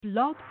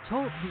Blog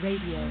Talk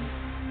Radio.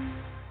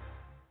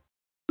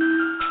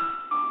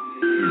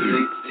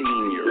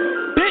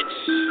 16-year-old. Bitch!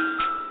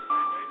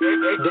 They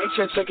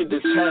can't take it to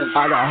 10.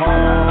 I got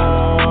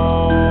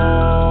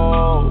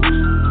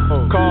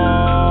hoes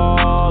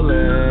calling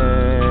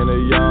a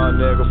young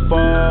nigga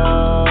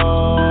phone.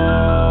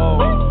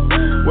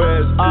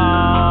 Where's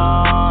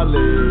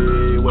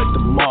Ollie with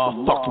the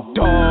motherfucking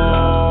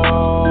dog?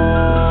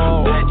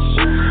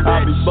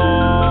 I be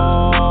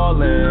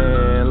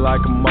ballin'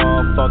 like a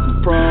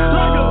motherfucking pro.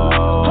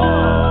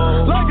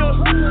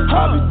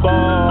 I be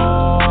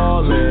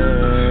ballin'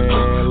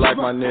 like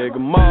my nigga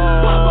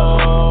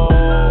Mo.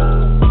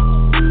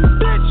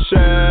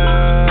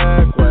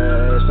 Check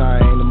West, I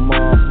ain't a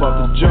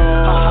motherfucking Joe.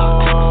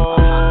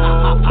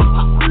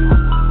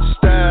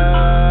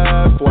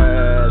 Step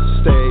West,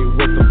 stay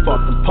with the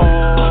fucking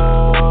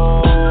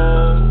pole.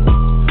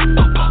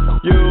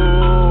 You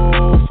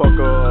fuck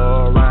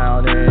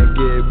around and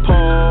get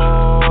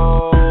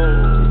pulled.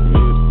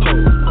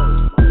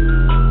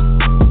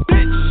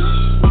 Bitch,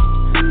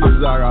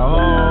 'cause I got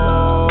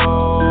hoes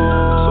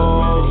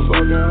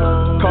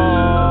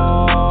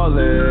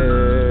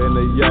calling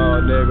the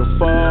young nigga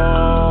phone.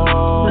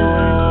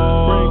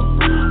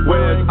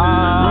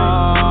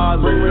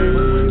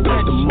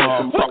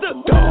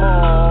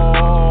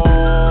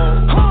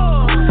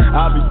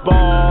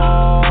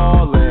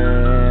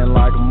 Ballin'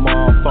 like a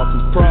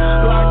motherfucking pro.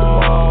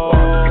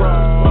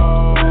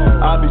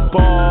 I be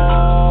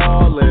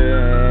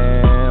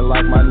ballin'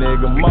 like my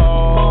nigga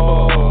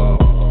Mo.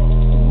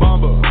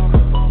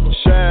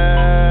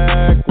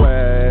 Check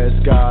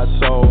West got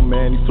so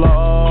many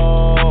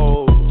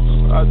flows.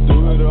 I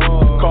do it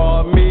all.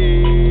 Call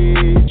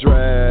me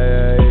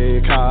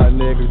Drake, how a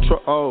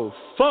nigga oh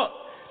fuck,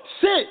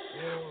 shit,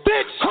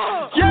 bitch.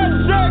 Yes,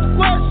 Check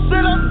West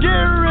said I'm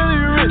getting really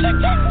rich.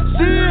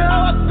 See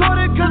how I got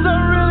it, 'cause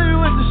I'm really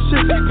with the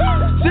shit.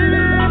 See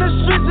me in the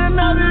streets and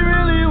I be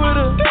really with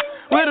a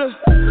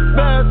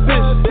bad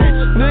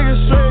bitch.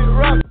 Niggas straight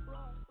rock.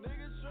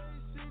 Niggas straight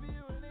see me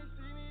when they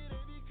see me, they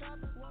be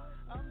copping.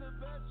 I'm the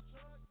best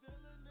drug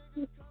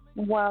dealer.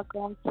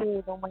 Welcome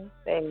to the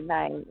Wednesday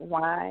night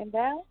wind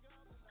down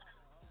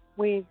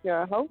with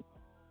your host,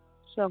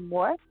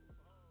 Shamor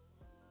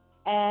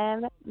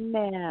and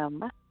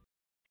Nim.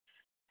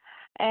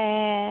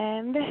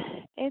 And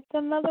it's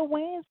another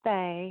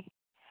Wednesday.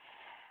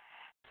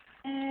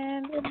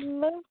 And it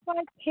looks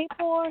like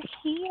people are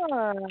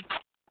here.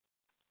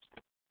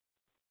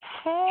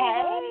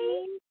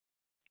 Hey.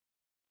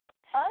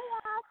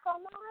 Hola,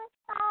 ¿cómo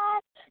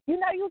estás? You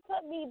know you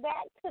took me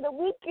back to the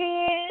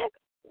weekend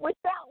with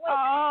that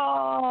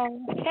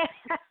one.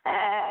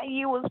 Oh,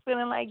 you was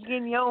feeling like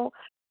getting your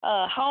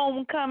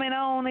homecoming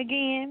on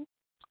again?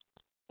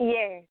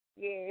 Yes,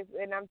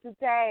 and I'm too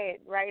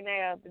tired right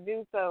now to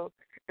do so.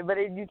 But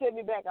if you took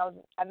me back,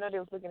 I know they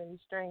was looking at me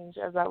strange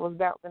as I was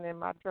bouncing in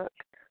my truck.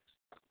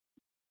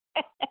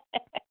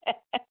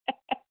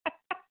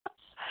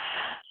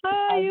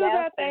 Oh, you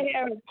got to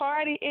have a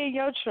party in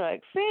your truck.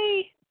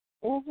 See?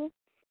 Mhm.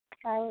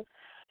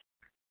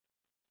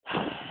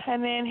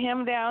 And then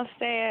him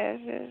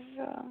downstairs is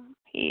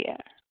here.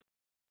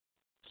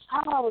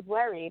 Oh, I was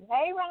worried.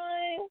 Hey,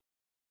 Ryan.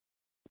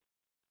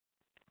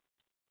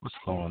 What's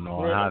going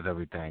on? How's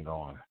everything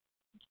going?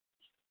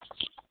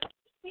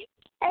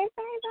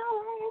 Everything's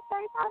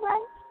all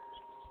right.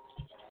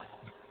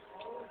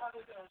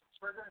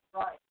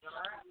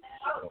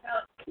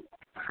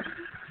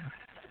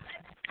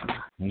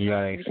 You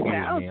gotta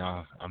excuse me.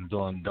 I'm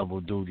doing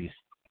double duty.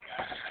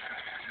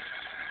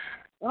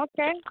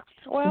 Okay.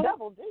 Well,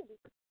 Double duty.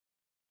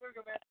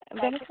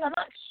 Thank you so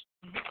much.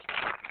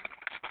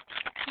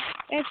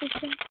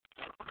 Interesting.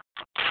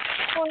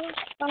 Well,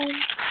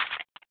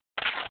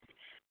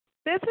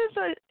 this is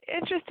an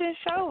interesting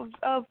show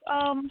of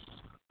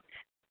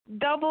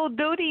double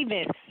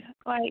dutiness.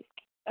 Like,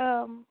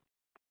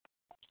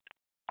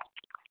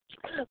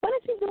 what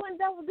is he doing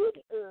double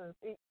duty?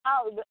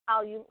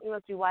 You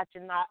must be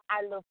watching our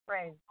little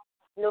friend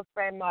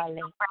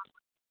Marley.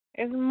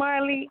 is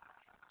Marley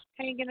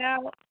hanging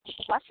out?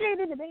 Why she ain't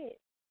in the bed?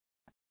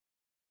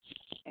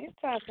 It's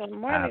time for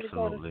Marley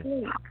Absolutely. to go to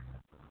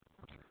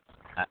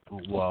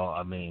sleep. Well,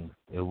 I mean,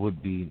 it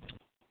would be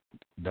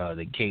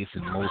the case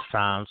in most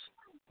times,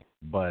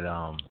 but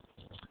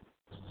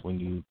when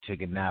you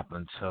take a nap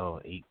until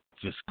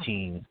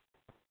 8:15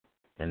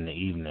 in the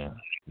evening,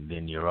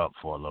 then you're up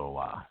for a little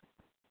while.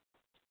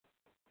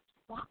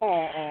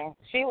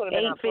 She would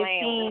have been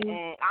playing.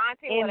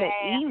 In the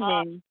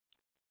evening.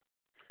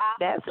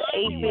 That's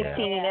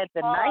 8:15 at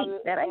the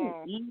night. That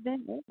ain't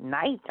evening. It's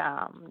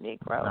nighttime,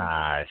 Negro.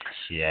 Ah,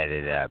 shut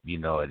it up. You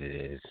know what it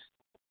is.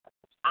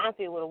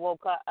 Auntie would have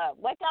woke her up.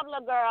 Wake up,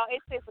 little girl.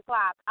 It's 6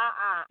 o'clock.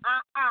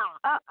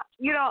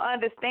 You don't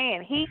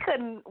understand. He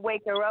couldn't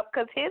wake her up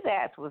because his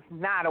ass was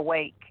not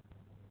awake.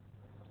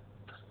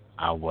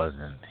 I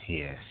wasn't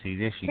here. See,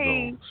 there she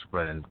go,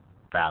 spreading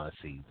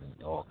fallacies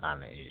and all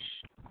kind of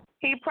ish.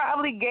 He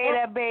probably gave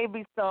that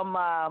baby some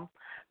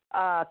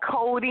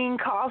codeine,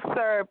 cough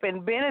syrup,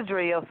 and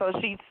Benadryl so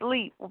she'd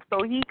sleep,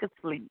 so he could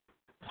sleep.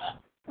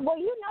 Well,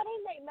 you know they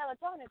make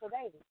melatonin for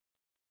babies.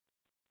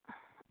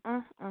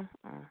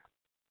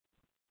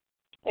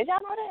 Did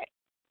y'all know that?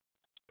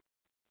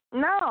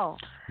 No.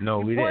 No,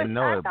 we didn't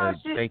know it, but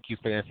thank you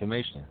for the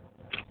information.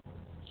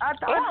 I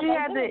thought you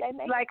had to,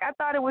 like, I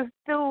thought it was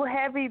too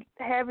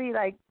heavy,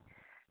 like,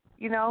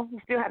 you know, you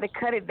still had to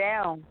cut it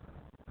down.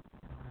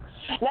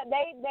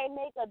 They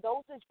make a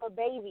dosage for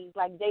babies,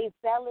 like they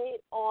sell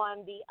it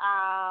on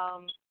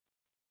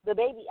the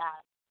baby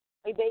app.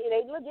 Like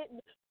they legit.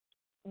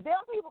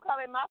 Them people come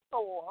in my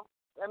store,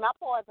 in my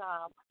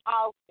part-time,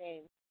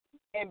 often,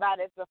 and buy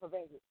that stuff for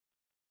babies.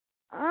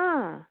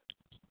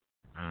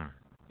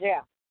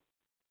 Yeah.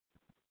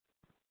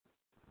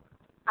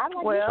 I'm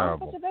like, you trying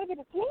to put your baby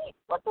to sleep?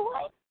 What the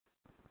what?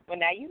 Well,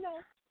 now you know.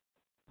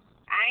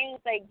 I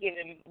ain't say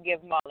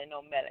give Molly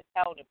no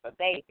melatonin for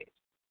babies.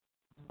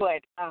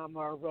 But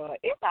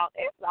it's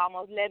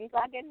almost 11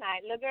 o'clock at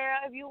night. Little girl,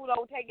 if you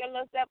don't take your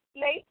little step to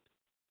sleep.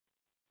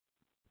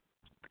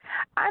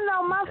 I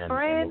know my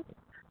friend,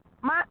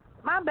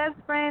 my best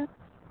friend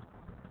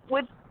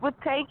would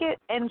take it,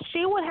 and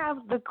she would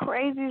have the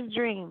craziest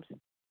dreams.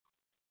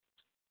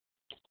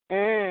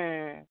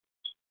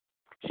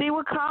 She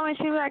would call me,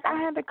 she'd be like, I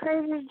had the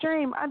craziest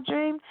dream. I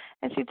dreamed,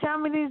 and she'd tell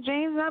me these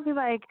dreams, and I'd be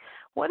like,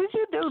 what did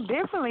you do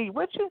differently?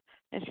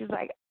 And she's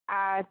like,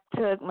 I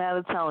took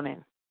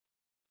melatonin.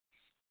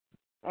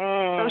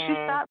 So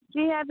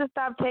she had to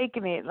stop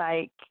taking it,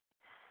 like,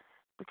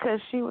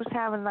 because she was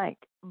having, like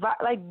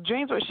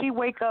dreams where she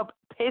wake up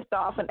pissed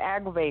off and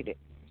aggravated.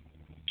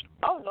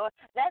 Oh, Lord.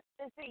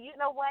 See, you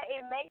know what?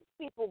 It makes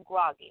people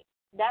groggy.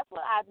 That's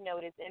what I've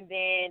noticed. And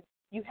then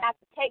you have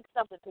to take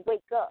something to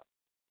wake up.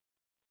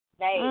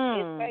 Like,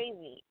 it's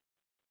crazy.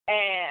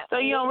 And so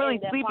you don't really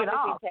sleep it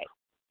off.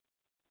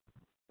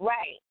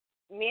 Right.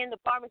 Me and the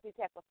pharmacy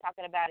tech was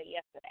talking about it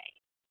yesterday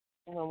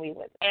when we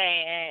was.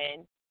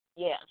 And,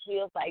 yeah, he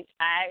was like,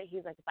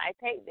 if I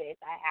take this,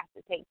 I have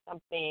to take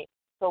something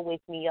to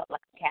wake me up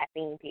like a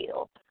caffeine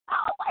pill. I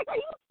was like, are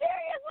you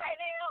serious right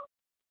now?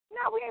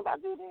 No, we ain't about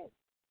to do this.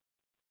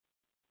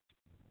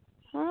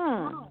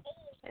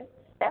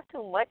 That's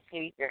too much,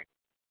 sleeper.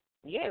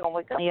 You ain't gonna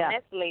wake up from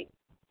that sleep.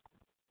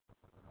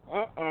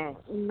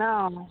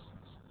 No.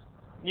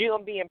 You're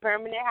gonna be in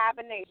permanent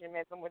hibernation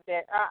messing with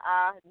that.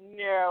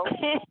 No.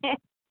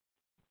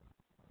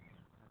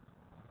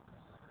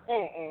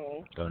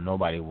 So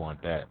nobody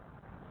want that.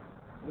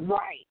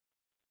 Right.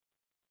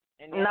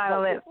 And then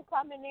people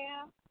come in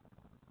there.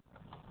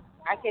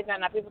 I kid you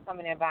not, people come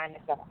in there buying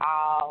this stuff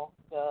all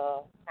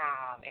the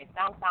time. And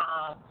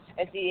sometimes,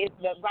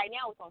 right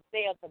now it's on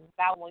sale because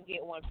buy one,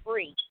 get one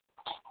free.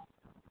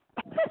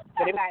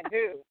 But it might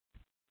do.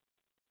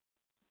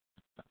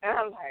 And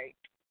I'm like,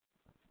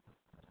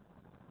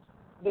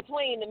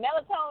 between the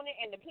melatonin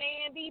and the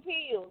Plan B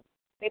pills,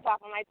 they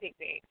pop on like Tic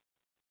Tacs.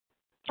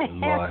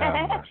 Lord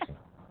have mercy.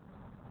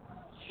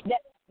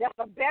 That's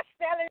the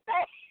best-selling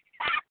thing.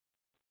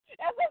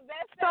 That's the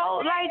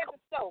best-selling thing at the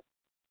store.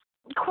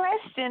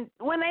 Question: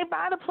 when they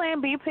buy the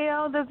Plan B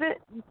pill,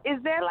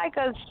 is there like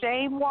a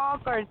shame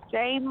walk or a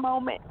shame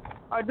moment,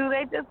 or do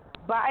they just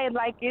buy it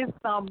like it's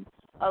some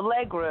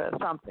Allegra or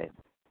something?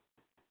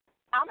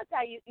 I'm gonna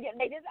tell you,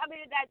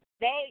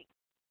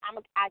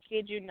 I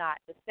kid you not.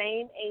 The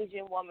same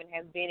Asian woman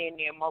has been in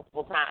there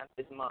multiple times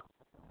this month,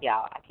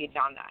 y'all. I kid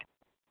y'all not.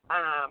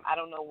 I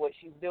don't know what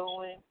she's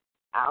doing.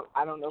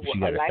 I don't know what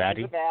her life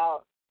is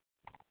about.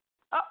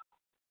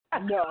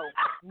 No.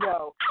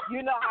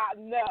 You know how,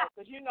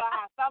 because you know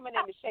how some of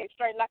them is shaped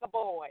straight like a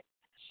boy.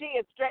 She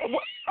is straight.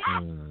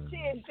 She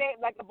is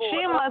shaped like a boy.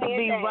 She must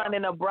be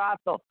running a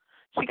brothel.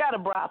 She got a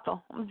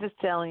brothel. I'm just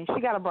telling you.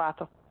 She got a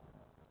brothel.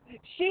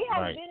 She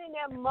has been in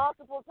there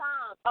multiple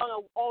times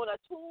on a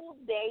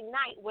Tuesday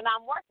night when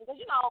I'm working.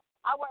 Because,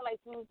 I work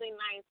like Tuesday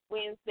nights,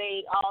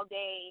 Wednesday all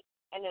day,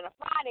 and then a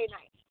Friday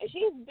night. And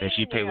she's been Does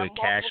she pay with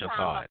cash or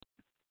card?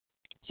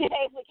 She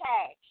pays with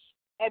cash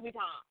every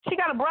time. She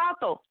got a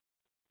brothel.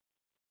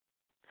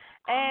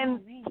 And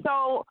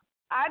so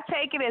I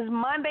take it as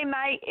Monday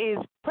night is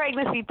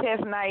pregnancy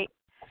test night.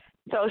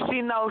 So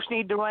she knows she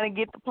needs to run and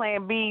get the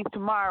Plan B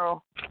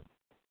tomorrow.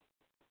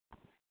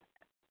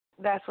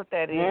 That's what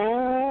that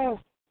is.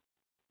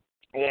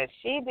 Yeah,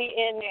 she be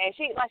in there.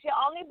 She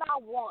only buy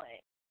one.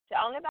 She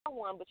only buy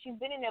one, but she's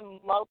been in there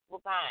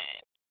multiple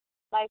times.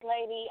 Like,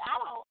 lady,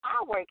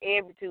 I work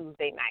every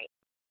Tuesday night.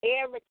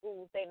 Every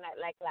Tuesday night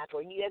like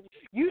clockwork.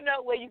 You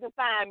know where you can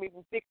find me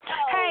from 6 to 12.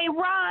 Hey,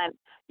 Ron,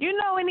 you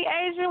know any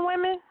Asian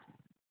women?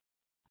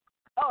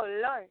 Oh,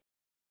 Lord.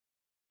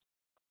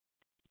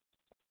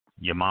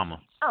 Your mama.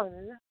 Oh,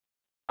 Lord.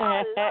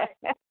 Oh, Lord.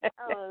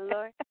 Oh,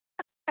 Lord.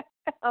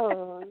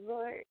 Oh,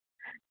 Lord.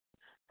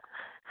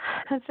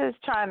 I'm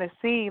just trying to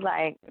see,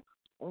 like,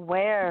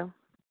 where.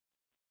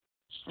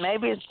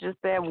 Maybe it's just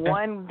that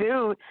one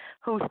dude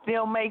who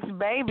still makes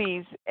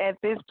babies at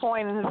this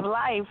point in his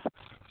life.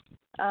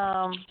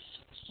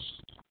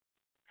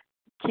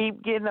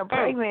 Keep getting her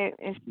pregnant,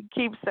 and she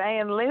keeps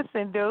saying,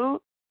 "Listen,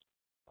 dude,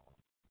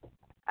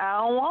 I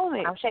don't want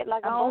it. I'm shaped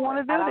like a boy. I don't want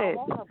to do this.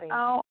 Want no baby.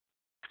 I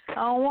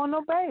don't want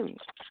no baby."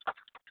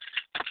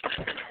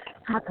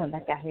 I'll come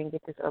back out here and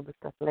get this other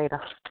stuff later.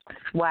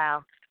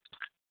 Wow.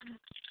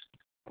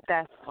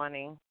 That's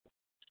funny.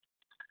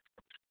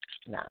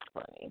 Not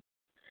funny.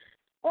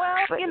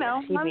 Well, But you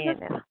know, she I'm being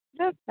there.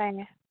 just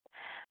saying.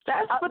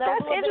 That's that was a little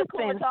bit of interesting.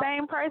 cool talk.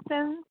 Same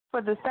person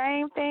for the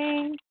same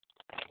thing.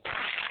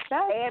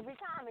 Every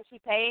time, if she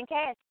pay in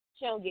cash,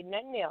 she don't get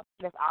nothing else.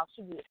 That's all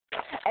she gets.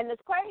 And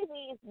it's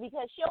crazy is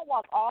because she'll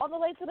walk all the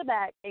way to the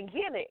back and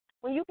get it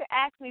when you can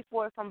ask me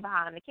for it from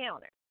behind the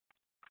counter.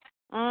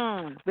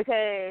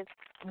 Because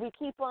we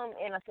keep them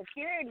in a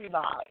security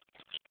box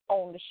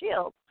on the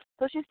shelf.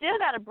 So she still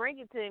got to bring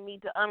it to me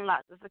to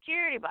unlock the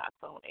security box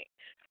on it.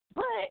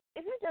 But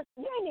if you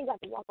ain't even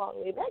got to walk all the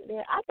way back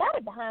there. I got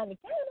it behind the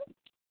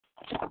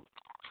counter.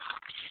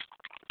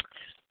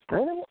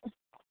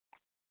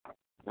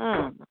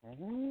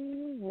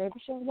 Maybe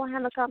she won't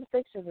have no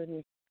conversation with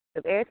me.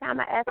 Because every time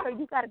I ask her,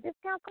 you got a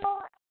discount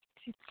card?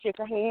 She shake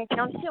her head. She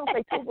don't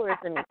say 2 words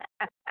to me.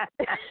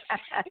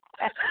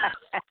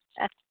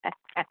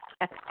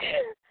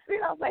 She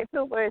don't say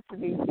 2 words to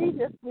me. She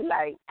just be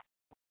like,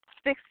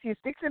 she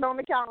sticks it on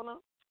the counter.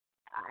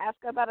 I ask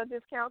her about a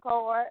discount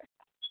card.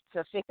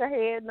 She'll shake her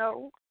head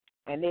no.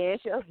 And then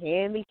she'll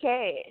hand me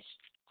cash.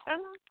 I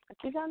don't know.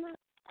 She done that.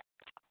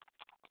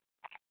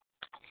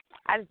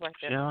 I just want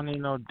She don't need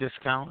no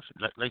discounts.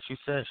 Like she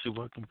said, she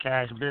work in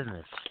cash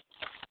business.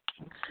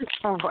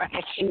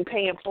 Right. She's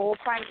paying full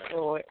price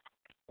for it.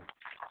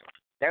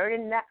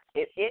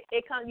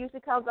 It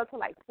usually comes up to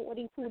like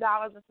 $42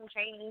 or some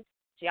change.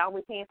 She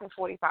always paying for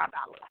 $45.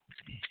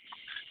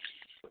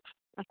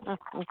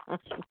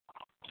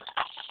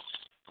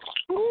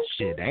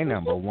 Shit, they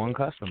number one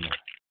customer.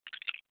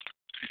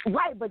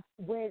 Right, but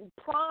when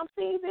prom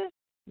season,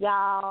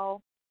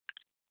 y'all,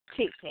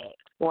 Tic Tac.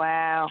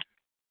 Wow.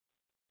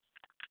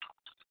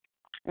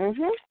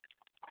 The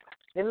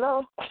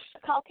little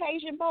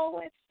Caucasian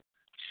boys.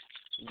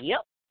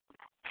 Yep.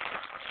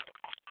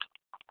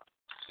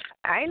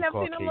 I ain't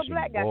never seen no little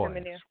black guy come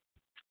in there.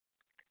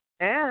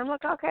 Yeah, them little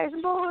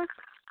Caucasian boys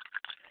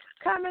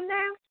coming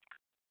now.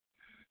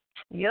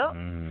 Yep.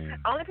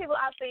 Only people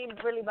I've seen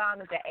really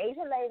bomb is the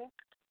Asian lady,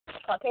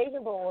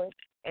 Caucasian boys,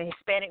 and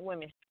Hispanic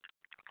women.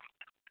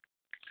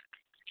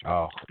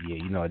 Oh, yeah,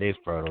 you know, they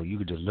fertile. You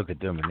could just look at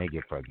them and they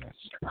get pregnant.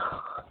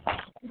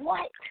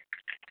 What?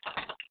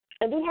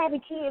 And they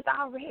having kids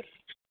already.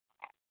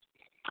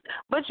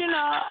 But, you know,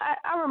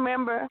 I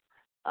remember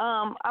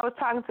I was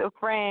talking to a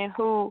friend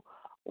who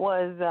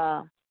was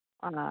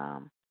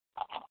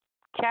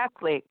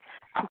Catholic.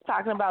 She was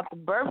talking about the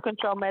birth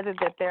control method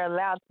that they're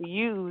allowed to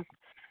use,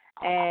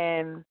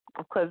 and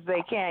because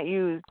they can't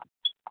use,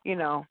 you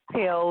know,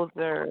 pills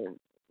or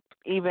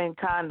even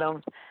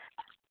condoms.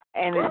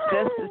 And it's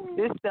just the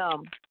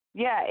system.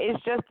 Yeah,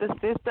 it's just the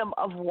system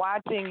of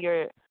watching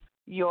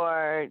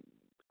your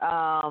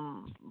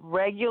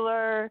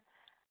regular,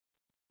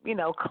 you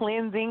know,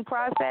 cleansing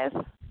process.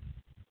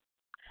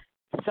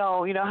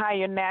 So, you know how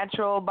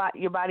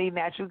your body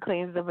naturally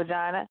cleans the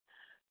vagina?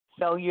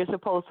 So you're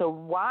supposed to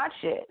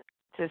watch it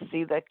to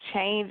see the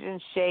change in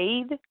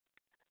shade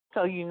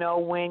so you know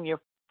when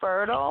you're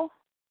fertile.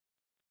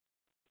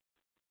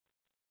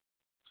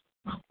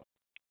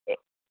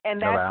 And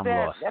that's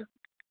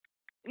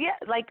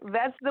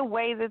that's the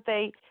way that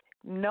they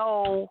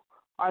know,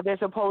 or they're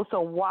supposed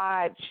to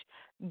watch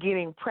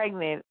getting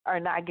pregnant or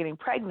not getting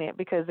pregnant,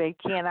 because they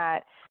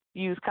cannot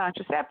use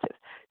contraceptives.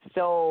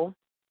 So,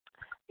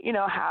 you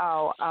know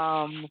how,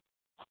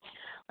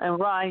 and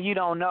Ron, you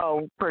don't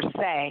know per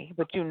se,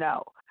 but you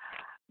know,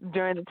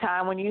 during the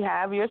time when you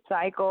have your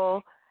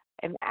cycle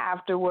and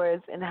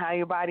afterwards, and how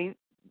your body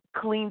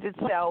cleans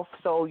itself.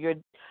 So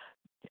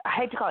I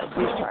hate to call it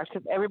discharge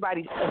because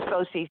everybody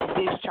associates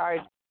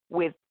discharge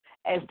with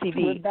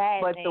STD,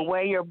 but the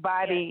way your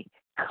body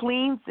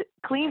cleans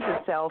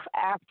itself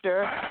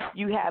after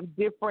you have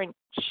different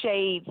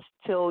shades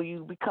till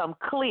you become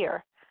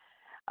clear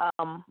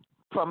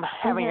from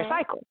having your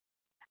cycle,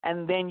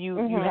 and then you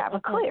have a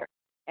clear,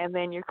 and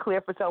then you're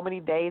clear for so many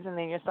days, and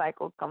then your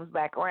cycle comes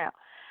back around.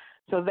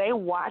 So they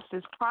watch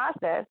this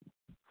process,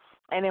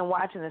 and in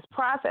watching this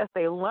process,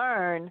 they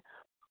learn,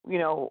 you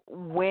know,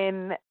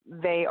 when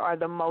they are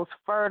the most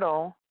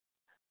fertile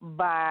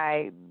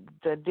by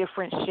the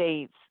different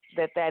shades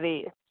that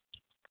is.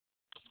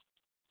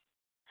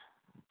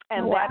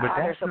 And that's how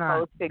they're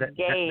supposed to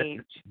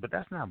gauge. But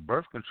that's not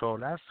birth control.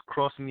 That's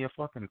crossing your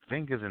fucking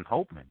fingers and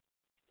hoping.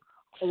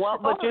 Well,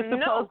 but you're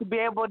supposed to be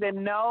able to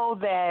know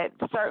that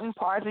certain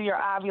parts of your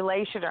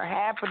ovulation are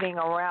happening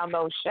around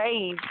those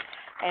shades.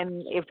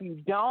 And if you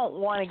don't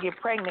want to get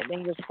pregnant,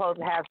 then you're supposed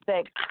to have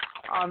sex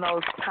on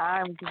those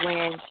times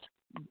when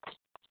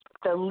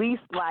the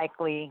least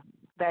likely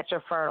that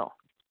you're fertile.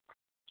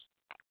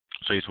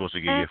 So you're supposed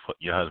to give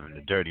your husband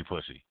the dirty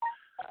pussy.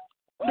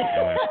 And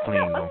when it's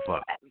clean, don't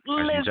fuck.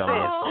 Listen,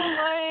 oh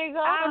my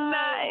God.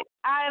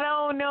 I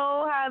don't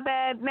know how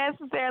that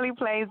necessarily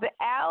plays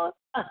out.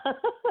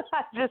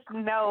 I just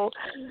know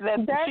that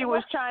she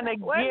was trying to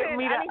get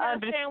me to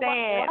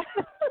understand.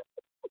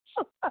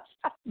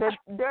 The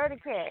dirty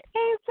cat.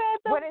 He said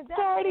the What is that?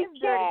 dirty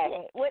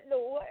cat. What the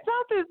what?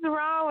 Something's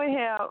wrong with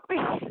him.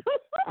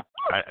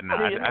 I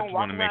just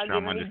want to make sure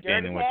I'm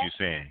understanding what you're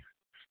saying.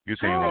 You're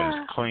saying when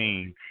it's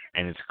clean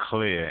and it's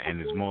clear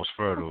and it's most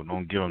fertile,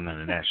 don't give them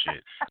none of that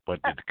shit.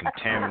 But the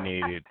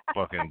contaminated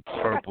fucking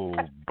purple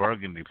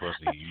burgundy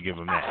pussy, you give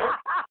them that.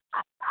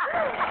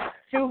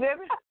 Sugar?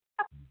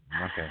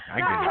 Okay, I I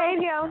get it. hate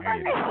him.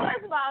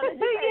 First of all, did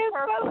you say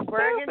purple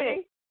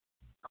burgundy?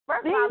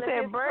 First of He all, if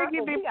said it's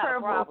burgundy we got a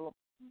purple. problem.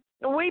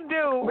 We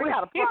do. We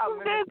got a problem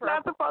with It's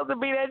not purple. supposed to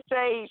be that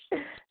shade.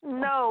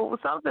 No,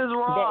 something's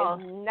wrong.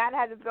 That is not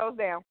how this goes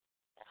down.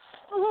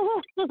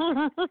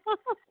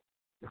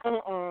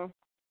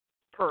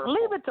 Purple.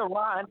 Leave it to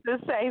Ron to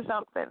say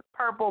something.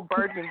 Purple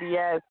burgundy,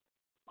 yes.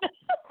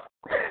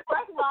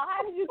 First of all,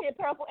 how did you get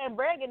purple and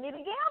burgundy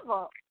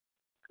together?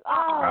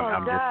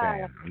 I'm just God.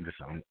 saying.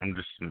 I'm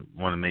just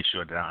want to make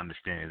sure that I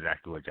understand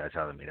exactly what y'all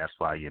telling me. That's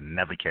why you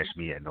never catch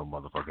me at no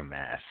motherfucking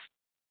mass.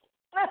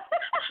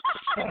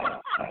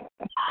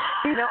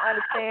 He don't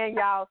understand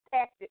y'all's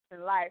tactics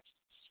in life.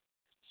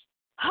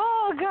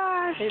 Oh,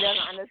 gosh. He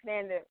doesn't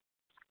understand it.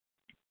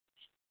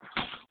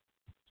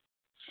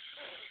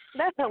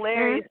 That's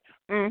hilarious.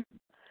 Mm.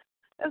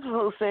 That's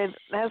who said,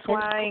 that's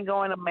why I ain't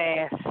going to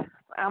mass.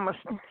 I'm going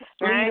to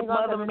leave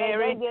Mother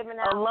Mary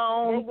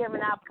alone They're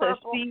giving out because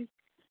purple. she's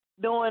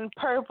doing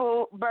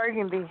purple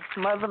burgundy.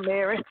 Mother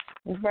Mary.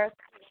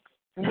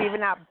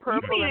 Giving out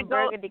purple and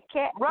burgundy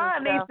cats.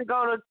 Ron needs to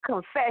go to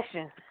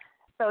confession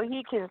so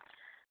he can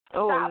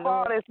stop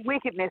all this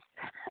wickedness,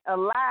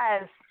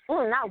 lies,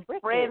 not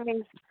wicked.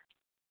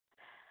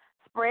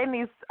 spreading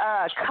these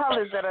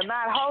colors that are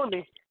not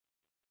holy.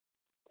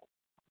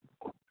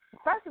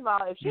 First of all,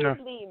 if she's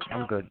leaving,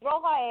 I'm good.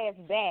 throw her ass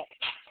back.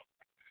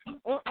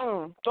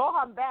 Throw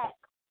her back.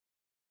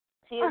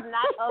 She is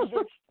not of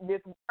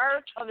this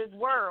earth or this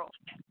world.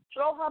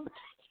 Throw her back.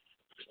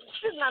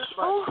 She's not a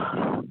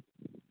person.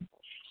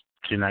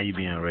 See, now you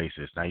being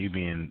racist. Now you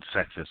being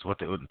sexist.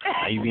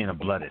 Now you being a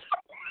blooded.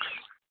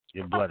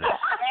 You're blooded.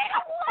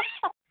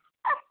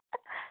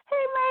 He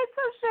made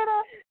some shit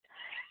up.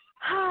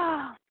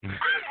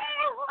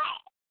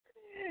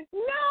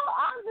 No,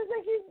 I'm just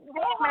saying she's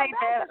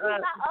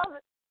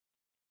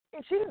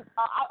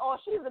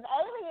she's an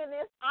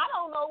alienist. I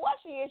don't know what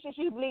she is.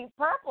 She bleeds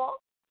purple.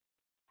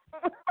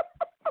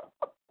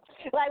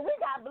 Like we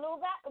got blue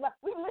veins.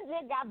 We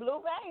legit got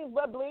blue veins,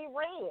 but bleed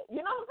red.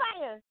 You know what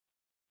I'm saying?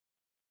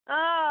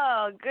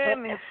 Oh,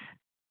 goodness.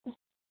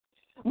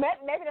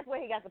 Maybe that's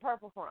where he got the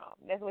purple from.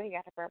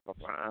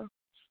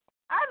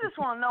 I just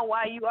want to know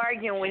why you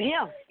arguing with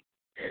him.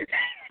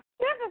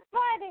 This is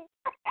funny.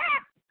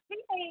 He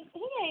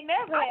ain't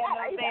never had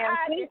no damn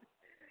teeth.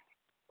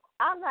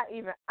 I'm not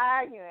even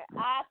arguing.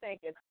 I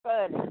think it's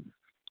funny.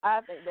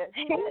 I think that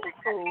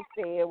fool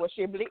said, well,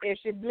 if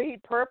she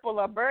bleed purple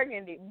or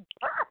burgundy,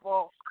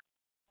 purple.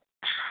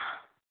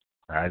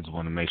 I just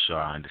want to make sure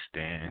I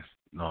understand.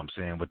 You know what I'm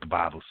saying? What the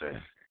Bible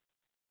says.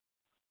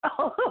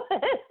 Oh,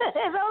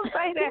 it don't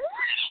say that.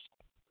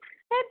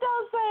 It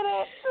don't say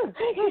that.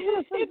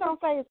 It don't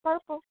say it's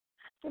purple.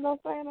 It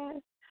don't say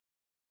that.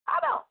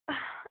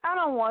 I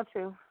don't want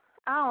to.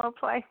 I don't want to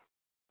play.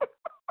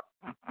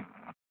 I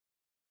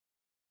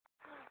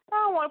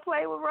don't want to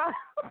play with Ron.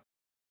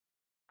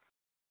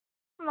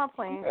 I'm not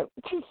playing.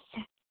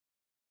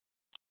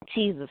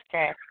 Jesus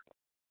Christ.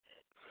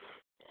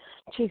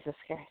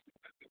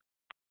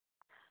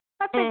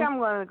 I think I'm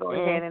going to go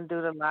ahead and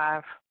do the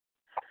live.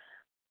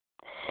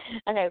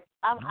 Okay,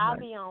 I'll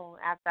be on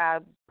after I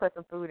put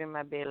some food in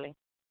my belly.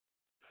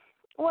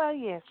 Well,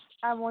 yes,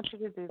 I want you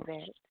to do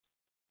that.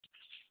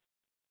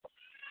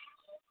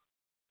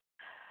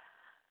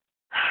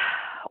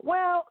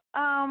 Well,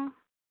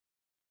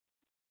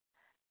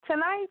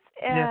 tonight's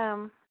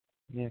Yeah.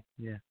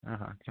 Go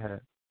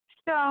ahead.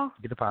 So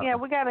Get the pop. yeah,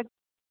 we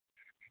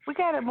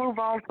gotta move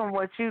on from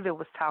what you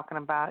was talking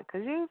about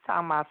because you was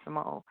talking about some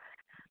old.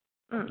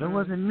 It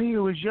wasn't me. It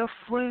was your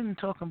friend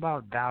talking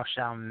about thou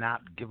shalt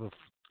not give a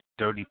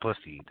dirty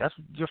pussy. That's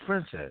what your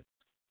friend said.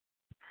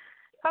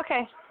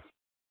 Okay.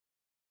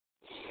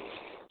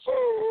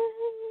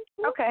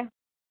 Okay.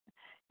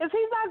 Because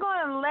he's not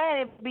going to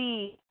let it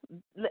be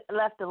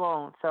left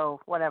alone, so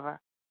whatever.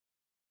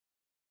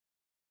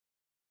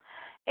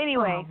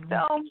 Anyway,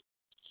 so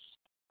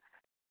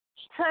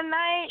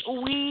tonight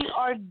we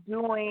are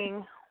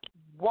doing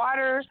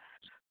water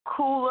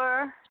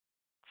cooler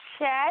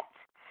chat.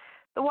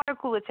 The water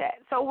cooler chat.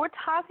 So we're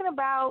talking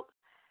about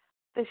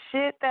the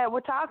shit that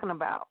we're talking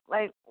about.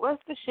 Like,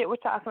 what's the shit we're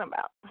talking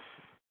about?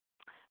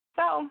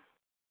 So,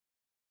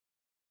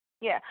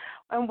 yeah.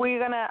 And we're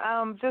going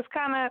to just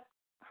kind of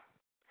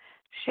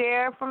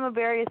share from the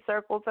various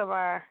circles of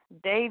our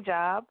day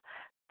job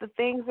the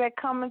things that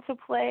come into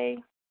play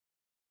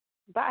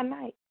by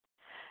night.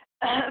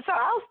 So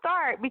I'll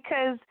start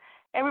because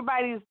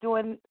everybody's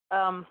doing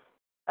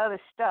other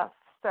stuff.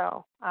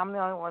 So I'm the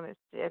only one that's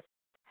just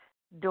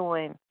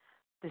doing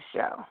the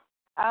show.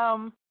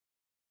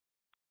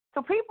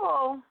 So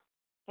people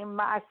in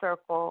my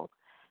circle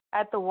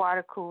at the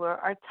water cooler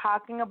are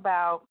talking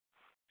about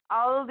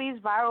all of these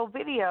viral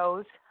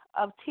videos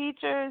of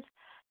teachers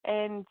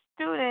and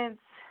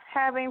students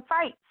having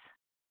fights.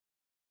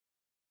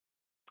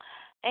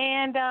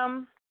 And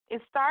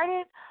it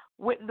started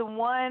with the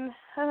one,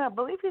 I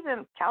believe he's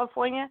in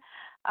California,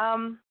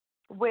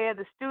 where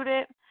the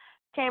student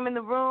came in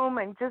the room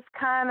and just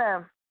kind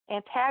of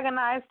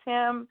antagonized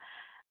him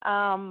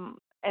to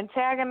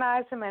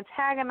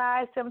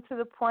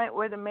the point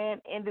where the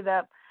man ended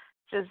up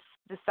just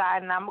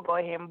deciding, I'm going to go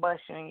ahead and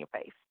bust you in your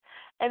face.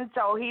 And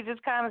so he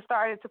just kind of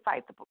started to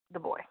fight the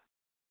boy.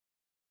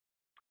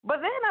 But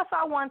then I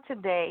saw one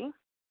today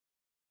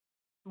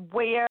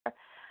where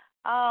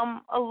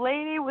a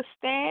lady was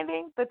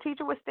standing, the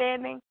teacher was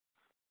standing,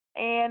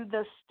 and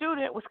the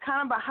student was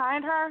kind of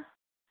behind her.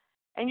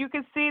 And you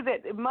can see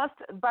that it must,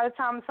 by the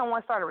time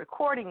someone started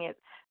recording it,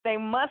 they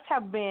must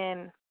have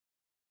been,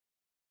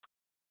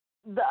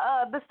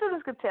 the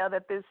students could tell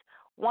that this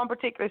one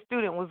particular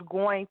student was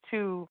going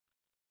to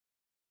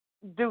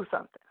do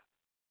something.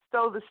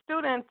 So the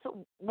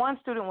one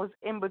student was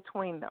in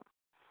between them,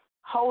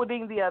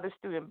 holding the other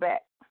student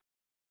back.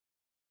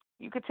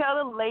 You could tell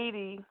the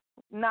lady,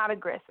 not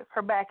aggressive.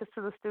 Her back is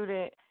to the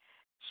student.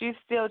 She's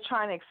still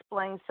trying to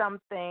explain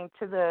something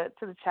to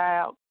the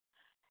child.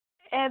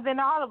 And then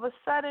all of a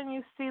sudden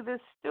you see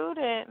this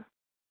student,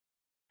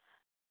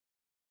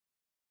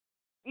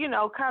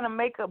 kind of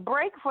make a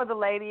break for the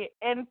lady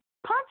and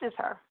punches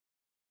her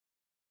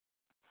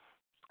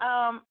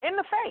in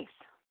the face.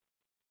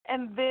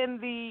 And then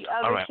the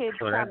other kid.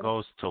 So that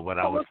goes to what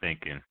I was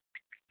thinking.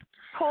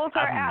 Pulls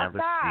her outside.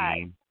 Never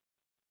seen.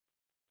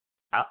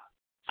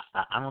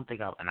 I don't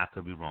think and I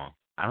could be wrong.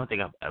 I don't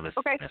think I've ever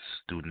seen a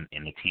student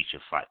and a teacher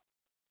fight.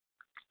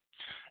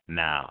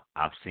 Now,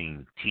 I've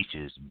seen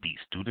teachers beat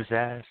students'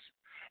 ass,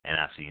 and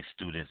I've seen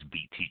students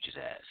beat teachers'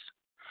 ass.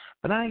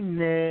 But I ain't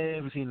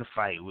never seen a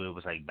fight where it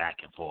was like back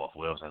and forth,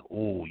 where it was like,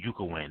 oh, you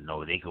could win,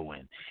 no, they could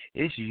win.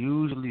 It's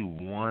usually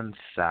one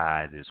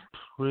side is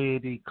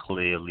pretty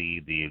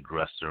clearly the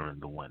aggressor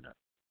and the winner.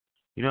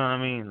 You know what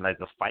I mean? Like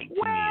a fight to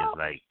me is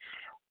like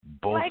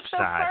both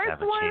sides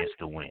have a chance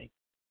to win.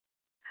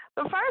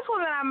 The first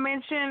one that I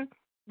mentioned,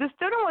 the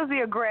student was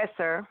the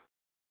aggressor.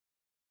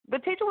 The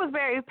teacher was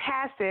very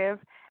passive,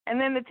 and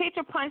then the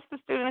teacher punched the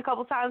student a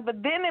couple times,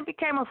 but then it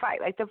became a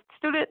fight. Like the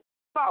student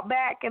fought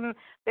back, and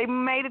they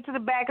made it to the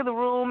back of the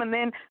room, and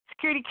then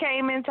security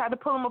came in, tried to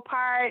pull them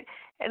apart,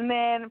 and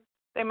then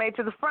they made it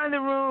to the front of the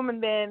room,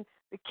 and then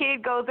the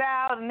kid goes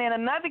out, and then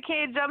another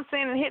kid jumps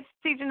in and hits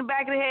the teacher in the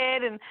back of the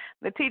head, and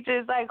the teacher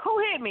is like, who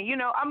hit me? It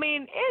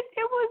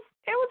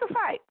was a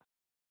fight.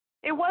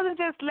 It wasn't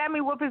just let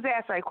me whoop his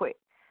ass right quick.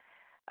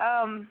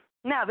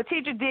 Now, the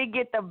teacher did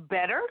get the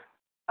better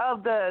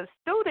of the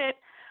student,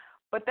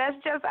 but that's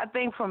just, I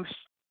think, from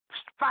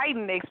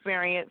fighting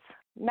experience,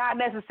 not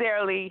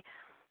necessarily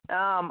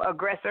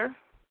aggressor.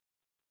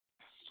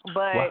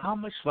 But well, how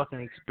much fucking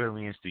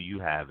experience do you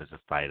have as a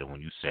fighter when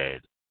you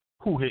said,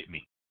 who hit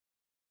me?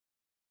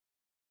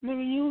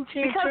 Nigga, you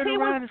can't turn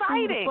around and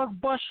see the fuck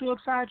bust you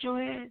upside your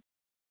head.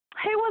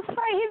 He was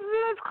fighting. He's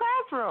in his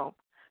classroom.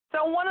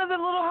 So one of the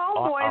little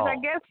homeboys, I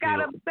guess,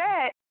 got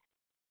upset.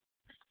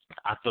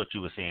 I thought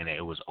you were saying that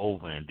it was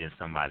over and then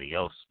somebody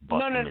else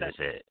busted him in his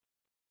head.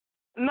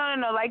 No.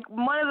 Like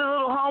one of the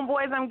little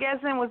homeboys, I'm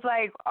guessing, was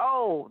like,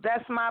 "Oh,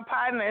 that's my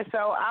partner,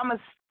 so I'm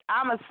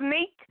a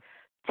sneak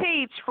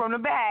teach from the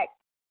back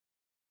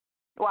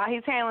while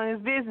he's handling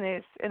his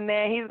business, and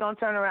then he's gonna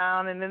turn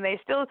around, and then they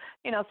still,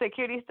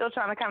 security's still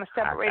trying to kind of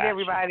separate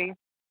everybody."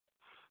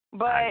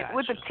 But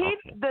with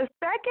the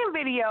second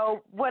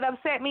video, what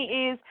upset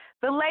me is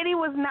the lady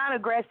was not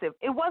aggressive.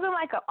 It wasn't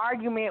like an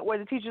argument where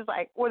the teacher's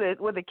like, where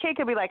the kid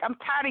could be like, I'm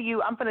tired of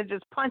you, I'm gonna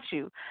just punch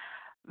you.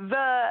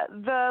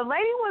 The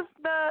lady was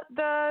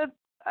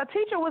a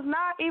teacher was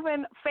not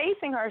even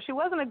facing her. She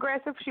wasn't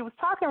aggressive. She was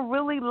talking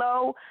really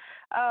low,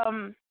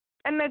 and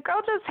the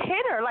girl just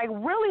hit her like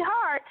really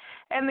hard,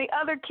 and the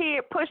other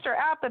kid pushed her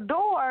out the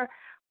door.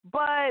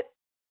 But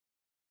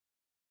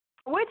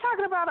we're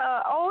talking about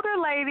an older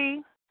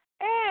lady.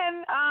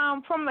 And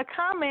from the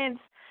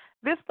comments,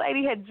 this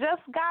lady had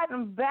just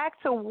gotten back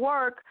to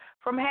work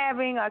from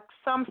having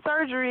some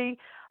surgery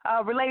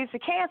related to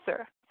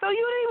cancer. So you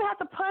didn't even have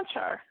to punch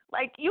her.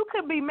 Like, you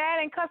could be mad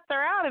and cuss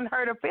her out and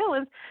hurt her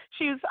feelings.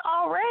 She's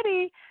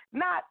already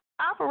not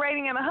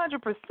operating at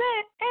 100%,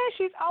 and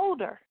she's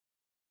older.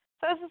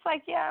 So it's just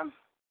like,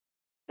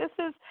 this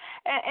is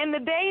 – and the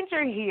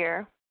danger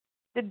here.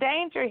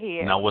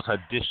 Now, was her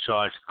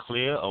discharge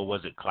clear or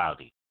was it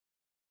cloudy?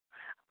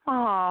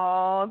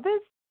 Oh,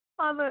 this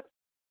mother.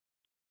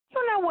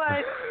 You know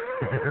what?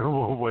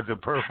 Was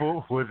it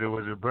purple? Was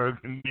it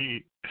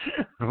burgundy?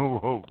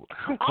 What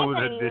was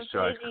her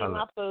discharge color?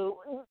 My food.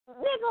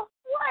 Nigga,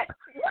 what?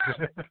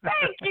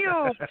 Thank you,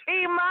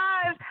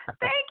 Imaj.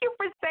 Thank you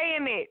for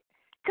saying it.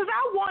 Because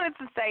I wanted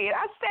to say it.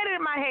 I said it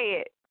in my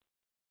head.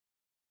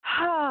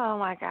 Oh,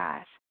 my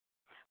gosh.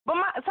 But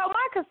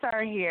my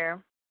concern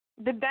here,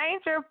 the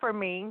danger for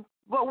me,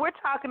 what we're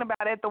talking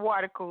about at the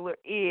water cooler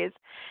is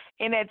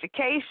in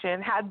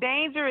education, how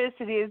dangerous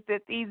it is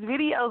that these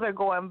videos are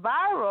going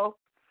viral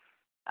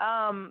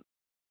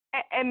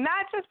And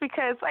not just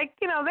because, like,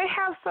 you know, they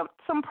have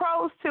some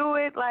pros to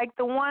it. Like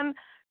the one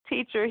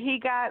teacher, he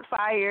got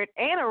fired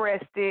and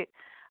arrested.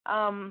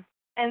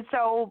 And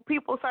so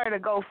people started to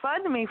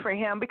GoFundMe for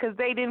him because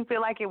they didn't feel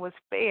like it was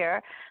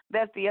fair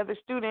that the other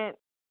student,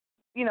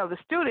 you know, the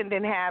student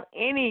didn't have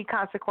any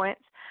consequence,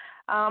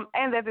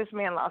 and that this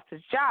man lost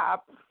his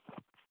job.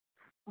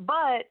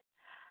 But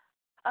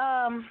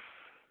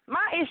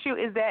my issue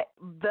is that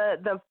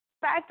the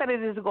fact that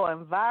it is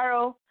going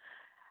viral,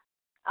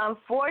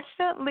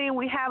 unfortunately,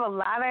 we have a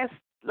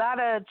lot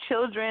of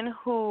children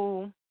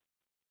who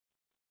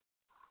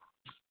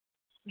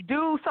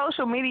do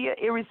social media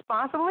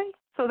irresponsibly.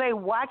 So they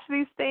watch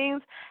these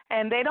things,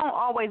 and they don't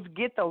always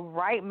get the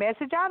right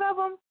message out of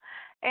them.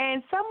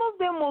 And some of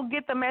them will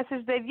get the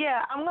message that,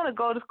 yeah, I'm going to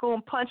go to school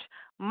and punch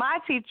my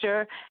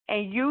teacher,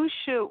 and you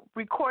should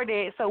record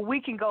it so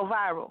we can go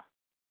viral.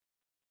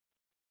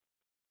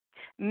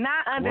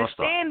 Not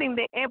understanding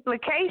the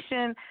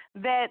implication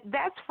that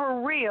that's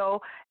for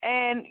real,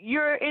 and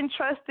you're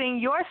entrusting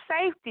your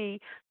safety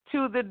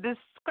to the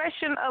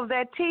discretion of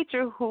that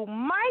teacher who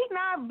might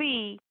not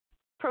be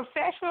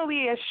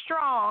professionally as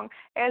strong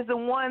as the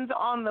ones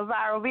on the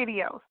viral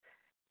videos.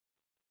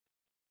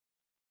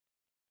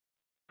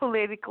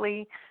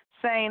 Politically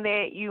saying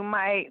that you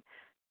might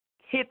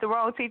hit the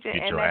wrong teacher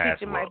and that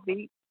teacher might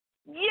be.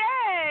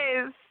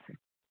 Yes,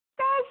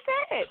 that's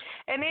it.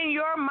 And in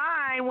your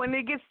mind, when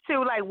it gets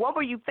to, like, what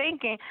were you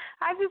thinking?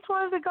 I just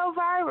wanted to go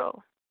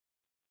viral.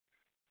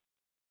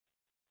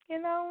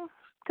 You know,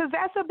 because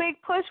that's a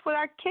big push for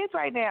our kids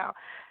right now.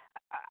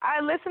 I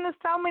listen to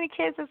so many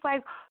kids. It's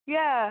like,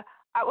 yeah,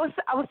 I was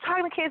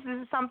talking to kids.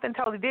 This is something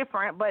totally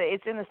different, but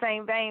it's in the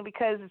same vein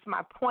because it's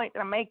my point that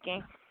I'm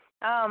making.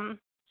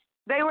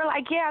 They were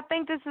like, yeah, I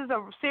think this is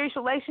a serious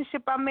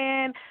relationship I'm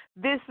in.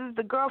 This is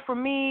the girl for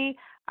me.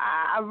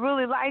 I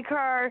really like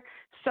her.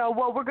 So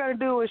what we're going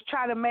to do is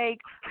try to make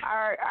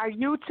our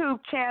YouTube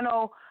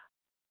channel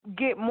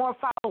get more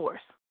followers.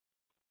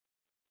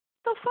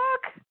 The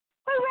fuck?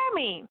 What does that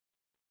mean?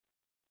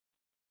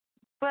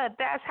 But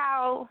that's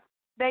how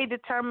they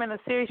determine a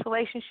serious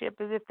relationship,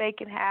 is if they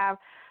can have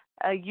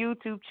a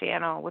YouTube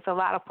channel with a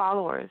lot of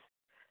followers,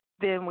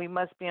 then we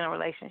must be in a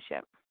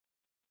relationship.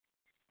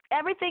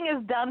 Everything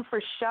is done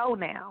for show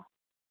now.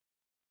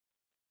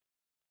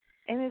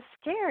 And it's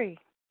scary.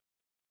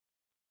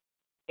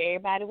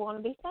 Everybody want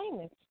to be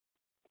famous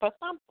for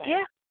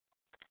something.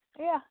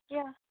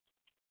 Yeah.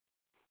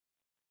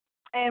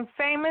 And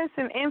famous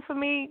and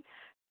infamy,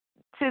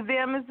 to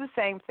them, is the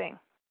same thing.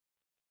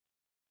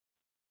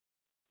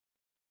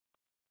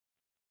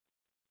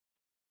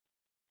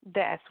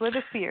 That's where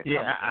the fear comes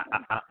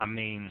from.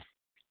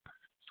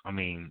 I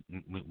mean,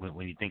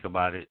 when you think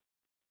about it,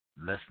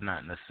 let's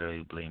not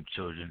necessarily blame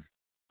children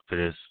for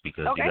this,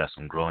 because you got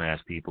some grown-ass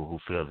people who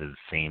feel the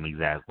same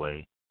exact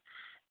way.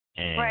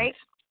 And right.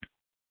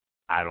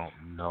 I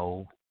don't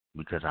know,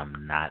 because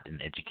I'm not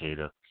an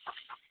educator,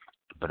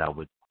 but I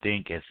would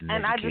think as an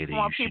educator, I just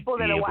want people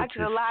that are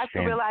watching the live to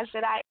realize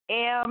that I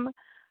am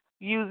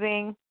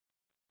using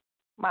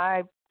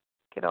my,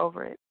 get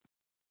over it.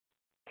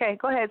 Okay,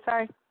 go ahead,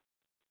 sorry.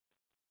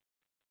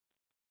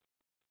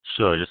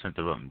 Sure, just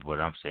interrupt me.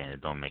 What I'm saying,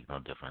 it don't make no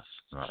difference.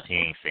 He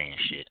ain't saying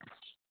shit.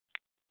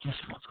 This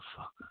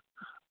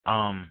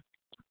motherfucker.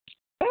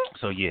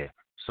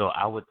 So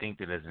I would think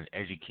that as an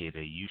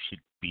educator, you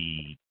should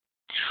be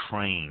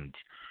trained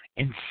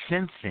in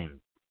sensing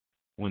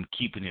when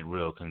keeping it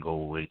real can go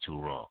way too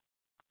wrong.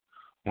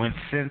 When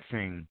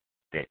sensing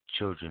that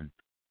children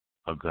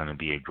are gonna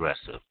be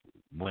aggressive.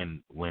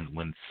 When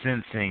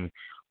sensing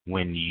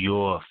when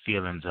your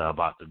feelings are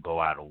about to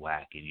go out of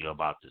whack and you're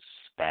about to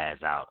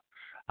spaz out.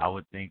 I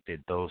would think that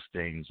those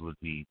things would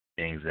be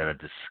things that are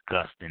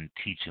discussed in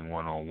teaching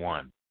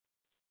 101.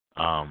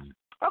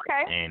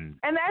 Okay. And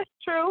that's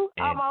true,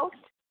 almost.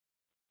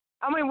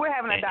 I mean, we're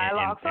having a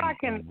dialogue, so I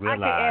can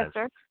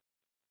answer.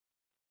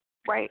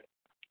 Right.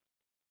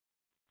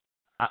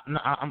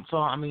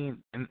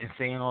 In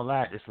saying all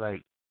that, it's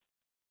like,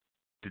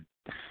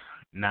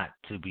 not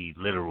to be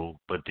literal,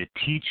 but the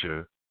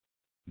teacher,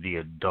 the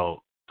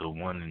adult, the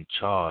one in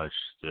charge,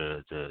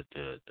 the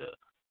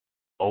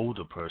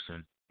older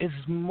person, is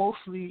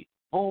mostly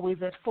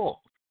always at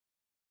fault.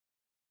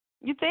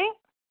 You think?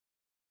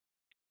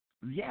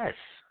 Yes.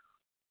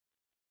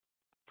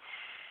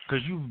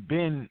 Because you've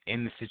been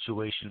in the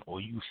situation,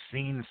 or you've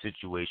seen the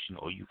situation,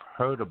 or you've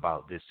heard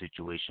about this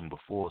situation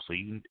before, so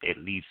you at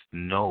least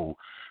know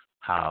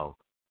how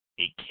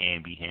it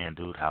can be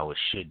handled, how it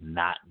should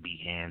not be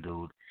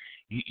handled.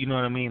 You know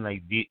what I mean?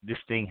 Like, this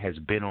thing has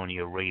been on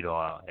your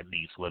radar, at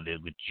least, whether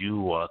with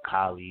you or a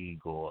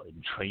colleague or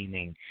in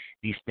training.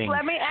 These things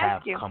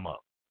have come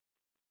up.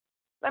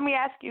 Let me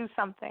ask you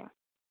something.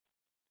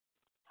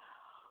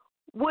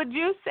 Would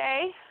you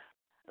say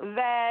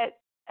that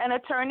an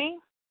attorney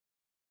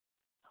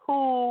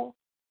who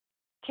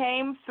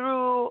came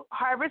through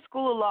Harvard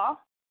School of Law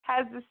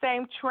has the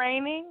same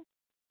training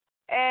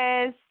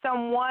as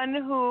someone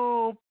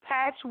who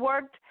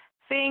patchworked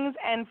things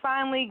and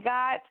finally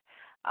got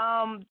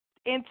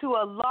into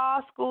a law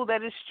school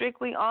that is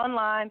strictly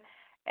online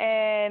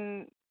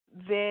and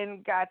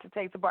then got to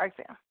take the bar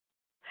exam.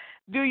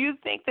 Do you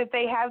think that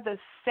they have the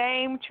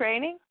same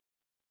training?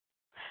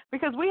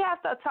 Because we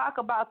have to talk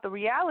about the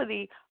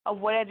reality of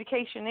what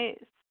education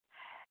is.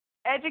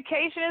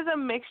 Education is a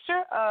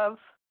mixture of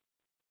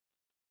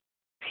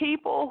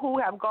people who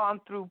have gone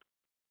through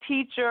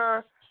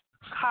teacher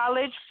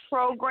college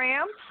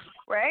programs,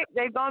 right?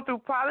 They've gone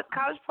through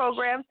college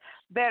programs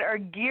that are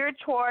geared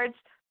towards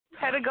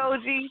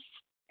pedagogy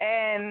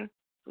and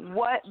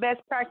what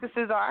best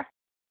practices are.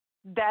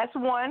 That's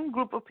one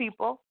group of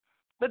people.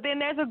 But then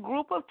there's a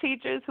group of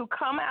teachers who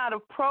come out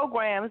of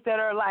programs that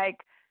are like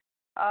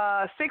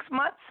 6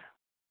 months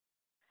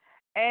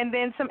and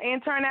then some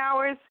intern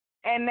hours,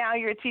 and now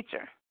you're a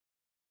teacher.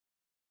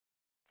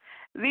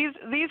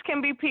 These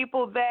can be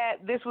people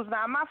that this was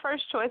not my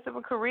first choice of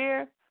a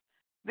career.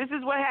 This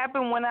is what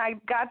happened when I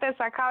got that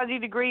psychology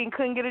degree and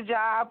couldn't get a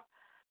job.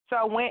 So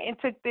I went and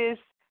took this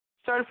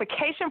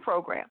certification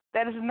program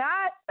that is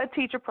not a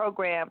teacher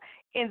program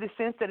in the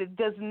sense that it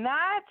does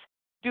not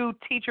do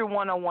teacher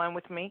 101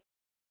 with me.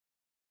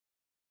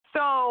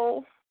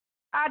 So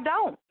I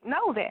don't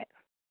know that.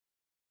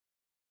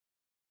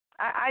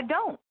 I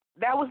don't.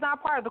 That was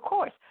not part of the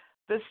course.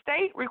 The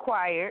state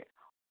required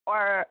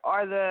or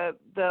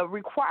the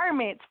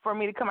requirements for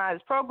me to come out of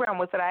this program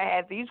was that I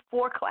had these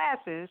 4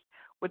 classes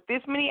with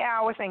this many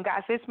hours and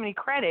got this many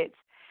credits,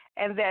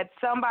 and that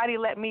somebody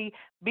let me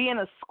be in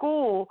a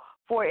school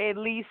for at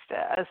least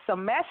a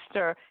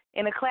semester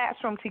in a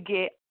classroom to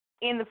get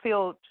in the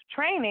field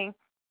training.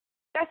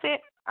 That's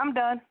it. I'm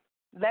done.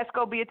 Let's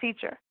go be a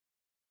teacher.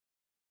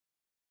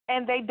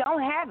 And they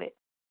don't have it.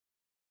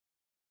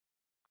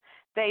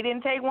 They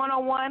didn't take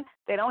 101.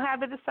 They don't have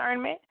the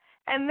discernment.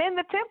 And then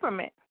the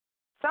temperament.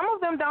 Some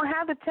of them don't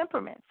have the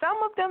temperament. Some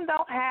of them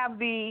don't have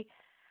the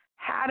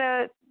how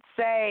to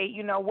say,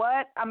 you know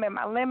what, I'm at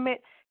my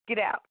limit, get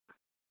out.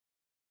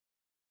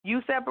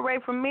 You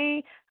separate from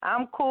me,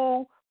 I'm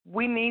cool,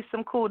 we need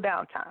some cool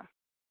down time.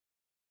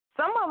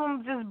 Some of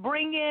them just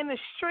bring in the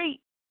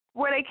street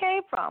where they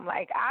came from.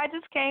 Like, I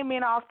just came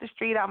in off the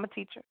street, I'm a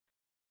teacher.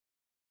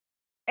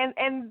 And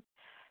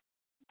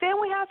then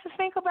we have to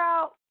think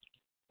about...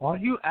 Are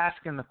you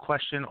asking the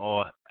question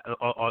or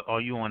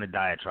are you on a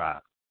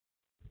diatribe?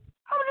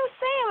 I'm just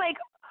saying, like,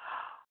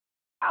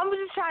 I'm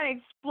just trying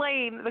to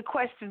explain the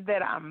questions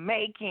that I'm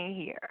making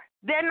here.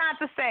 They're not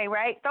the same,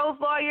 right? Those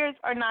lawyers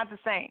are not the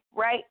same,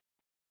 right?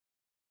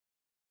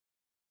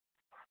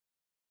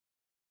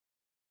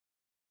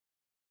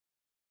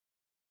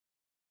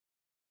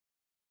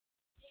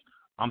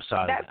 I'm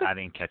sorry, I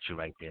didn't catch you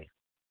right there.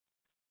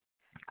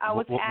 I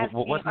was asking,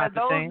 are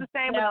those the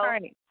same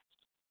attorneys?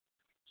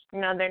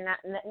 No, they're not.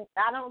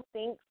 I don't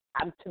think,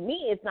 to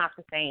me, it's not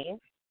the same.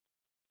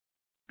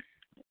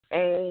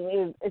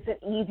 And it's an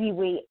easy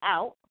way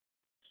out.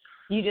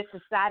 You just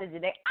decided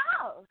today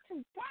I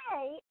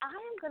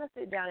am going to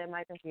sit down at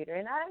my computer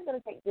and I'm going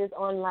to take this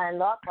online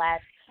law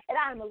class and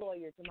I'm a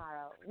lawyer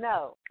tomorrow.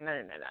 No.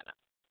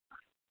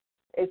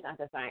 It's not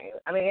the same.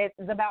 I mean,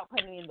 it's about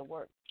putting in the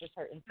work for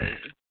certain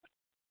things,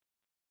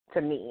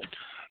 to me.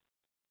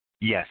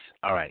 Yes,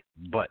 all right.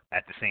 But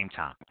at the same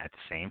time,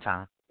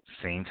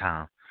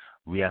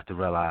 we have to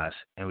realize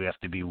and we have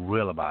to be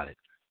real about it.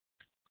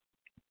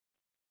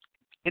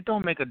 It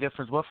don't make a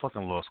difference what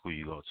fucking law school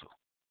you go to.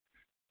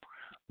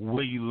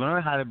 Where you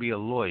learn how to be a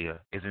lawyer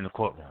is in the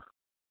courtroom.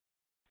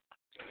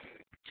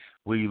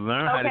 Where you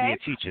learn how to be a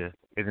teacher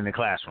is in the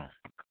classroom.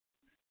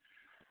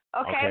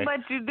 Okay, but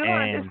you do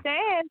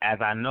understand.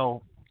 As I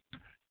know,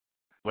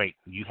 wait,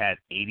 you had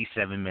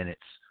 87 minutes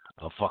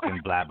of fucking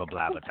blabber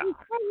time.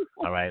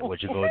 All right,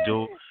 what you're going to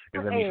do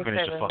is let me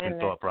finish the fucking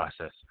thought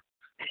process.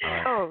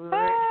 All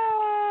right?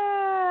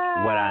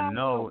 What I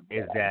know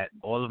is that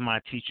all of my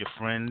teacher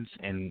friends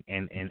and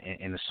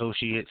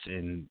associates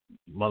and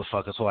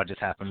motherfuckers who I just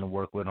happen to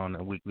work with on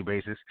a weekly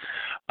basis,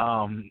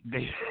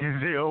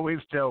 they always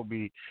tell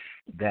me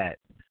that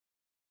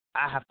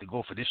I have to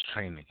go for this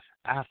training.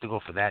 I have to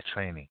go for that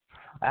training.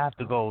 I have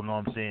to go,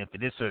 for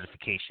this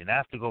certification. I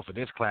have to go for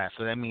this class.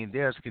 So that means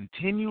there's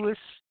continuous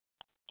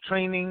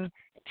training,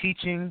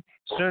 teaching,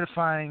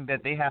 certifying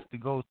that they have to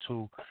go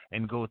to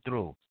and go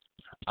through.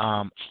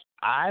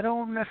 I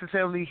don't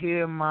necessarily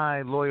hear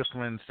my lawyer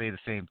friends say the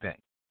same thing.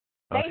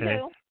 Okay?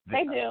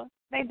 They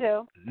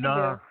do.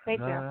 No,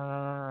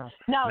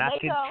 No, not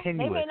they continuous.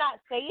 They may not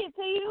say it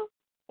to you.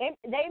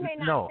 They may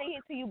not say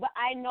it to you, but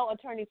I know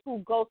attorneys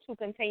who go to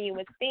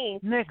continuous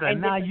things. Nigga,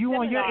 now you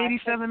on your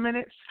 87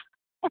 minutes?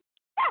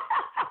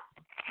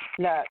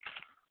 Look,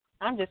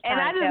 I'm just trying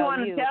I just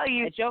want to tell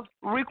you, your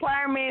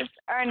requirements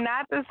are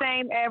not the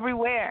same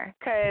everywhere,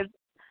 because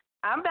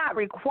I'm not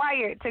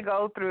required to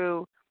go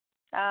through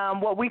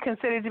what we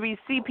consider to be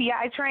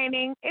CPI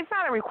training. It's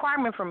not a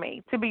requirement for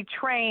me to be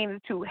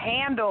trained to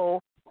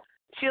handle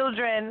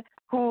children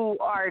who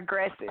are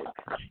aggressive.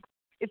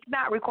 It's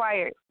not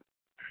required.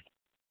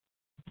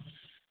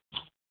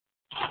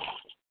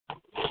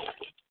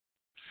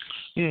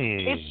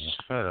 Yeah.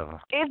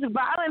 It's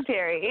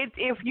voluntary. It's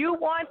if you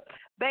want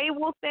they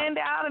will send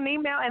out an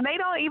email, and they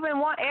don't even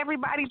want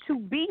everybody to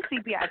be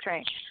CPI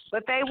trained,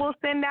 but they will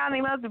send out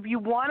emails. If you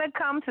want to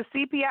come to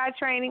CPI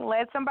training,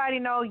 let somebody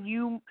know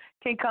you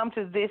can come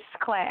to this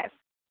class.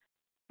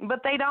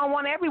 But they don't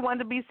want everyone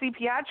to be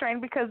CPI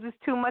trained because it's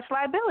too much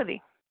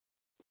liability.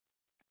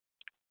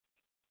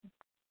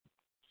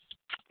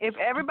 If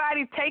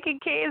everybody's taking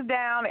kids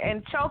down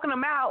and choking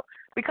them out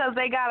because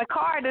they got a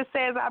card that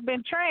says I've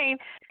been trained,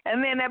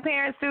 and then their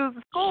parents sues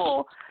the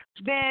school,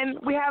 then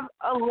we have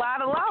a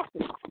lot of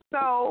lawsuits.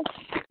 So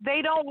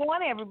they don't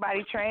want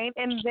everybody trained,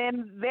 and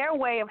then their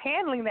way of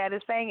handling that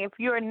is saying if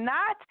you're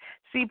not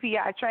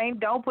CPI trained,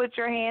 don't put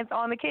your hands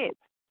on the kids.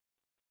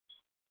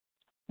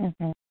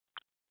 Mm-hmm.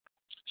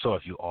 So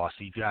if you are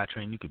CPI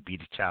trained, you could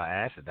beat a child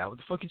ass. Is that what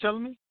the fuck you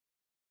telling me?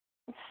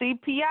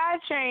 CPI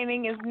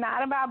training is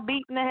not about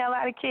beating the hell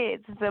out of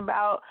kids. It's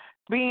about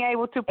being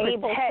able to protect.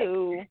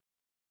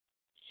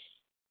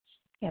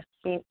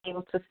 Being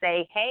able to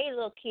say, hey,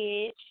 little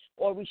kid,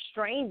 or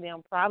restrain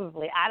them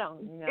probably. I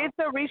don't know. It's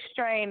a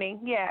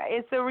restraining. Yeah,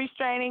 it's a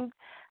restraining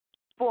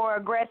for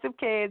aggressive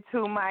kids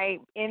who might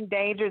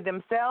endanger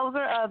themselves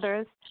or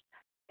others,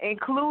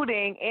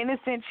 including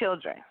innocent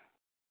children.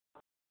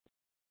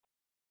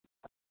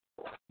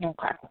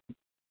 Okay.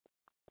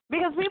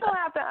 Because people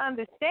have to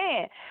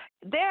understand,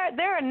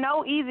 there are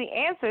no easy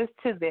answers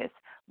to this,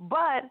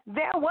 but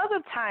there was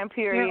a time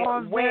period There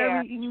are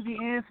where very easy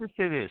answers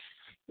to this.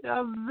 There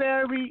are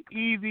very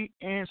easy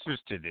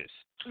answers to this.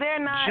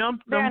 they're not.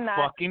 Jump they're them not.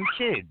 fucking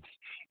kids.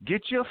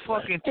 Get your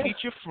fucking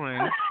teacher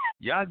friends,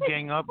 y'all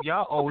gang up,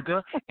 y'all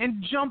older,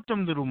 and jump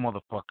them little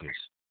motherfuckers.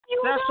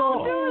 That's don't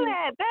all. do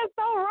that. That's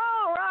so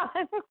wrong,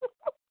 Ron.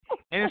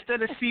 And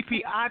instead of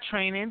CPI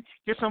training,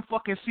 get some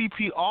fucking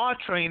CPR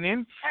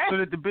training so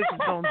that the bitches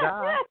don't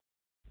die.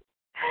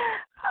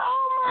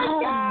 Oh my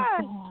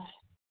God.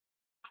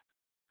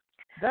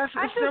 That's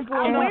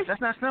simple enough. That's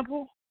not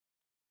simple.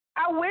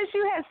 I wish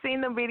you had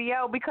seen the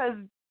video because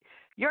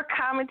your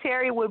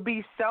commentary would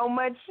be so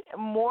much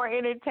more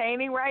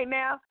entertaining right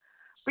now.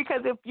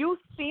 Because if you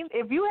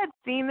had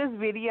seen this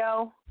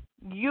video,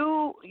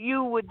 you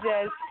would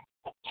just.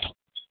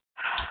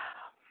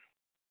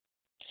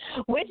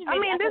 Which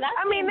video? This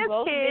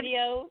kid.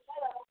 Videos.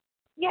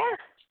 Yeah,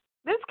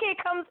 this kid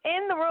comes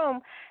in the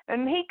room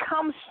and he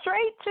comes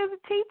straight to the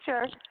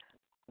teacher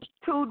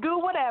to do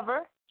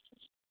whatever.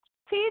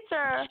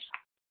 Teacher,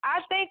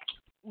 I think,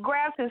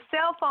 grabs his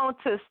cell phone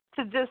to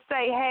just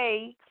say,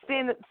 hey,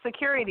 send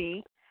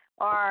security,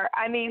 or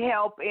I need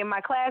help in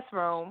my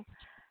classroom.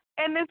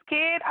 And this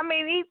kid,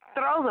 he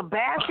throws a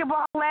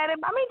basketball at him.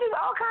 Just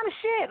all kind of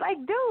shit. Like,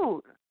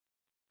 dude.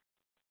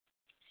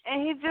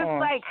 And he's just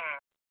like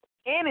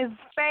in his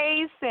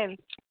face, and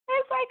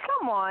it's like,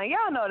 come on,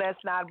 y'all know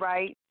that's not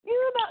right.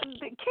 You know,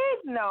 the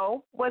kids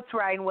know what's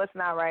right and what's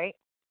not right.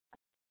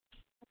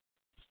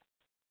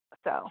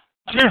 So.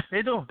 Yeah,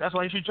 they do. That's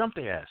why you should jump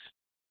their ass.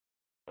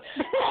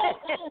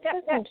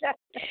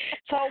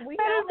 So we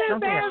know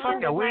that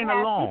fuck that. We ain't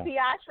alone.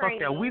 Fuck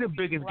that. We the training.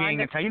 biggest gang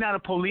in town. You know how the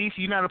police?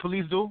 You know how the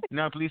police do? You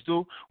know how the police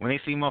do? When they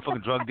see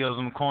motherfucking drug dealers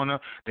in the corner,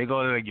 they go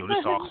like, yo,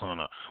 this our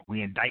corner.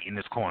 We indicting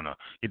this corner.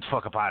 Get the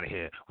fuck up out of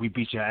here. We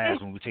beat your ass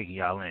when we taking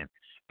y'all in. You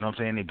know what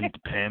I'm saying? They beat the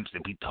pimps, they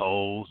beat the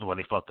hoes. Well,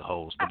 they fuck the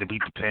hoes, but they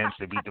beat the pimps,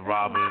 they beat the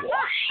robbers.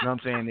 You know what I'm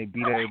saying? They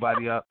beat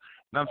everybody up.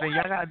 You know what I'm saying?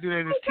 Y'all got to do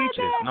that as teachers.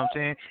 You know what I'm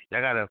saying?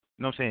 Y'all got to, you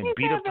know what I'm saying,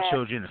 beat up the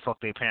children and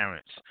fuck their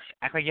parents.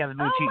 Act like y'all the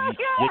new teachers.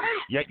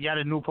 Y'all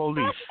the new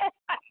police.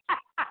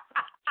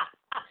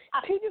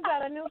 Teachers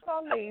are the new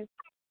police.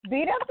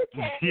 Beat up the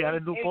kids. Y'all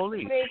the new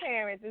police. Their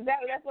parents.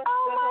 That's what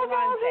Oh my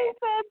God, he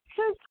said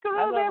to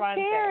screw their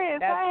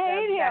parents. I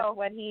hate him.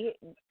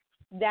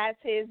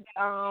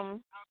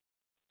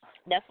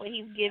 That's what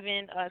he's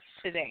giving us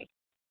today.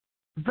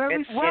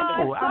 Very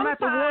simple. I'm at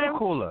the water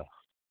cooler.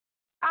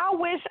 I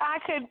wish I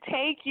could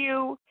take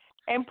you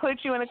and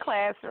put you in a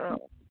classroom.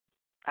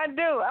 I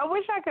do. I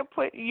wish I could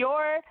put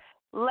your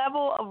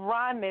level of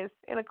rawness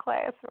in a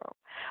classroom.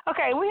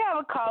 Okay, we have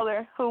a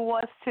caller who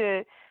wants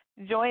to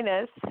join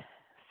us,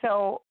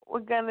 so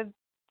we're going to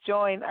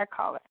join our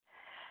caller.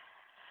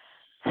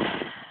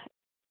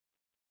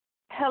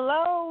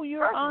 Hello,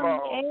 you're on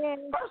air.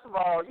 First of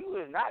all, you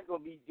is not going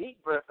to be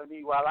deep breathing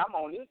me while I'm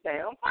on this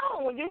damn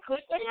phone when you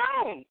click the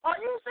on. Are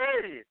you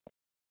serious?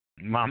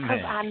 My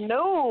man. I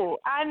knew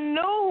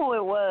who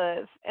it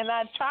was, and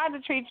I tried to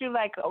treat you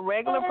like a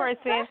regular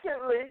person,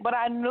 but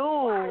I knew.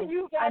 Why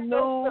you got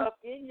your stuff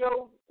in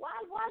your? Why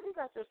you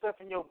got your stuff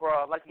in your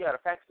bra? Like you got a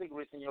pack of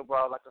cigarettes in your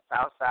bra, like a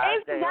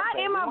Southside. It's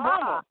not in my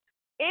bra.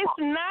 It's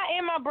not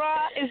in my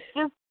bra. It's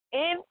just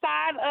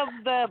inside of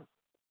the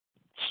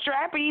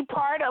strappy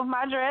part of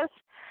my dress,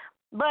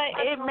 but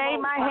it made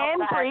my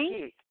hand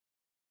free.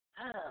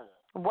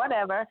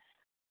 Whatever.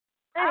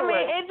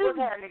 Anyway,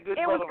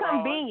 it was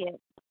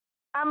convenient.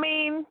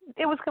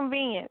 It was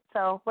convenient,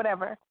 so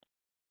whatever.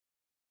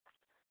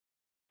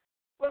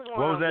 What's going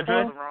on, good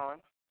brother Ron?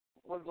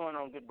 What's going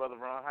on, good brother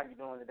Ron? How you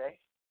doing today?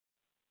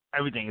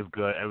 Everything is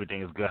good.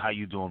 Everything is good. How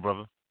you doing,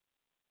 brother?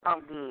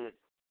 I'm good.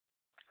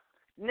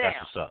 Now,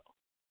 that's what's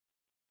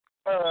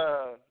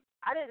up.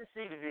 I didn't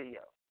see the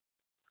video,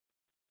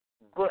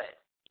 but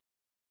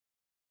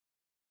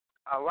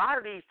a lot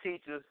of these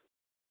teachers,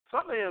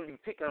 some of them be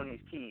picking on these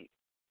kids.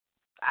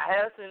 I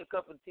have seen a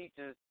couple of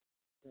teachers.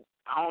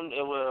 I ain't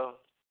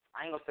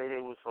gonna say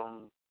they was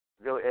from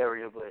your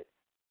area, but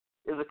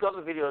there's a couple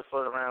of videos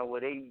floating around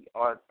where they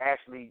are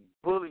actually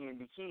bullying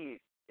the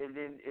kids, and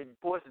then it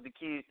forces the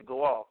kids to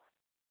go off.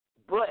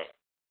 But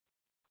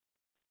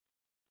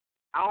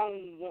I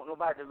don't want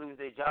nobody to lose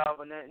their job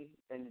or nothing,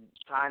 and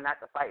trying not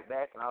to fight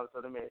back and all this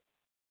other mess.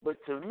 But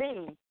to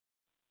me,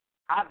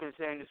 I've been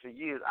saying this for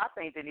years. I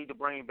think they need to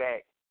bring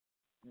back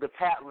the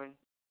paddling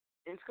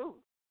in school.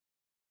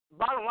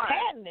 Bottom line,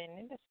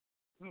 Paddling.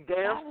 you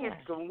damn skippy.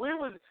 So when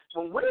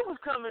we was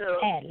coming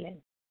up,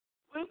 Paddling.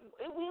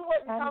 we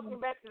wasn't talking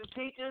back to the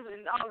teachers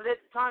and all of that,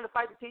 trying to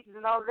fight the teachers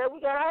and all of that. We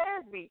got our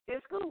ass beat in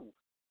school.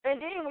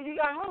 And then when you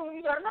got home,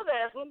 you got another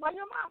ass whooped by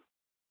your mom.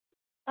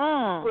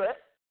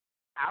 But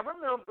I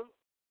remember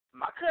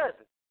my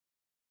cousin.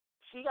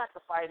 She got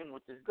to fighting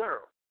with this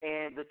girl.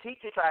 And the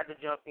teacher tried to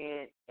jump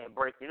in and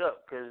break it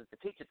up because the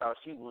teacher thought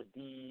she was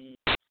it.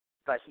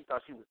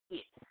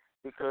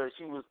 Because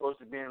she was supposed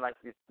to be like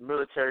this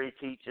military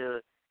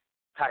teacher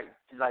type,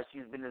 like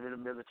she's been in the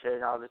military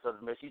and all this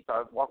other mess. She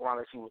started walking around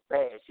like she was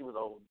bad. She was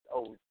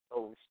old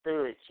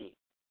stud chick.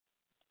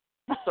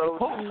 So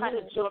she tried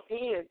to jump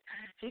in.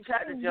 She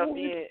tried to jump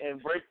in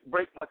and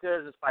break my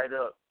cousin's fight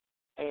up.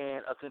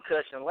 And a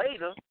concussion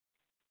later.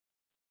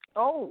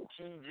 Oh,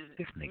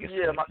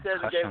 my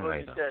cousin gave her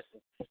a concussion.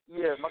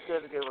 Yeah, my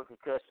cousin gave her a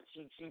concussion.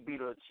 She beat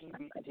the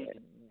teacher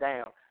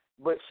down,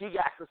 but she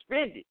got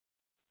suspended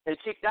and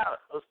kicked out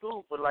of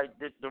school for like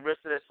the rest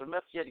of that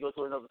semester. She had to go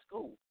to another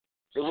school.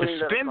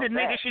 Suspended,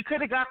 nigga. She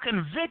could have got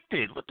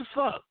convicted. What the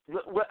fuck?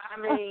 Well,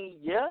 I mean,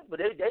 yeah, but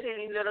they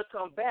didn't even let her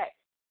come back.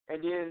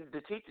 And then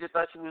the teacher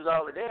thought she was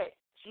all of that.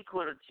 She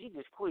quit. She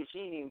just quit. She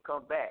didn't even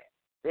come back.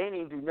 They didn't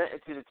even do nothing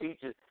to the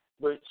teacher.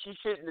 But she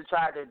shouldn't have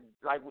tried to,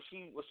 like, what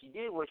she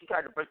did was she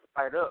tried to break the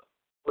fight up.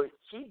 But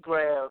she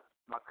grabbed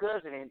my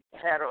cousin and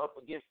had her up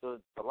against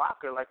the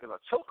locker like in a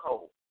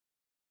chokehold.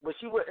 But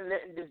she wasn't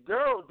letting this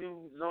girl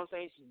do, you know what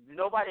I'm saying?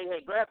 Nobody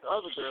had grabbed the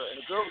other girl,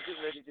 and the girl was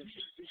getting ready to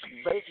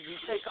basically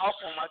take off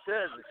on my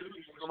cousin.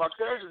 So my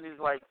cousin is,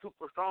 like,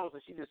 super strong,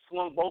 so she just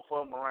swung both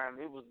of them around.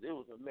 It was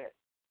a mess.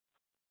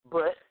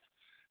 But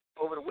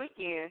over the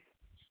weekend,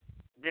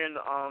 during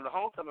the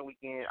homecoming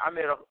weekend, I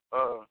met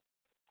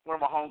one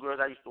of my homegirls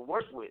I used to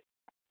work with,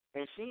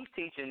 and she's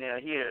teaching now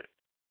here,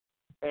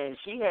 and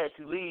she had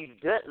to leave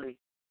Dudley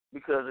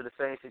because of the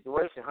same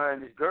situation. Her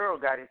and this girl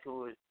got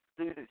into it.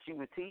 Student she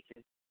was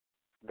teaching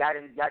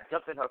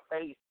jumped in her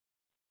face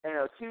and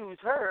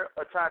accused her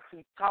of trying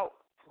to talk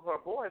to her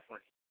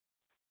boyfriend.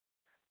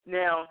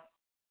 Now,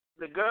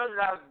 the girl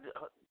that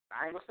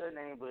I ain't gonna say her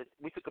name, but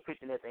we took a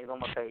picture of that thing on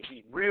my page.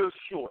 She's real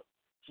short.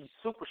 She's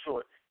super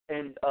short,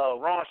 and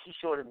Ron, she's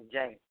shorter than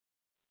James.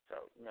 So,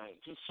 you know,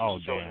 she's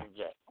shorter than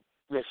Jack.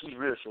 Yeah, she's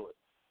real short.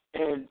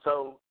 And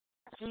so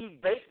she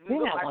basically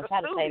You're not like gonna a try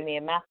student. to say me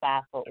and my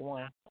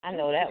 5'1". I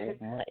know that was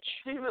much.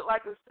 She looked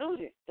like a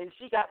student, and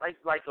she got like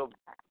a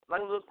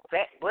little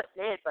fat butt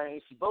and everything.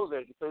 And she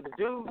bow-legged. So the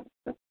dudes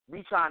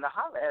be trying to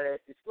holler at her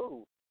at the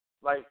school,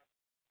 like,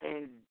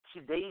 and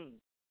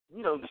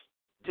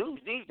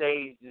dudes these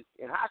days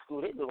in high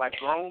school they look like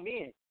grown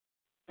men.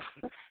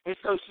 And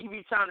so she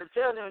be trying to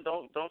tell them,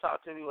 don't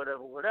talk to me,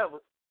 whatever.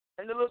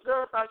 And the little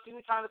girl thought she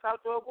was trying to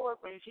talk to her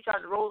boyfriend. She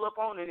tried to roll up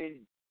on it, and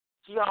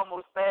she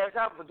almost spazzed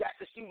out, forgot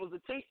that she was a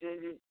teacher,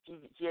 and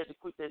she had to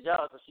quit that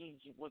job. So she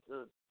went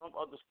to some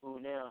other school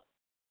now,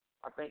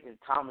 I think in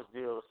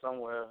Thomasville or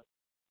somewhere,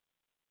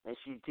 and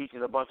she's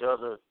teaching a bunch of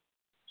other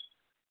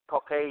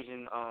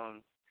Caucasian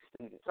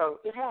students. So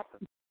it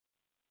happened.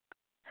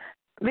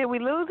 Did we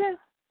lose him?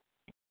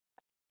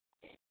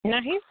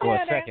 No, he's still For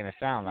a there. second, it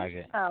sounded like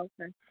it. Oh,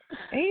 okay.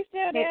 He's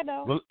still there,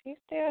 though. Well, He's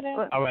still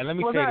there. All right, let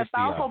me Was say there this a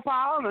to y'all. thoughtful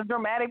pause, a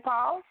dramatic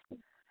pause?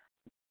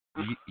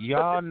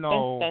 Y'all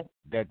know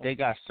that they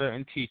got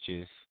certain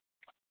teachers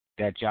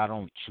that y'all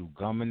don't chew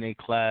gum in their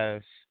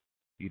class.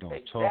 You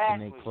don't talk in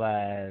their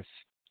class.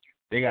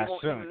 They got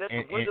certain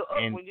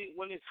and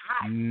when it's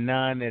hot.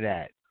 None of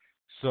that.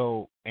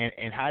 So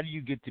and how do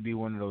you get to be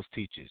one of those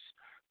teachers?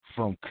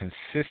 From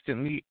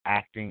consistently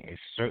acting a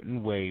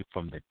certain way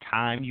from the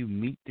time you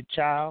meet the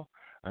child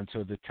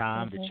until the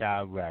time the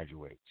child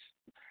graduates.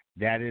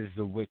 That is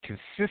the way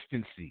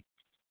consistency.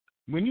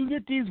 When you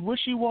get these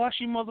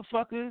wishy-washy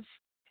motherfuckers,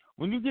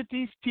 when you get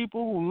these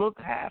people who look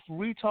half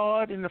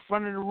retard in the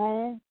front of the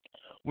room,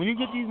 when you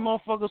get these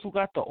motherfuckers who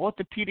got the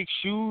orthopedic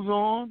shoes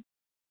on,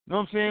 you know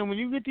what I'm saying? When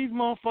you get these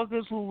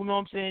motherfuckers who, you know what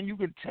I'm saying, you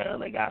can tell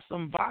they got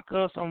some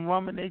vodka, some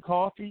rum in their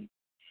coffee.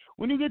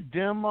 When you get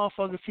them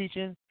motherfuckers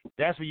teaching,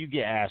 that's where you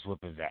get ass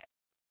whoopings at.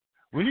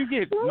 When you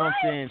get, you know what I'm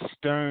saying,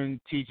 stern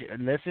teacher,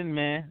 listen,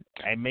 man,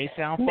 it may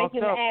sound fucked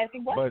up,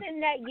 what's in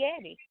that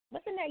Yeti?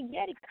 What's in that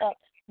Yeti cup,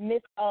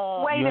 Miss?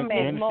 Wait a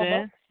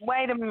minute.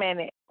 Wait a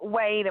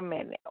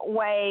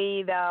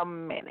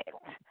minute.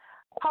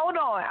 Hold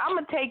on. I'm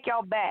gonna take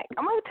y'all back.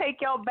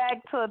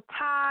 to a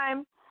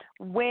time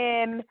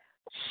when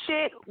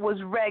shit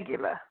was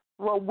regular.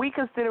 what we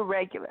consider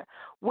regular.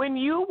 When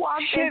you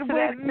walked Shit into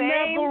was that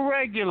same never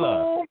regular.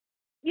 school,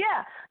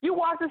 yeah, you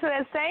walked into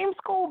that same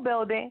school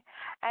building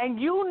and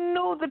you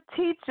knew the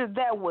teacher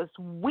that was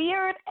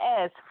weird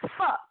as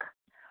fuck.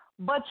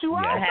 But you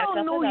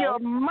also knew your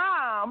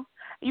mom.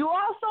 You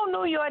also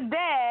knew your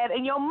dad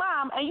and your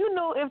mom, and you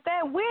knew if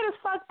that weird as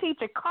fuck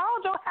teacher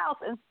called your house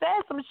and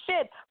said some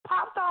shit,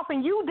 popped off,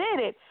 and you did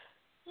it,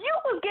 you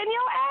was getting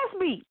your ass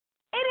beat.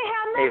 It didn't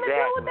have nothing to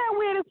do with that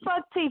weird as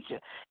fuck teacher.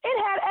 It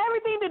had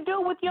everything to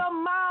do with your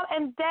mom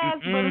and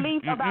dad's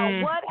belief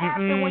about what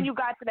happened when you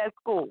got to that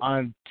school.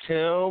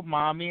 Until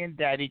mommy and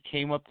daddy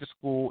came up to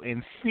school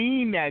and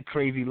seen that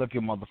crazy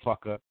looking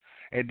motherfucker,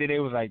 and then they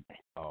was like,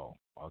 "Oh,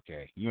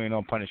 okay, you ain't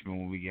on punishment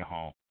when we get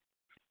home."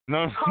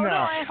 No, I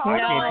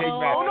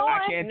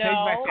can't take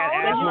back that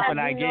ass whooping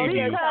I gave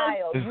you.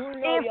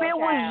 If it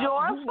was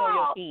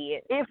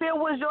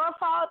your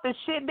fault, the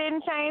shit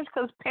didn't change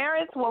because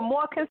parents were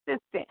more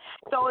consistent.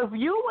 So if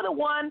you were the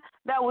one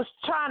that was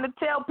trying to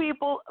tell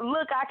people,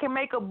 look, I can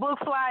make a book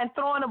fly and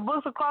throwing the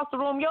books across the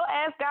room, your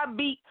ass got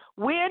beat.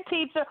 Weird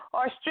teacher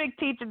or strict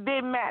teacher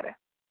didn't matter.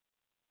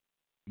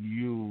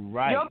 You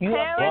right. Your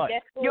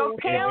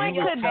parent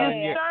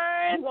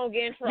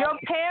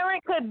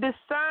could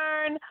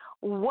discern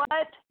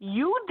what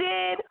you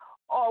did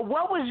or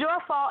what was your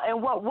fault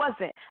and what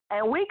wasn't.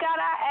 And we got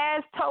our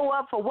ass towed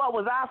up for what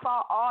was our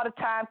fault all the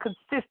time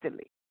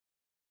consistently.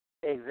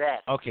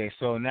 Exactly. Okay,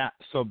 so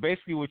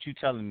basically what you're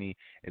telling me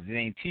is it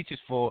ain't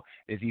teachers' fault,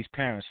 it's these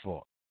parents'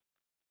 fault.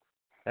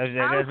 I'm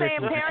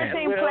saying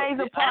parenting plays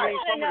a part.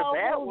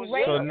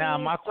 So now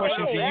my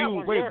question to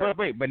you,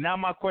 but now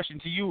my question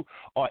to you,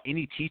 are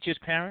any teachers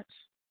parents?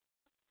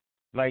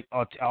 Like,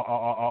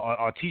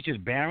 are teachers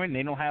barren?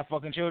 They don't have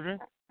fucking children?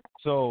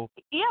 So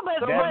yeah, but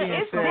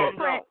it's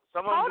different.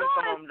 Hold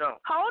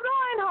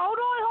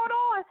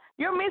on.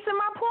 You're missing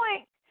my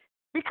point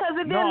because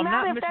it didn't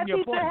matter if that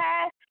teacher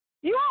had.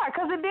 You are,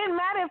 because it didn't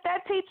matter if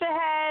that teacher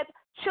had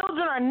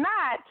children or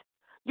not.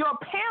 Your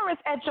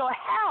parents at your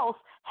house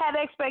had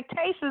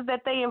expectations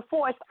that they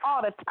enforced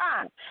all the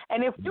time.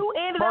 And if you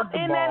ended up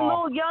in that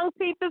little young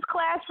teacher's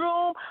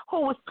classroom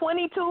who was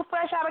 22,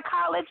 fresh out of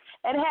college,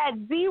 and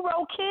had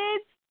 0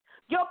 kids,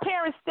 your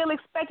parents still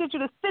expected you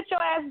to sit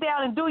your ass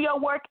down and do your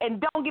work and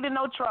don't get in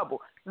no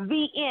trouble.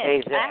 The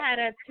end. Exactly. I had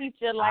a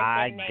teacher like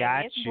that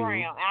named Miss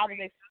Brown. I was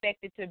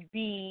expected to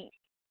be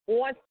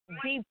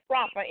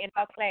proper in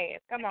her class.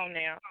 Come on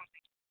now.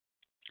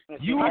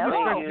 You were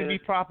expected to be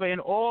proper in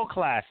all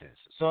classes.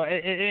 So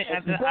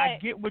I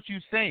get what you're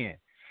saying.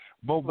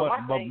 But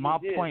my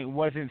point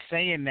wasn't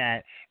saying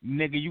that,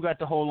 nigga, you got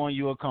the whole on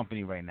your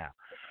company right now.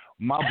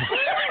 My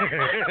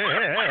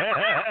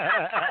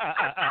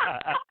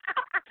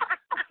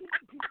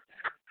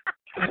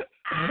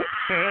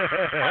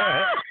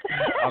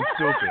I'm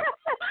stupid.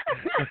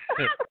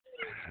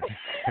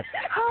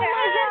 Oh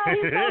my God,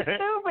 he's so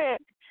stupid.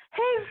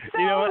 He's so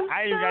You know what? I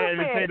ain't stupid. got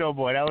anything to say no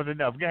more. That was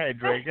enough. Go ahead,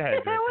 Drake. It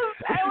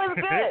was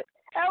good.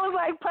 That was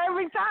like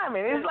perfect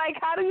timing. It's like,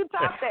 how do you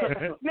top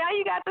that? Now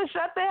you got to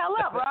shut the hell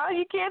up, bro.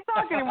 You can't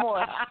talk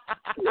anymore.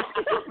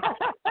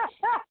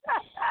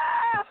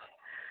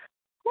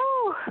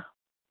 Whew.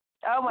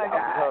 Oh my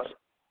gosh.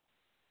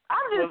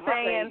 I'm just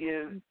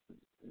saying.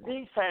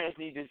 These parents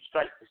need to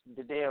strike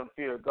the damn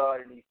fear of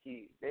God in these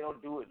kids. They don't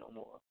do it no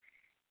more.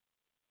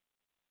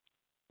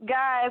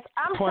 Guys,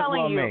 I'm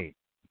telling you. Made.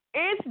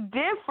 It's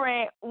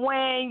different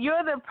when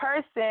you're the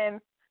person.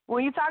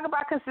 When you talk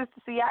about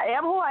consistency, I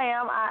am who I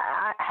am.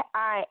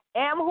 I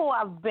am who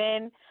I've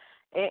been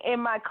in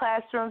my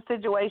classroom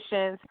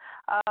situations.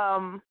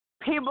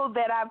 People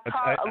that I've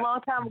taught a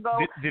long time ago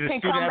did a can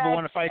student come ever back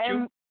want to fight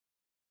you?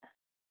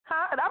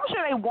 I'm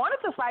sure they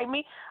wanted to fight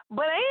me,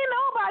 but ain't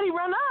nobody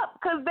run up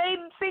because they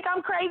think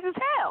I'm crazy as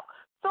hell.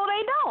 So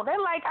they don't. They're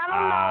like, I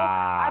don't know.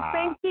 I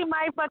think she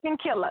might fucking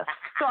kill us.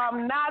 So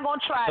I'm not going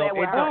to try that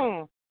with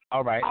her.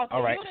 All right.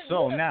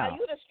 So now. Are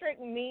you the strict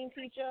mean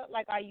teacher?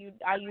 Like, are you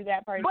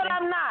that person? But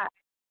I'm not.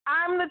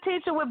 I'm the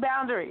teacher with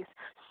boundaries.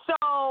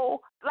 So,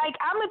 like,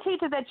 I'm the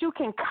teacher that you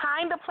can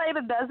kind of play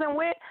the dozen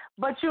with,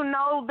 but you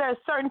know there's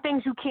certain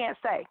things you can't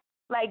say.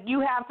 Like, you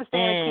have to stay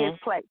in a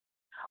kid's place.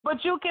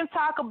 But you can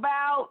talk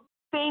about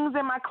things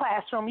in my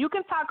classroom. You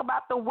can talk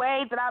about the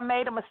way that I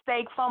made a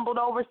mistake, fumbled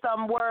over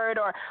some word,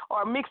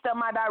 or mixed up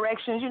my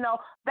directions. You know,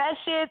 that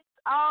shit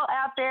all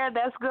out there,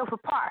 that's good for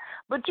par.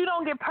 But you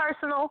don't get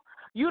personal.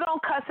 You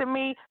don't cuss at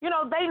me. You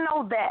know, they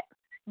know that.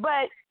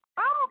 But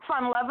I'm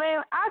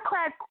fun-loving. I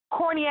crack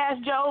corny-ass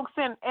jokes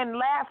and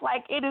laugh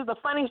like it is the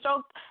funniest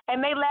joke,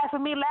 and they laugh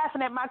at me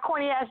laughing at my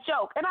corny-ass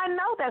joke. And I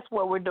know that's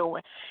what we're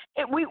doing.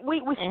 We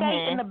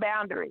stay in the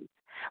boundaries.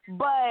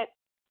 But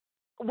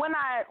when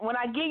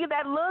I give you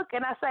that look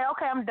and I say,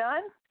 okay, I'm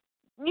done,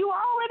 you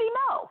already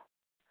know.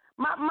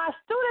 My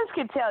students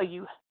can tell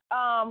you,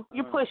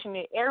 you're pushing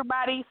it.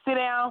 Everybody sit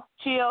down,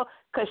 chill,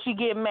 because she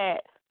get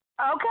mad.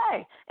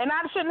 Okay. And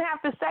I shouldn't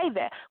have to say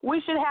that.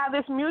 We should have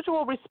this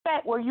mutual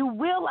respect where you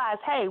realize,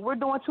 hey, we're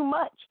doing too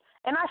much.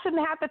 And I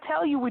shouldn't have to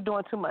tell you we're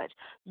doing too much.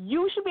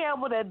 You should be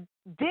able to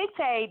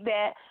dictate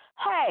that,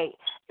 hey,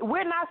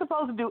 we're not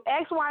supposed to do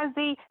X, Y, and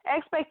Z.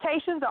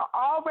 Expectations are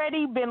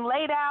already been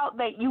laid out,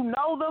 that you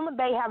know them,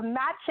 they have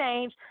not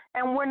changed,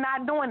 and we're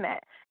not doing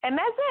that. And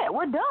that's it.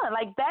 We're done.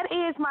 Like, that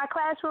is my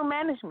classroom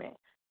management.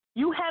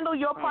 You handle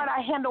your part,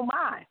 I handle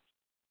mine.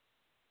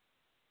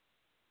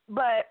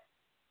 But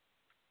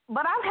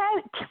I've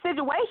had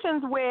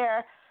situations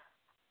where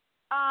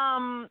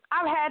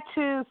I've had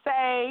to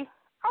say,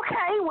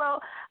 okay, well,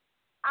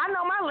 I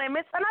know my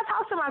limits, and I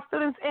talk to my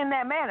students in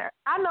that manner.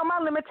 I know my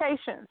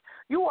limitations.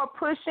 You are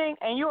pushing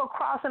and you are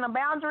crossing a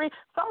boundary,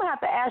 so I'm going to have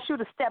to ask you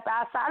to step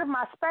outside of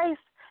my space,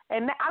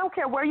 and I don't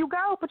care where you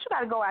go, but you got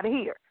to go out of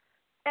here.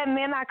 And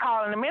then I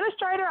call an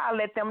administrator. I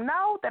let them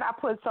know that I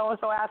put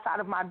so-and-so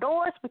outside of my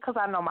doors because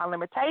I know my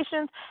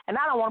limitations, and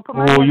I don't want to put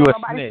my hands on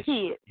nobody's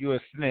kid. You a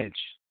snitch.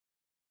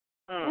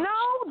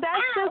 No, that's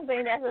I don't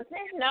think that's a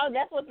snitch. No,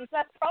 that's what the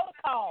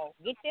protocol.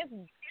 Get this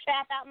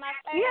trap out my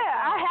face. Yeah,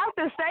 I have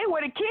to say where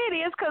the kid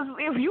is, because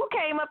if you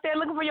came up there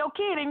looking for your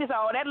kid and you said,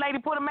 oh, that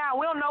lady put him out,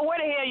 we don't know where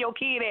the hell your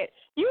kid at,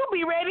 you'll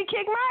be ready to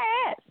kick my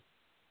ass.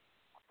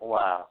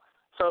 Wow.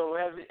 So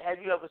have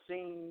you ever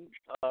seen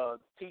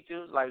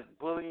teachers like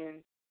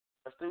bullying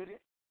a student?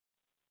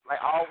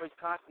 Like always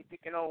constantly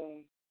picking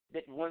on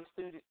that one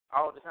student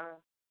all the time?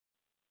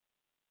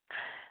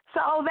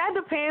 So that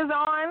depends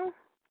on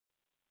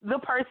the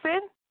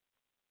person.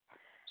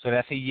 So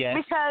that's a yes.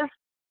 Because,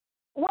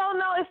 well,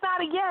 no, it's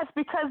not a yes,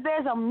 because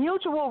there's a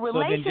mutual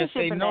relationship. So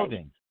then just say in no that.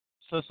 then.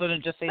 So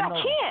then just say no.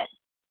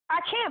 I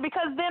can't,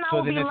 because then I So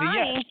will then be it's a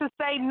lying yes. to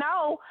say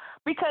no,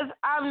 because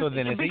So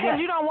then it's a because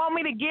yes. you don't want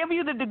me to give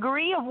you the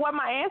degree of what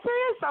my answer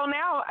is. So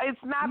now it's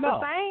not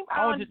the same.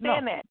 I don't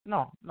understand that.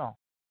 No.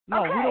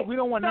 Okay. We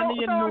don't want none of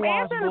your I'm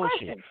nuanced answering the bullshit.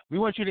 question. We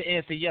want you to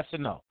answer yes or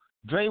no.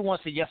 Dre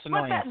wants a yes or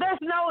no answer.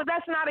 That's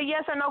not a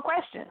yes or no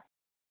question.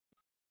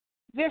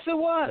 Yes, it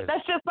was.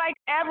 That's just like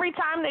every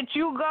time that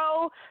you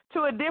go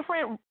to a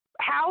different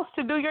house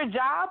to do your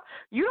job,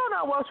 you don't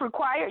know what's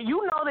required.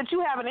 You know that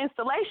you have an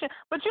installation,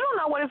 but you don't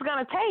know what it's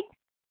going to take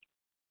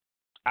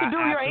to do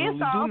your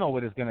install. I do know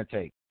what it's going to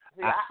take.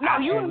 You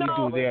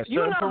know There are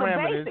certain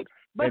parameters, the basics,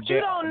 but you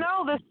don't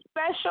know the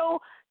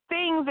special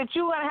things that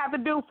you're going to have to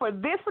do for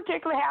this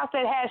particular house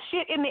that has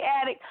shit in the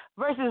attic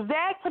versus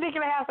that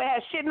particular house that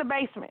has shit in the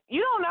basement.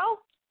 You don't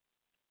know.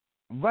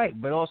 Right,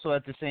 but also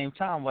at the same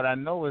time, what I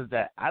know is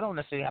that I don't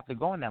necessarily have to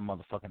go in that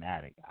motherfucking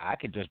attic. I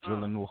could just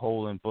drill a new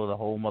hole and put a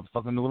whole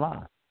motherfucking new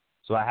line.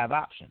 So I have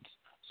options.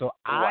 So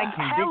I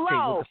can dictate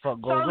what the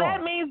fuck goes on. So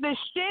that means the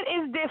shit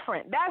is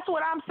different. That's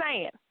what I'm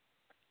saying.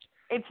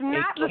 It's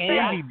not the same. It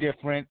can be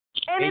different.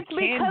 And it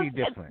can be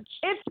different.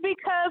 It's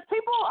because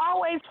people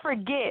always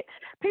forget.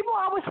 People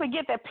always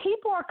forget that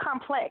people are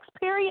complex,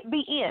 period,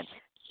 the end.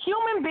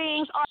 Human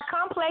beings are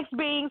complex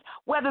beings,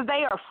 whether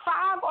they are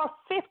 5 or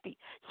 50.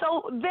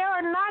 So there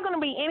are not going to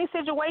be any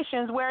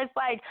situations where it's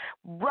like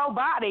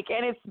robotic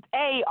and it's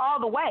A all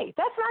the way.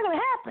 That's not going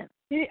to happen.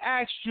 He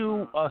asked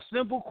you a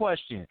simple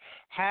question.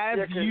 Have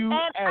you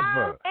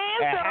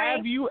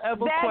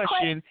ever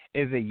questioned,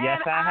 is it yes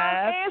I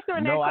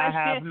have? No, I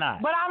have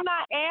not. But I'm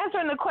not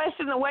answering the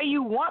question the way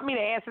you want me to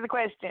answer the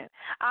question.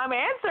 I'm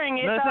answering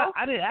it, though.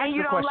 I didn't ask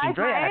the question.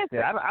 Dre asked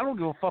it. I don't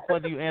give a fuck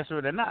whether you answer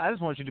it or not. I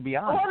just want you to be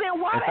honest. Well,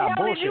 then why the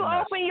hell did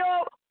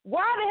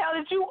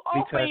you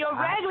open your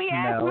raggedy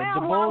ass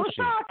mouth while I was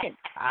talking?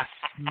 I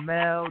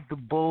smelled the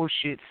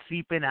bullshit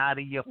seeping out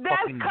of your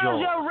That's fucking jaw. That's because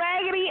your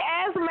raggedy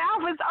ass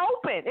mouth is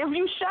open. If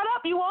you shut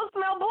up, you won't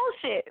smell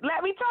bullshit.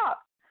 Let me talk.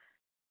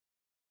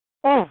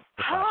 If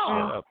I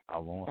shut up, I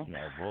won't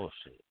smell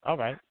bullshit. All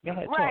right, go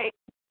ahead. Right.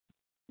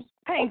 Talk.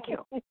 Thank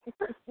you. I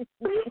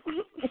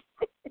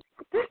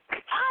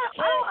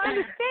don't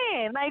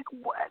understand. Like,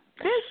 what?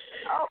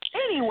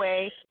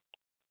 Anyway.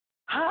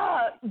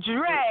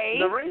 Dre.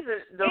 The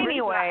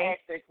reason I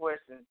asked that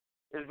question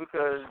is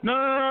because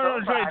No,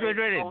 Dre,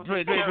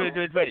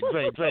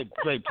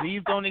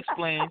 please don't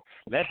explain.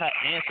 Let her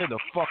answer the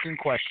fucking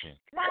question.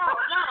 No.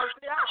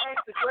 See, I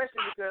asked the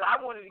question because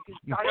I wanted to.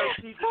 I know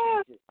she's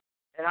a teacher,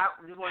 and I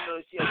just want to know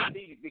if she has a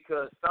teacher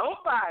because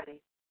somebody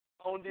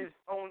in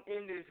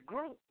this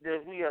group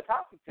that we are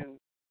talking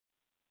to,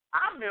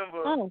 I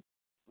remember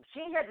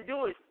she had to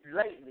do it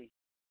lately.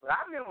 But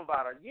I remember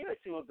about a year or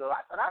two ago,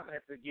 I thought I was going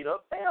to have to get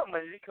up bail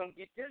money to come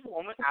get this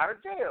woman out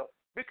of jail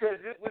because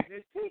it was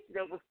this teacher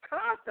that was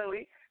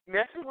constantly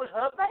messing with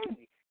her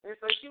baby. And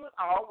so she was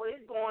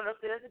always going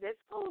up there to that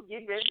school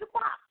getting ready to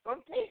box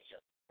some teacher.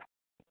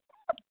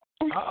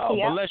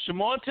 Well, let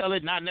Shamar tell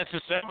it. Not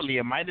necessarily.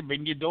 It might have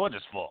been your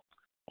daughter's fault.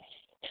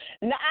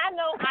 No, I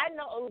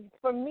know.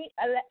 For me,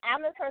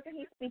 I'm the person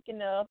he's speaking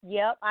of.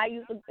 Yep,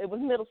 it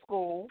was middle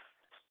school.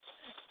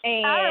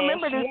 And I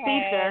remember this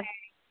teacher.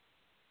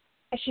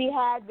 She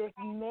had this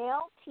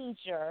male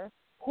teacher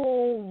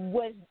who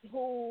would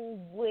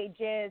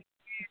just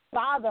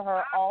bother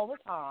her all the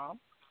time,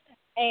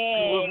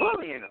 and he was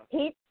bullying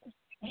her.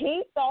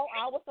 He thought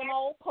I was some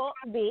old punk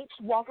bitch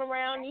walking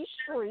around these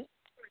streets.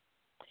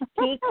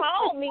 He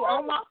called me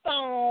on my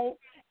phone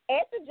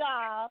at the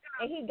job,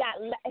 and he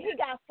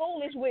got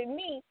foolish with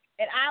me,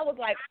 and I was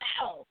like,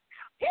 "Oh,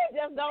 He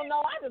just don't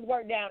know. I just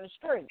work down the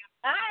street.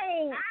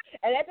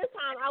 And at this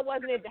time, I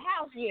wasn't at the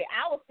house yet.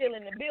 I was still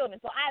in the building,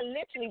 so I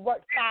literally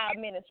worked 5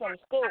 minutes from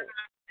school.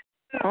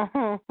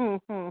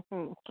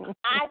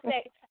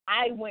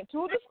 I went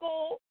to the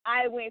school.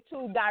 I went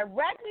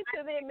directly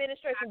to the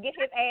administration. Get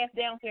his ass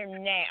down here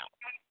now.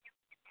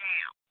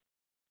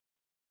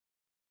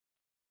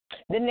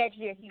 The next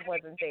year, he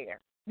wasn't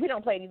there. We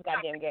don't play these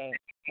goddamn games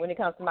when it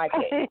comes to my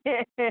kids.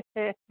 And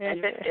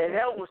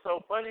that was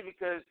so funny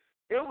because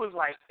it was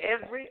like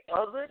every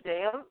other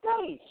damn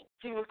day.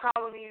 She was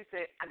calling me and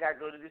said, I got to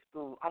go to this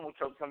school. I'm going to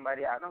choke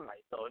somebody out. And I'm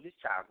like, oh, this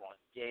child going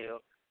to jail.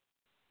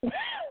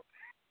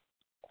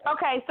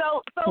 Okay,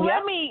 so Yep.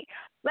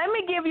 let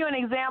me give you an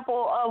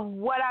example of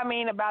what I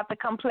mean about the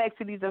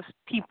complexities of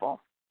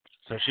people.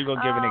 So she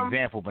gonna give an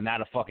example, but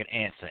not a fucking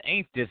answer.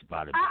 Ain't this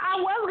about it? I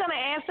was gonna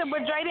answer, but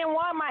Dre didn't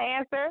want my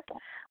answer.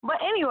 But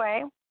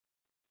anyway,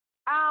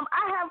 I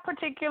have a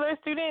particular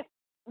student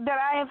that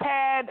I have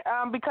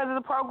had because of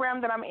the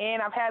program that I'm in.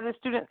 I've had this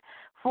student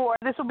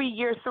this will be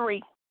year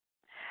 3.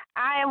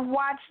 I have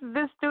watched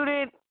this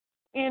student,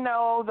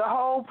 the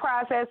whole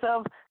process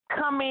of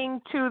coming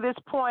to this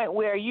point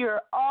where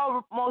you're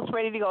almost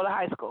ready to go to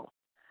high school.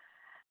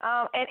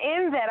 And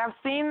in that, I've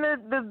seen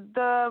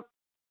the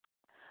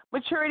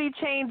maturity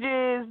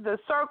changes, the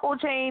circle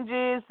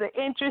changes, the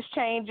interest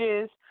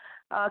changes,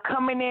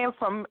 coming in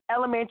from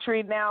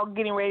elementary now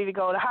getting ready to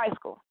go to high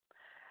school.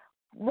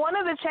 One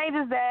of the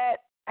changes that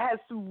has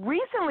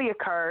recently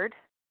occurred,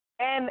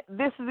 and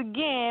this is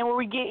again where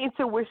we get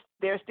into where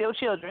they're still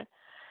children,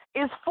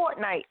 is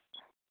Fortnite.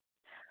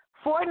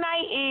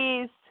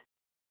 Fortnite is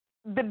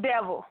the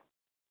devil.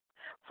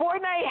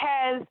 Fortnite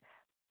has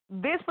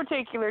this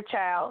particular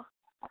child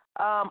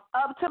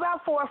up to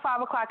about 4 or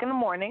 5 o'clock in the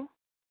morning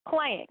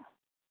playing.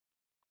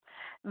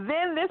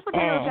 Then this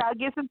particular child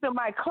gets into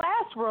my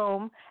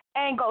classroom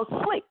and goes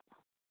to sleep.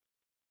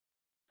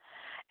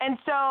 And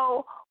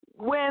so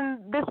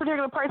when this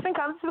particular person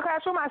comes to the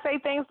classroom, I say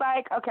things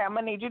like, okay, I'm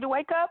going to need you to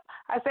wake up.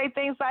 I say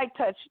things like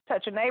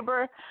touch a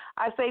neighbor.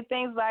 I say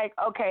things like,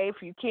 okay,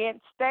 if you can't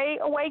stay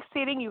awake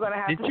sitting, you're going to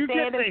have to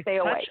stand and stay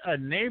awake. Did you just say touch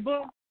a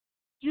neighbor?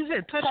 You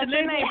said touch a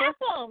neighbor? Tap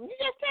him. You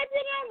just tap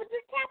your neighbor.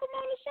 Just tap him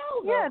on the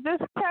shoulder. Yeah,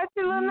 just touch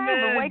your little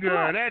neighbor. Wake him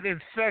up. That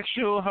is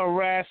sexual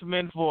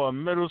harassment for a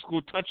middle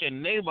school. Touch a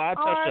neighbor. I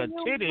touched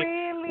a titty.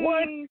 Really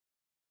what?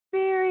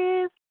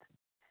 Serious?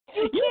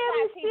 You can't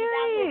be got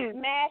serious.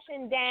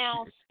 smashing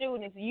down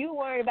students. You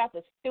worried about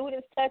the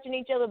students touching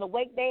each other to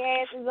wake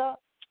their asses up?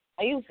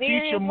 Are you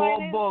serious? Teacher more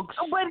books.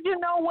 But you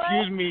know what?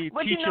 Excuse me.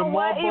 But Teacher you know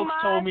more what, books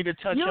Iman? told me to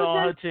touch her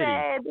on her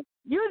titty.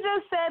 You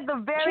just said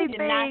the very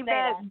thing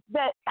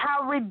that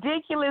how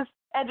ridiculous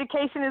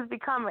education is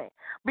becoming.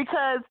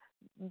 Because,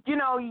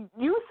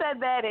 you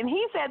said that and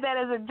he said that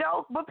as a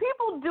joke, but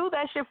people do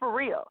that shit for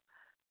real.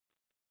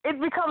 It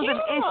becomes an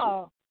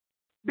issue.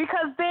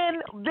 Because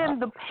then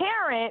the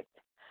parent,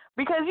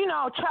 because,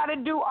 try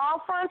to do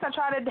all fronts. I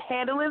try to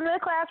handle it in the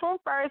classroom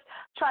first,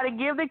 try to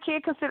give the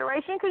kid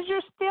consideration because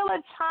you're still a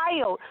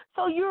child.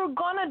 So you're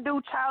going to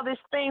do childish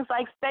things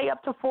like stay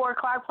up to 4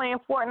 o'clock playing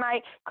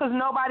Fortnite because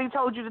nobody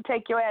told you to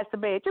take your ass to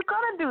bed. You're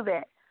going to do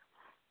that.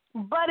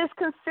 But it's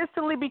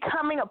consistently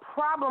becoming a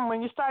problem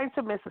when you're starting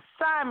to miss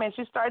assignments,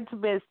 you're starting to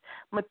miss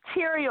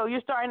material,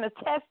 you're starting to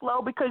test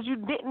low because you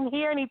didn't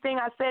hear anything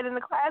I said in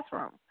the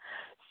classroom.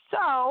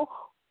 So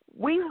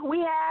we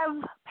have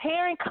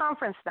parent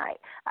conference night.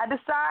 I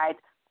decide,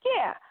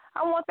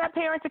 I want that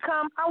parent to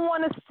come. I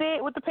want to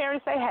sit with the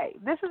parent and say, hey,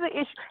 this is an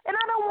issue. And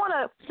I don't want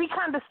to be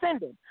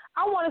condescending.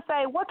 I want to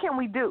say, what can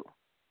we do?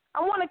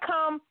 I want to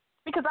come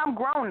because I'm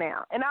grown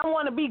now, and I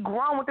want to be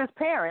grown with this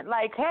parent.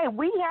 Like, hey,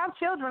 we have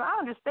children. I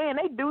understand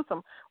they do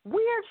some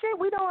weird shit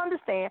we don't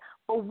understand,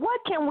 but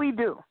what can we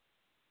do?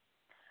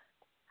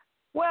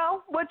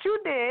 Well, what you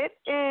did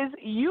is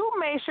you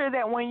made sure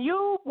that when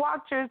you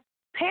walked your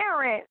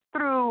parent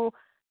through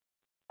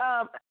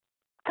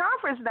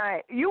conference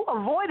night, you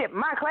avoided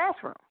my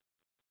classroom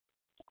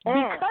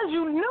because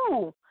you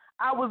knew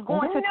I was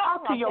going to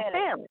talk to your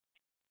parent.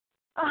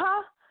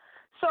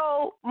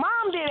 So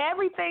mom did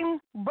everything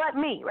but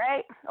me,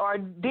 right? Or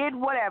did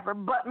whatever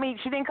but me.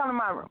 She didn't come to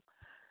my room.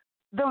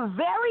 The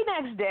very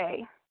next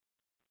day,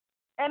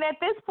 and at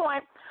this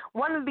point,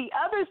 one of the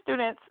other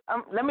students,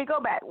 let me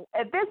go back.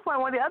 At this point,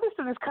 one of the other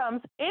students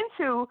comes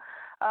into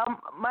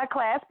my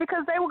class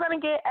because they were going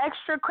to get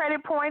extra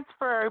credit points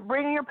for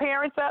bringing your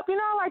parents up.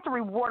 I like to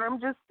reward them,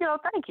 just,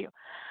 thank you.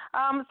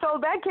 So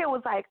that kid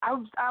was like,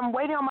 I'm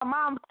waiting on my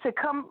mom to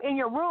come in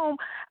your room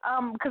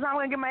because I'm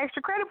going to get my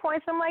extra credit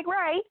points. I'm like,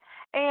 right.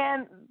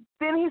 And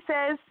then he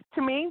says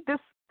to me, this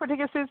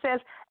particular student says,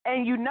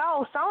 and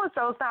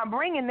so-and-so's not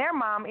bringing their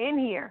mom in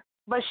here,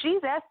 but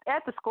she's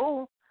at the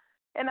school.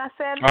 And I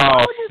said,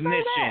 why would you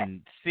say that?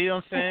 See what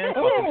I'm saying?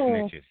 Fucking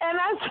snitches. And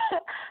I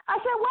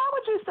said, why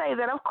would you say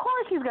that? Of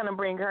course he's going to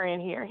bring her in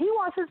here. He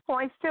wants his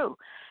points too.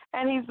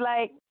 And he's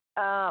like,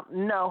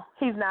 no,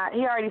 he's not.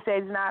 He already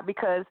said he's not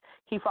because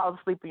he falls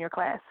asleep in your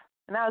class.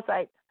 And I was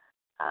like,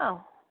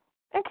 oh,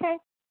 okay.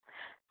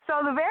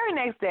 So the very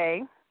next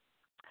day,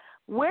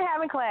 we're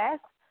having class.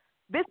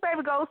 This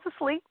baby goes to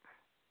sleep.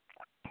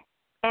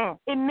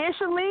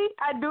 Initially,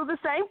 I do the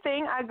same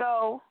thing. I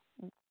go,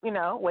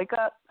 wake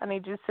up. I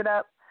need you to sit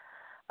up.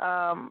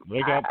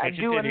 Wake up. I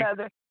do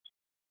another.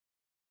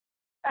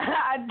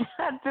 I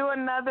do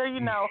another.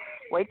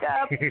 Wake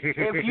up.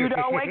 If you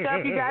don't wake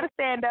up, you got to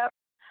stand up.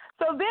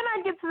 So then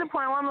I get to the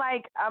point where I'm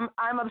like,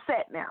 I'm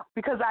upset now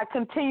because I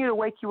continue to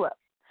wake you up,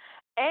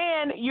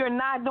 and you're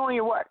not doing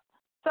your work.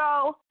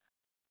 So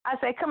I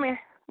say, come here.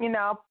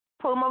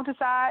 Pull him over to the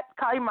side.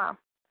 Call your mom.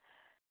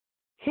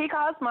 He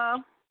calls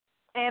mom.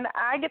 And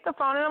I get the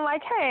phone, and I'm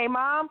like, hey,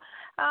 Mom,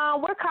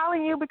 we're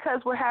calling you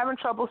because we're having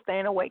trouble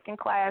staying awake in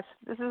class.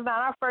 This is not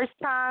our first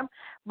time,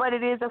 but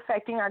it is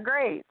affecting our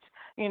grades.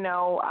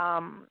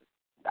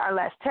 Our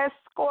last test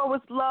score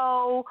was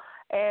low,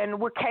 and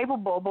we're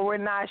capable, but we're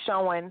not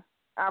showing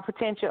our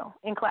potential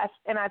in class.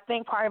 And I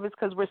think part of it's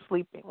because we're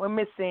sleeping. We're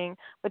missing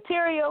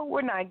material.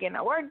 We're not getting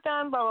our work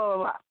done, blah, blah,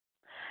 blah, blah.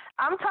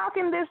 I'm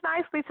talking this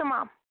nicely to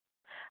Mom.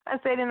 I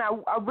said, and I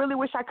really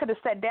wish I could have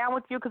sat down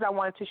with you because I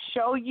wanted to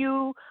show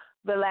you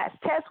the last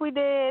test we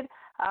did,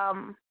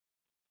 and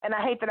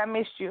I hate that I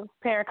missed you,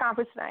 parent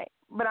conference tonight,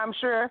 but I'm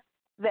sure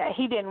that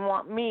he didn't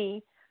want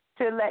me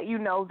to let you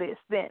know this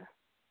then.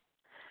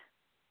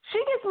 She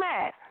gets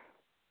mad.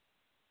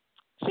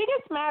 She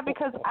gets mad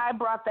because I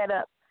brought that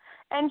up,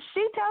 and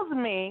she tells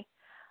me,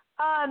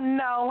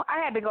 no,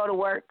 I had to go to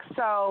work,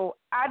 so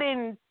I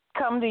didn't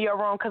come to your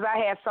room because I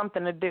had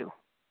something to do.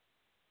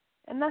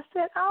 And I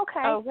said,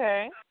 okay.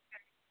 Okay.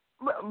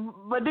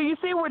 But do you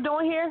see what we're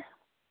doing here?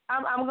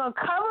 I'm going to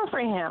cover for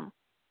him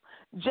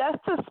just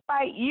to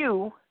spite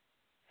you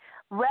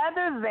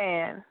rather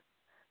than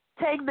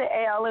take the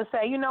L and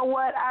say, you know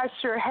what, I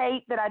sure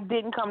hate that I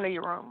didn't come to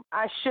your room.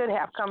 I should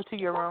have come to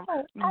your room.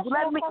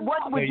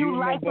 What would you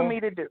like for me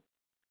to do?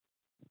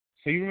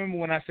 So you remember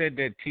when I said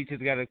that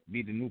teachers got to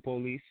be the new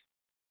police?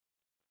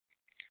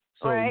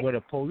 So right. What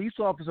a police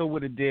officer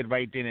would have did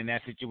right then in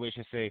that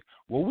situation, say,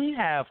 well, we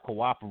have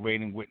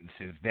cooperating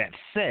witnesses that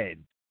said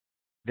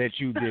that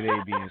you did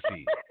A, B, and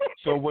C.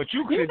 So what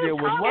you could have did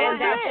was, well,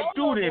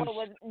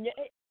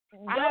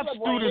 I have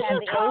students who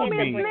told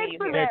me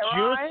that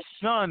your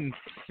son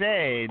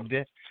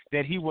said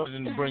that he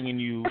wasn't bringing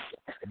you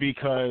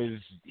because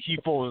he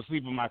falls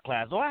asleep in my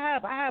class. So I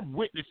have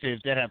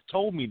witnesses that have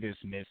told me this,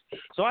 miss.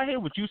 So I hear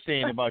what you're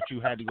saying about you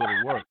had to go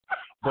to work.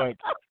 But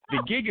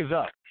the gig is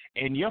up,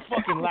 and your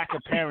fucking lack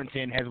of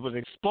parenting was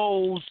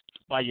exposed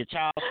by your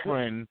child's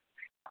friend.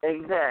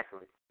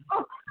 Exactly.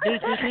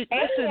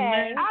 Listen,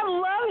 man. I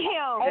love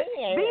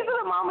him. These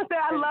are the moments that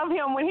I love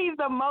him when he's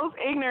the most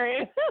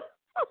ignorant.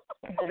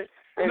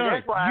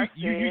 No,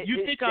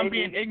 you think I'm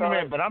being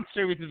ignorant, but I'm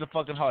serious as a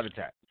fucking heart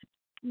attack.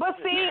 But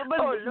see,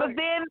 but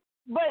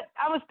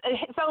I was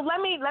so let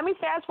me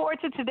fast forward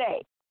to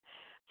today.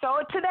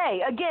 So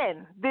today,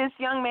 again, this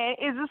young man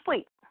is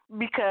asleep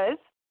because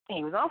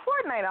he was on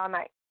Fortnite all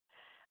night.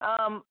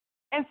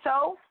 And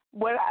so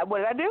what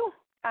did I do?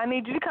 I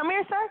need you to come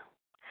here, sir.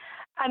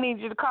 I need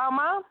you to call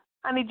Mom.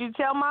 I need you to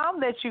tell Mom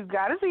that you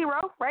got a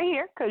 0 right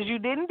here because you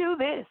didn't do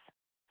this.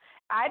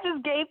 I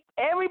just gave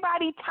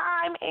everybody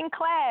time in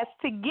class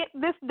to get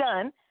this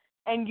done,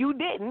 and you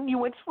didn't. You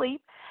went to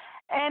sleep.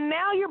 And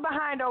now you're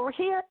behind over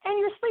here, and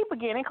you're asleep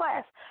again in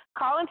class.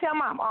 Call and tell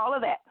Mom all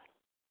of that.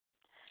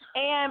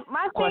 And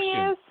my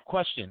thing is...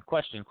 Question.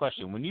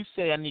 When you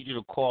say I need you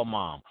to call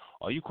Mom,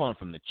 are you calling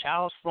from the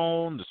child's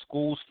phone, the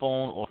school's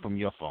phone, or from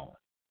your phone?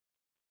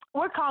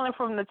 We're calling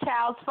from the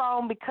child's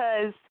phone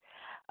because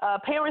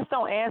parents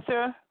don't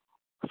answer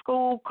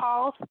school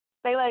calls.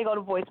 They let it go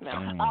to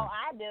voicemail. Oh,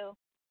 I do.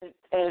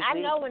 I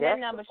know when that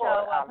number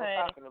shows up.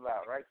 That's talking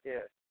about right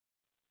there.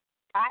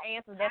 I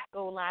answered that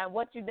school line.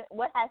 What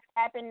has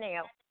happened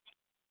now?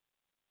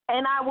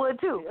 And I would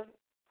too.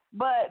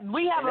 But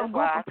we have a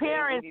group of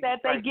parents that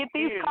they get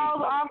these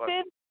calls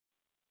often.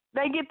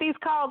 They get these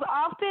calls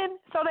often,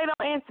 so they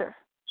don't answer.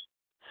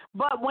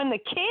 But when the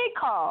kid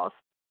calls,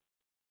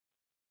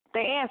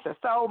 they answer.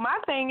 So my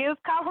thing is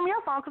call from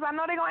your phone because I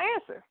know they're going to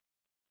answer.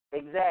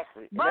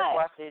 Exactly. But that's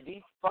why I said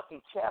these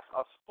fucking chaps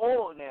are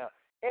spoiled now.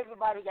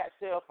 Everybody got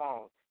cell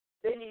phones.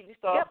 They need to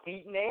start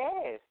beating their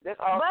ass. That's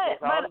all.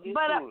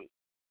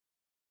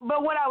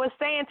 But what I was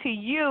saying to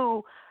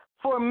you,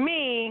 for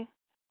me,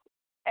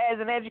 as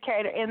an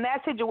educator, in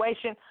that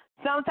situation,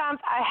 sometimes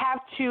I have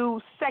to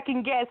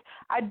second guess.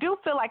 I do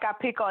feel like I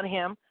pick on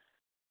him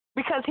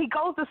because he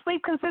goes to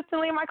sleep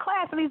consistently in my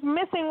class and he's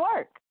missing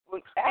work.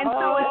 And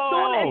so as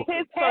soon as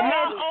his head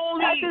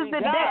touches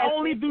the desk, not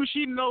only do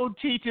she know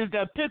teachers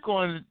that pick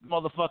on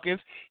motherfuckers,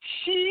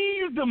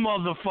 she's the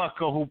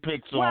motherfucker who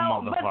picks on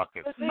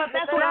motherfuckers. But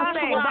that's what I'm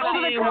saying. Those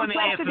are the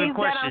complexities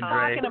that I'm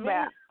talking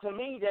about. To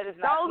me, that is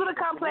not. Those are the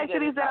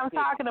complexities that I'm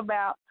talking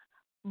about.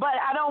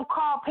 But I don't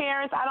call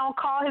parents. I don't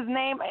call his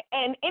name.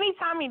 And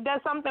anytime he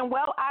does something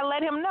well, I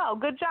let him know.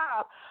 Good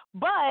job.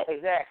 But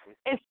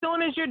as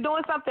soon as you're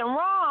doing something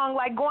wrong,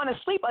 like going to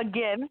sleep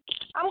again,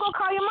 I'm going to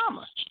call your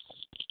mama.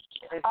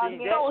 That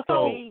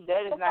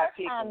is not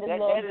picking.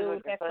 That is a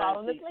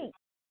concerned teacher.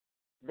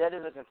 That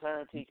is a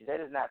concerned teacher.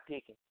 That is not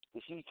picking.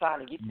 If she's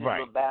trying to get this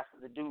little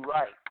bastard to do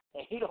right.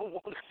 and he don't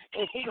want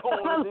to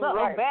do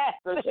right.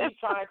 So she's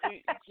trying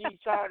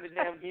to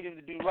damn get him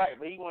to do right,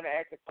 but he want to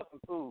act a fucking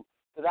fool.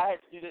 Because I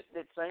had to do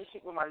that same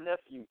shit with my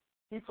nephew.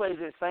 He plays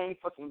that same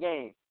fucking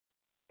game.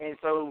 And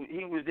so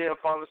he was there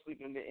falling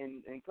asleep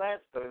in class.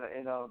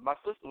 And my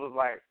sister was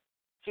like,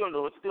 she don't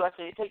know what to do. I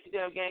said, take the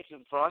damn game to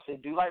the front. I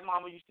said, do like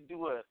Mama used to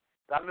do us.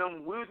 I remember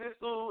when we was in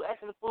school,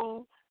 acting a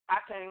fool. I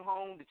came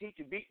home, the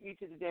teacher beat me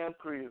to the damn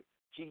crib.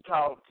 She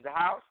called to the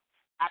house.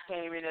 I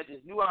came in there,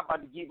 just knew I was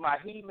about to get my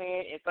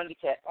He-Man and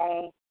Thundercat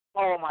on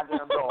all my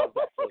damn dogs.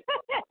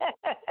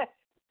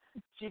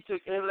 She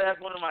took every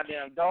last one of my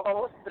damn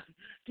dogs.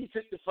 She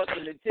took the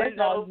fucking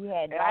Nintendo.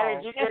 And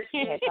I didn't get that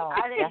shit.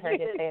 I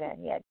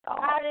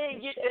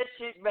didn't get that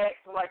shit back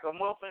for like a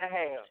month and a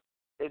half.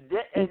 That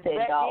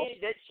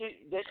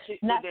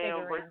shit will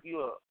damn break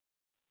you up.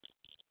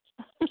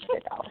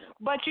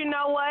 But you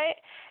know what?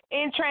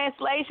 In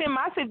translation,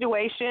 my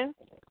situation,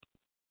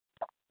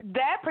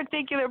 that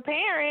particular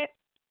parent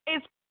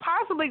is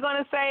possibly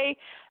going to say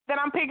that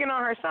I'm picking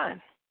on her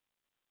son.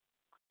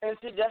 And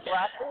see, that's what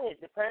I said.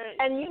 The parents,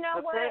 and you know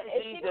what?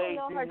 If she don't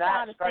know her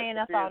child is staying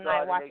up all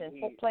night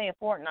playing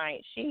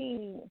Fortnite,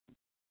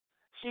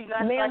 she's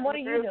not what are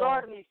you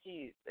guarding these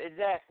kids.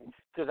 Exactly.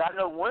 Because I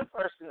know one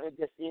person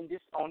that's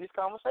on this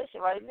conversation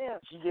right now.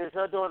 She gives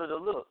her daughter the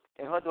look,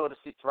 and her daughter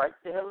sits right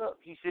the hell up.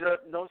 She sit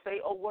up and don't say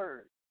a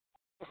word.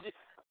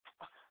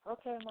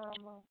 Okay,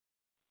 Mama.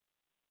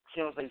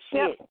 She don't say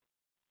shit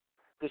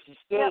because she's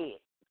scared. Yep.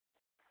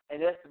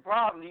 And that's the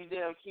problem. These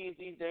damn kids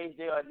these days,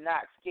 they are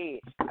not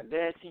scared. I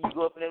guarantee you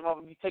go up in that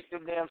motherfucker, you take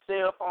them damn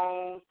cell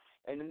phones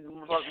and then the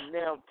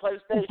damn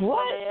PlayStation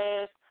on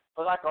their ass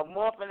for like a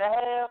month and a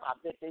half. I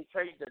bet they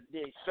straighten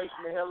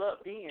the hell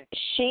up then.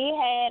 She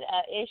had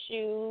an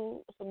issue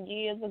some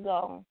years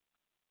ago.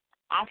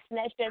 I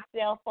snatched that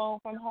cell phone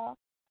from her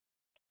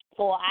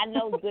for I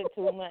know good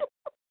 2 months.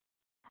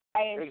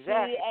 And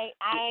exactly.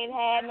 I ain't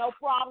had no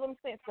problem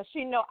since, because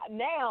she know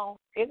now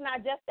it's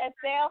not just that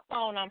cell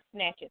phone I'm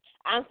snatching.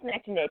 I'm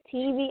snatching that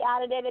TV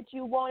out of there that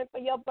you wanted for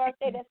your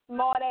birthday, that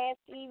smart-ass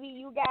TV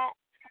you got.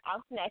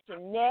 I'm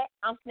snatching that.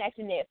 I'm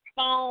snatching that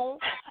phone.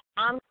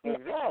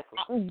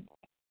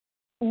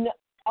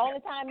 Only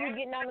time you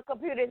getting on the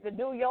computer is to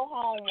do your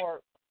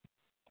homework.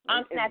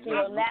 I'm snatching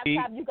your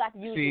laptop. You got to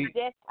use your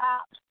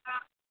desktop.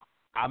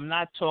 I'm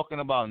not talking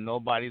about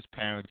nobody's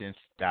parenting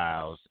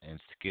styles and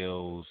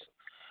skills.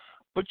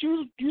 But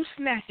you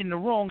snatching the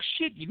wrong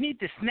shit. You need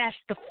to snatch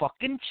the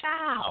fucking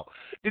child.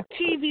 The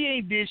TV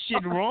ain't did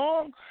shit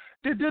wrong.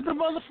 The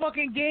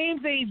motherfucking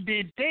games they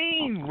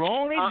ain't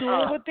wrong. They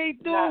doing what they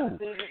do.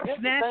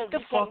 Snatch the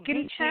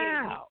fucking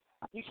child.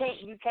 You can't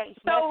snatch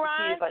the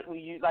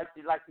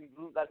kids like we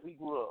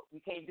grew up.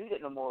 We can't do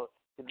that no more.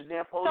 The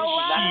damn police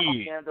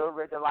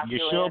you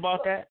sure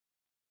about that?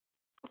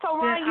 So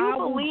Ryan, you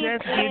believe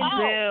in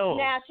now?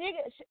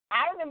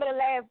 I remember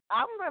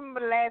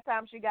the last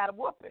time she got a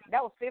whooping.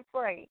 That was 5th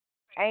grade.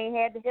 I ain't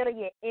had to hit her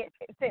yet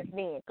since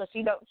then, because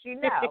she know.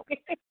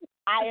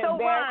 I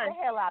embarrassed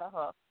the hell out of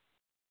her.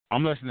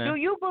 I'm listening. Do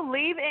you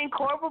believe in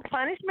corporal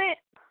punishment?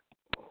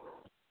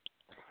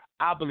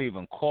 I believe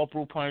in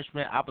corporal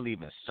punishment. I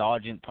believe in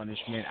sergeant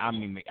punishment. I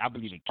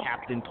believe in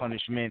captain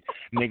punishment.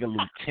 Nigga,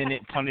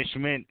 lieutenant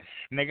punishment.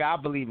 Nigga, I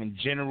believe in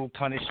general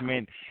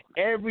punishment.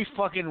 Every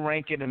fucking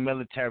rank in the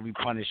military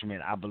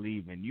punishment I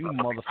believe in. You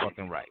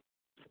motherfucking right.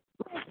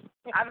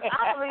 I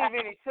believe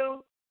in it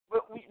too,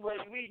 but we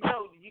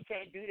know you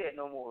can't do that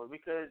no more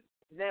because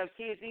now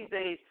kids these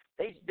days,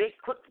 they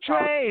quick.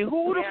 Trey,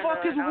 who the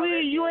fuck is we?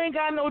 You ain't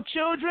got no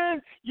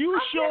children. You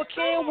sure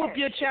can whoop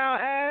your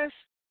child ass.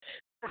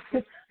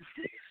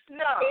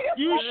 No,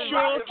 you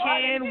sure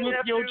can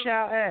whip your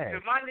child ass.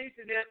 If my niece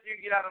and nephew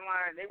get out of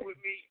line, they with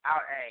me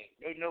out. Hey,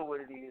 they know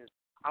what it is.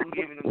 I'm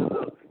giving them the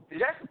look. See,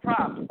 that's the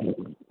problem.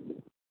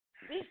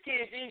 These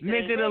kids,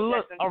 nigga, the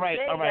look. All right.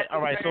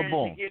 So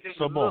boom.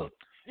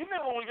 You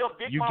remember when your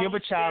big you mama give a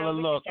child a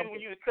look.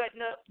 When you was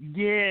cutting up?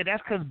 Yeah,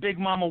 that's because Big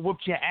Mama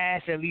whooped your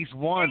ass at least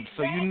once,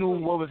 so you knew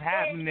what was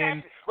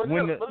happening. But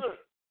look,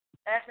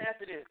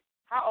 answer this.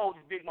 How old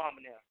is Big Mama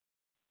now?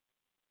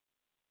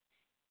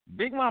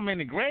 Big Mama in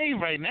the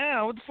grave right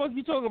now. What the fuck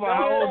you talking about?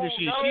 How old is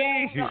she? No.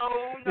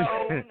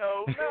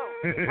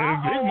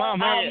 Big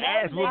Mama ain't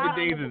ass whooping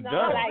days is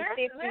done. Like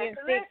 50 and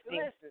 60.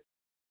 Listen.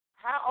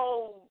 How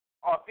old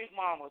are Big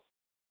Mamas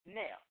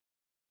now?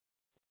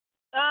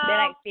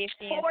 They're like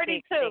 50 and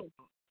 42. 60.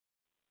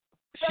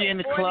 She in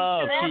the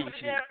club. Half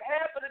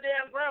of the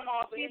damn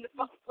grandmas are in the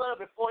fucking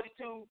club at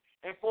 42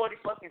 and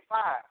 45.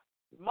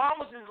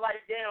 Mamas is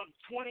like damn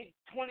 20,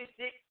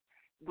 26.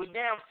 With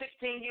damn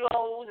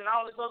 16-year-olds and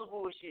all this other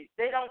bullshit.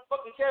 They don't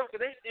fucking care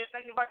because they still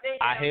thinking about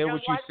their I hear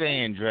what you're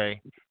saying,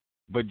 Dre.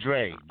 But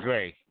Dre,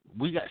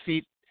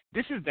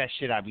 this is that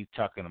shit I be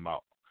talking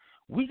about.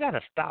 We got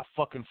to stop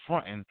fucking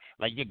fronting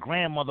like your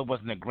grandmother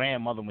wasn't a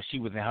grandmother when she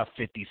was in her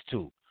 50s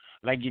too.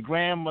 Like your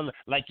grandmother,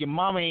 like your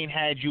mama ain't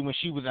had you when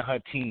she was in her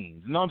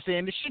teens. You know what I'm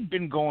saying? This shit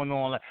been going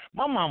on. Like,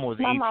 my mama was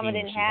 18 My mama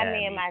didn't have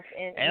me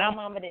my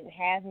mama didn't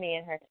have me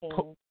in her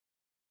teens.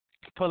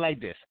 put it like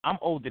this. I'm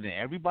older than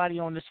everybody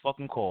on this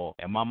fucking call,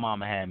 and my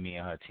mama had me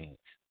in her teens.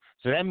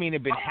 So that means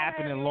it's been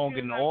happening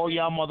longer than all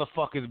y'all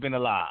motherfuckers been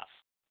alive.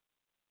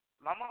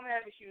 My mom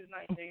had me. She was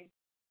 19.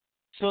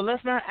 So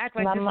let's not act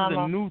like this is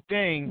a new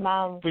thing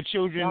for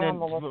children and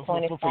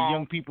for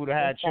young people to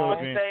have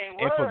children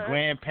and for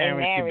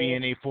grandparents to be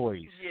in their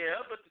 40s.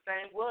 Yeah, but the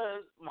thing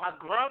was, my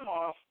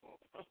grandma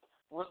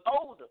was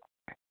older.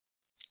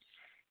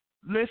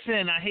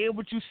 Listen, I hear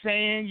what you're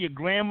saying. Your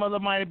grandmother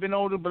might have been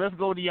older, but let's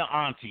go to your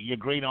auntie, your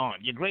great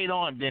aunt. Your great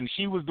aunt, then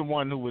she was the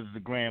one who was the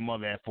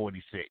grandmother at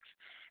 46.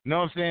 You know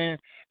what I'm saying?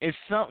 It's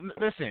something.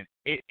 Listen,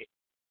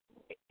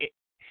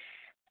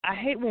 I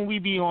hate when we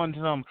be on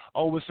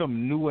it's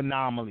some new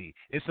anomaly.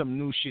 It's some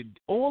new shit.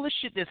 All the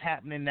shit that's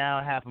happening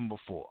now happened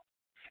before.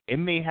 It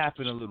may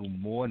happen a little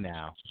more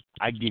now.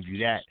 I give you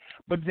that.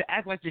 But to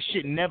act like this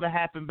shit never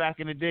happened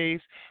back in the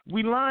days,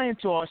 we lying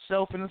to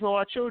ourselves and to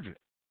our children.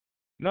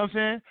 You know what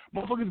I'm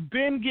saying? Motherfuckers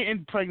been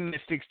getting pregnant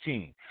at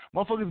 16.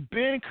 Motherfuckers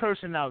been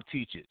cursing out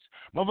teachers.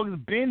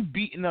 Motherfuckers been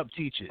beating up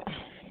teachers.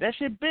 That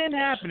shit been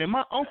happening.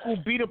 My uncle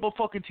beat up a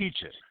fucking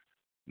teacher.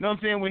 You know what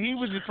I'm saying? When he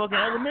was in fucking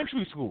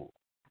elementary school.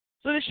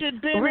 So this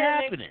shit been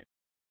happening.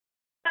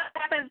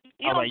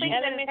 You don't think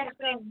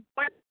elementary?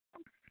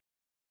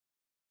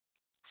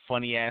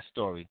 Funny ass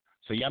story.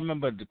 So y'all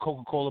remember the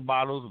Coca-Cola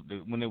bottles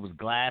when it was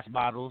glass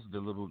bottles, the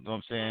little, you know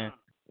what I'm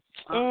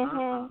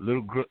saying?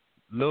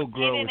 Little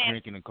girl was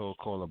drinking a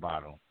Coca-Cola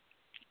bottle,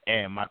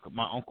 and my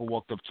uncle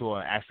walked up to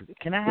her and asked her,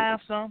 "Can I have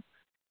some?"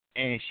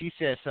 And she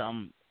said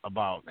something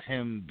about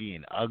him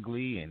being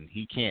ugly and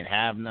he can't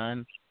have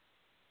none.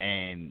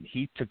 And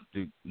he took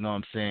the, you know what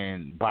I'm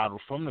saying, bottle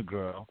from the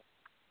girl,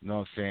 you know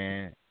what I'm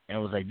saying,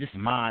 and was like, "This is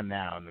mine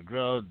now." And the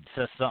girl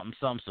said something,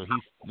 so he, you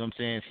know what I'm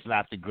saying,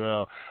 slapped the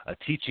girl. A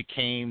teacher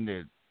came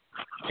to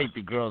take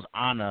the girl's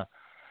honor,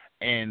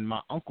 and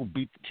my uncle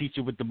beat the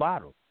teacher with the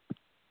bottle.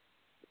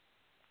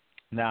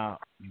 Now,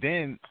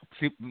 then,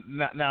 see,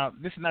 now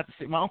this is not to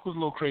say, my uncle's a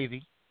little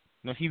crazy.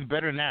 You know, he's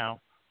better now,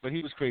 but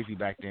he was crazy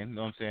back then, you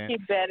know what I'm saying?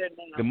 He's better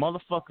now.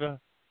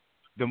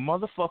 The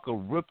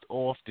motherfucker ripped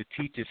off the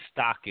teacher's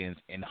stockings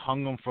and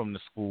hung them from the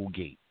school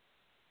gate.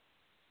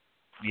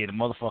 Yeah, the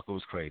motherfucker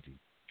was crazy.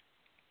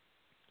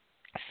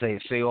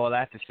 Say all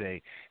that to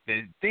say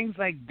that things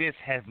like this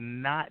have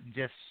not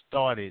just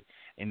started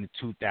in the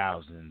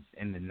 2000s,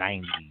 in the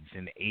 90s,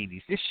 in the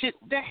 80s.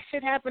 That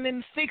shit happened in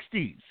the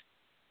 60s.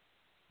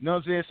 You know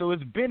what I'm saying? So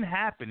it's been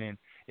happening.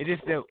 It is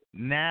that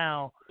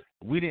now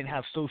we didn't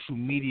have social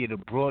media to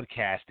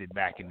broadcast it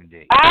back in the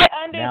day. I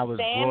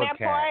understand that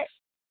part.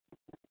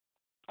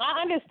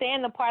 I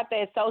understand the part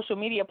that social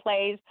media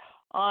plays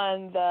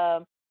on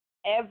the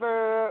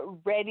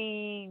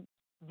ever-ready,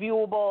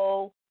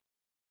 viewable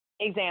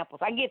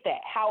examples. I get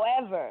that.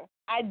 However,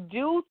 I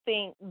do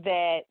think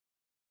that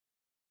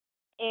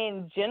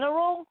in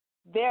general,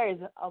 there's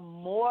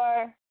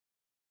more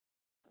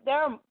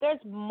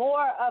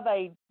of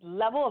a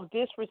level of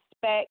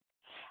disrespect.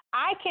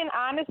 I can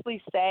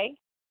honestly say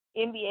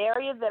in the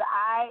area that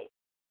I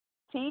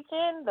teach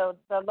in, the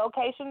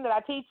location that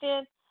I teach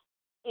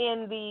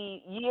in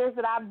the years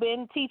that I've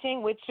been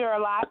teaching, which are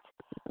a lot,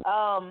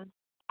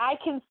 I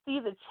can see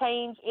the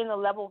change in the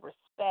level of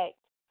respect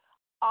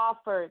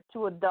offered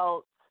to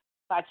adults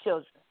by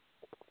children.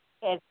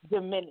 It's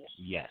diminished.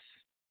 Yes.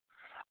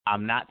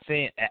 I'm not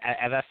saying,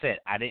 as I said,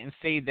 I didn't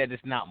say that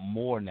it's not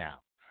more now.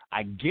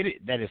 I get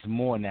it that it's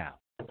more now.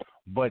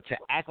 But to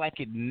act like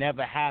it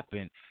never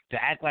happened,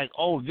 to act like,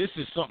 oh, this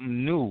is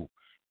something new,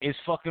 is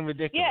fucking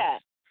ridiculous. Yeah.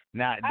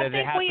 Now, does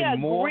it happen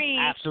more?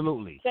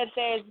 Absolutely. That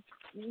there's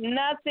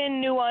nothing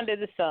new under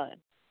the sun.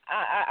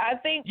 I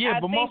think. Yeah,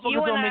 but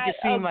motherfuckers don't make it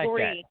seem like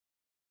that.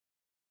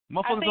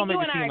 Motherfuckers don't make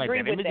it seem like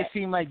that. They make it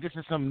seem like this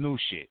is some new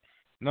shit.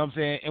 You know what I'm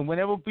saying? And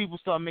whenever people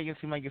start making it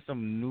seem like it's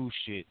some new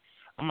shit,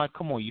 I'm like,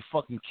 come on, you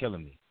fucking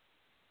killing me.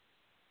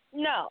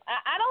 No,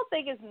 I don't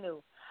think it's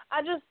new.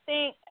 I just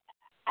think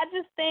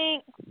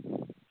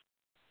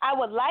I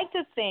would like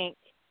to think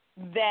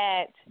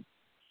that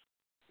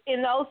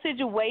in those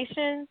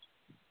situations,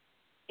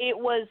 it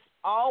was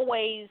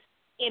always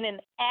in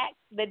an act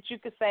that you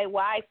could say,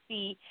 well, I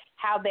see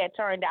how that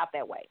turned out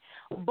that way.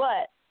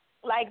 But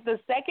like the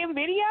second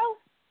video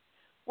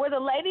where the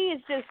lady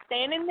is just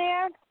standing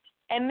there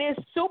and this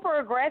super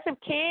aggressive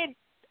kid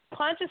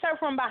punches her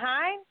from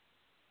behind,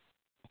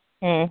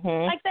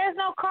 like there's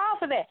no call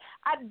for that.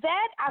 I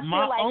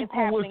feel like it's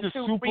happening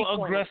too frequently. My uncle was the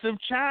super aggressive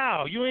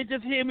child. You ain't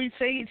just hear me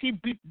say he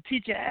beat the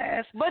teacher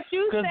ass. But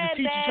you said the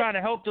teacher that trying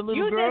to help the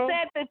little girl. You just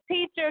said the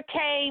teacher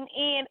came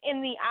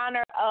in the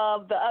honor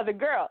of the other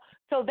girl.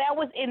 So that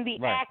was in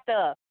the act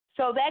of.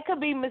 So that could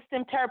be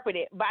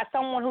misinterpreted by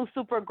someone who's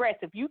super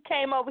aggressive. You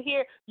came over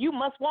here, you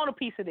must want a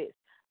piece of this.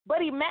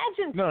 But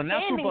imagine not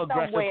standing super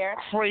aggressive, somewhere.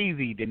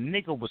 Crazy. The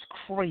nigga was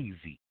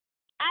crazy.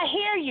 I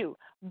hear you,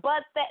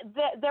 but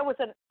there was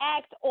an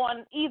act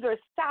on either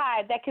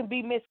side that can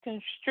be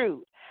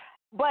misconstrued.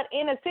 But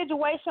in a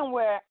situation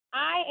where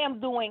I am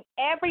doing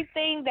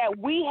everything that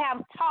we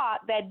have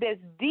taught, that there's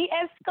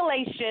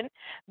de-escalation,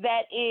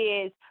 that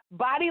is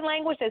body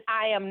language, that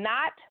I am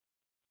not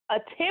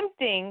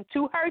attempting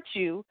to hurt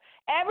you,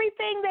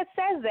 everything that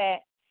says that,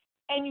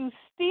 and you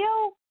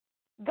still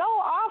go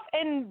off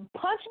and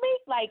punch me?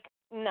 Like,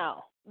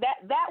 no.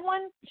 That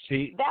one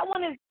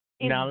is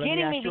now let me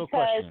getting ask me you a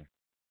because question.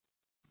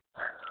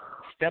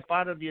 Step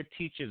out of your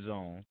teacher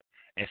zone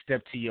and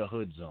step to your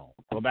hood zone.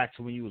 Go back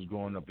to when you was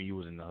growing up and you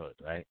was in the hood,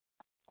 right?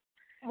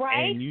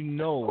 Right. And you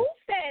know Who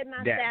said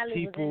my that Sally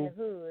people, was in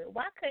the hood?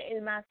 Why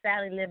couldn't my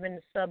Sally live in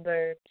the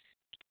suburbs?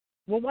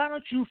 well, why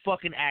don't you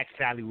fucking ask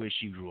Sally where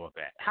she grew up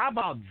at? How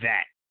about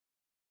that?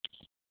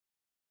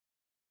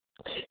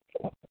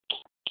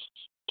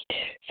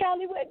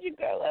 Sally, where'd you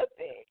grow up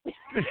in?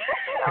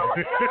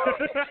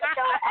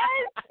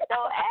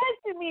 Don't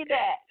ask me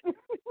that.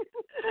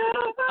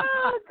 Oh,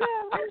 God.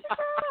 Shut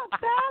up,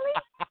 Sally.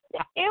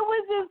 It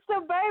was a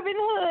suburban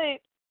hood.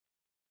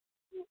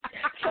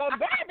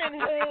 Suburban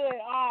hood.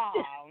 Oh,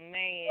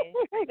 man.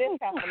 This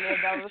has to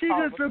live on the She's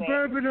a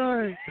suburban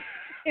hood.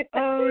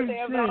 Oh,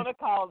 shit. On the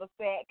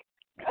cul-de-sac.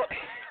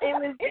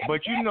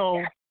 But you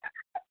know,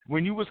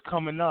 when you was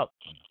coming up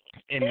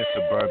in the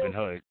suburban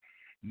hood,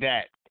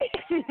 that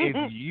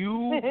if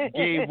you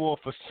gave off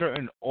a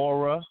certain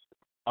aura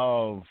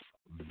of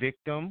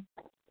victim,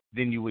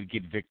 then you would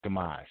get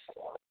victimized.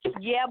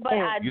 Yeah, but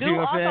I You do see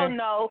what I'm also saying?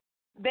 know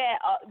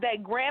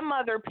that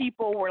grandmother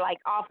people were like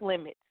off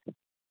limits.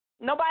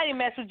 Nobody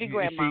mess with your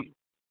grandma.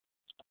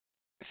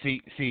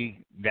 See,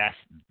 that's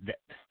that.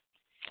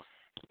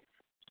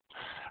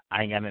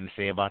 I ain't got nothing to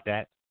say about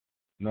that.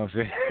 You know what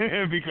I'm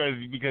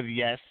saying? because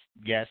yes,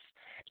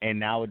 and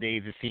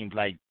nowadays it seems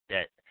like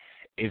that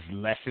it's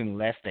less and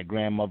less that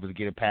grandmothers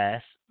get a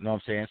pass. You know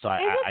what I'm saying? So I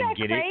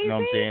get crazy? it. You know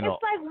what I'm saying?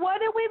 It's like, what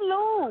did we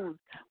lose?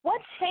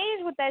 What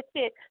changed with that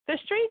shit? The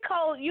street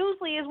code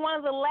usually is one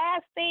of the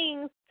last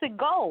things to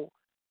go.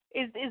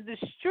 Is the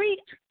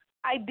street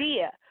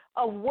idea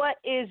of what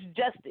is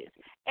justice.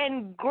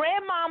 And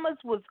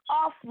grandmamas was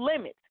off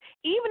limits.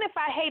 Even if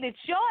I hated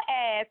your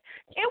ass,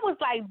 it was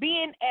like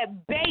being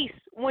at base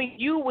when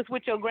you was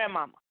with your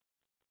grandmama.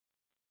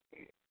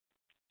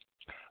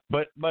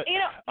 But you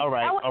know, all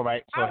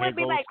right. So I would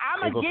be like,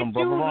 I'm going to get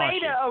you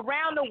later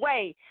around the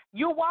way.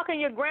 You're walking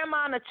your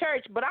grandma in the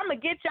church, but I'm going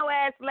to get your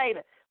ass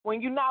later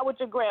when you're not with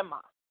your grandma.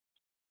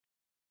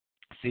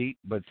 See,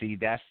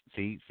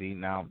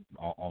 now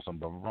on some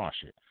Brother Ron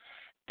shit.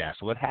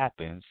 That's what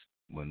happens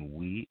when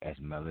we as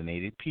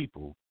melanated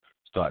people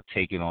start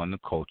taking on the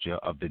culture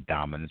of the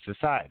dominant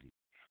society.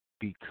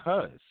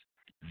 Because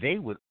they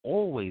would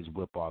always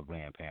whip our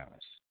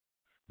grandparents.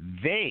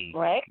 They,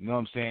 right. You know what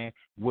I'm saying,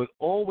 would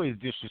always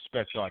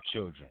disrespect our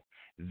children.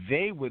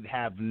 They would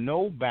have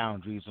no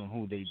boundaries on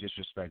who they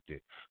disrespected.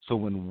 So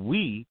when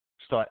we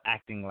start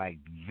acting like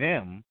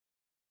them,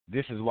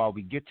 this is why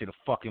we get to the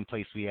fucking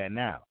place we at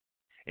now.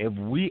 If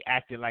we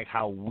acted like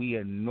how we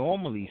are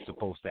normally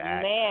supposed to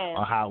act,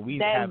 or how we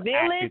have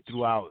acted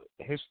throughout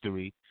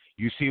history,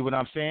 you see what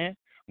I'm saying?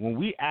 When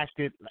we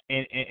acted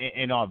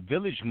in our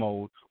village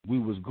mode, we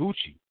was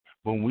Gucci.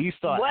 When we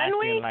start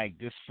acting like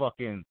this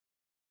fucking...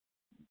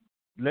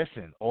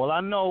 Listen, all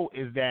I know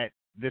is that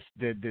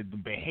the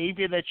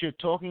behavior that you're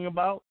talking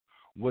about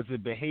was a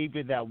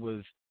behavior that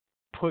was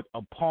put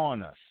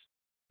upon us,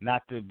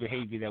 not the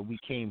behavior that we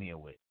came here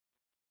with.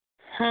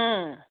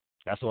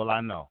 That's all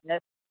I know.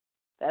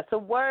 That's a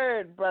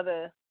word,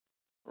 Brother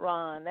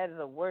Ron. That is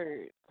a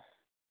word.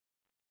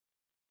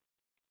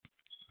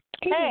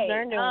 He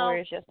learned new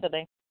words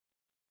yesterday.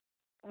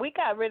 We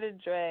got rid of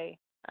Dre.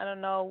 I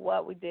don't know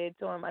what we did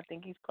to him. I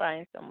think he's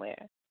crying somewhere.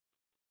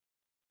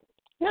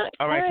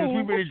 All right, since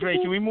we rid of Dre,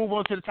 can we move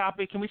on to the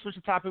topic? Can we switch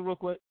the topic real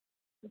quick?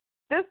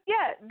 That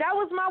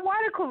was my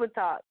water cooler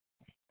talk.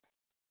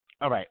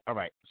 All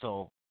right.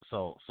 So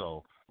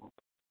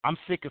I'm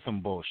sick of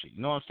some bullshit.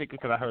 You know I'm sick of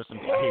because I hear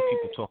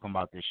people talking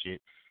about this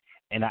shit,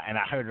 and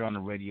I heard it on the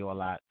radio a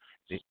lot.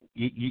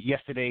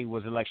 Yesterday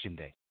was election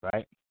day,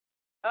 right?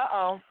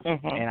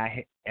 Mm-hmm.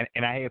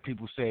 And I hear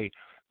people say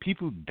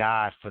people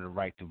died for the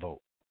right to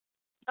vote.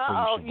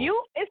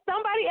 It's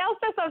somebody else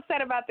that's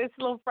upset about this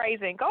little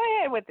phrasing. Go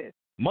ahead with this.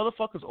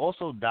 Motherfuckers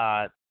also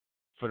died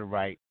for the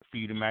right for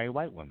you to marry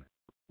white women.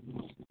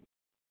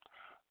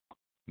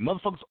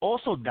 Motherfuckers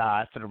also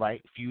died for the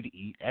right for you to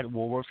eat at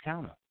Woolworth's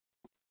counter.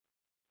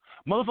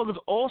 Motherfuckers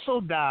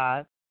also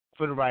died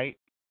for the right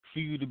for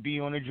you to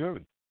be on a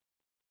jury.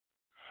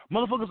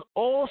 Motherfuckers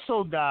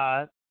also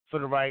died for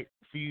the right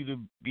for you to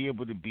be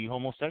able to be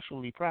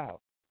homosexually proud.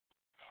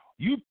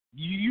 You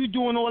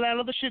doing all that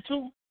other shit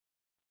too?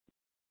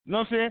 You know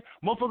what I'm saying?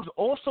 Motherfuckers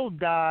also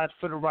died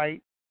for the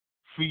right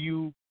for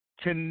you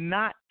to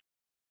not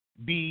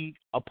be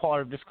a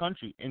part of this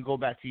country and go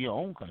back to your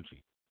own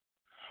country.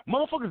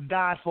 Motherfuckers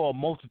died for a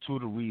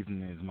multitude of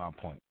reasons is my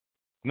point.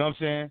 You know what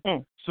I'm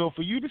saying? So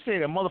for you to say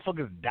that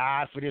motherfuckers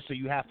died for this so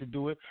you have to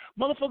do it,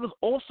 motherfuckers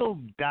also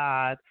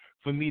died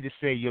for me to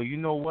say, yo, you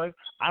know what?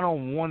 I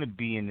don't want to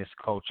be in this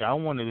culture. I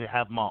want to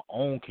have my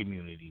own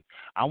community.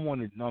 I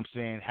want to, you know what I'm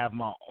saying, have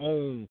my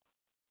own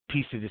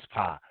piece of this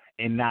pie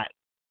and not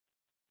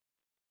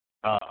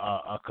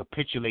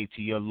capitulate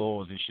to your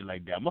laws and shit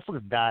like that.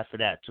 Motherfuckers died for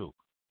that too.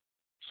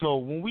 So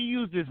when we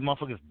use this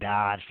motherfuckers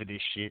died for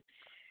this shit,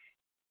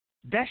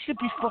 that should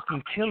be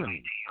fucking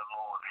killing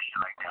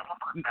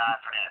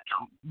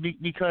me.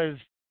 Because,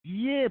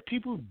 yeah,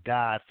 people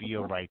died for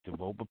your right to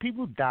vote, but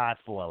people died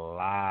for a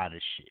lot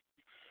of shit.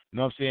 You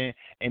know what I'm saying?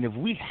 And if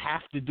we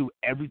have to do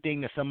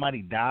everything that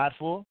somebody died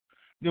for,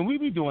 then we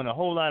be doing a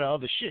whole lot of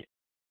other shit.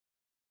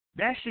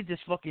 That shit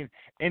just fucking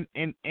and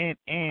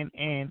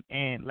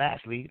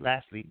lastly,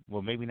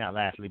 well maybe not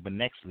lastly, but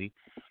nextly,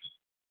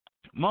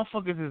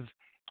 motherfuckers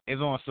is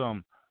on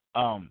some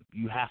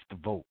you have to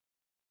vote.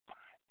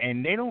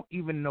 And they don't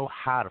even know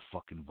how to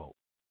fucking vote.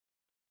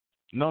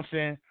 You know what I'm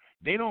saying?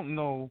 They don't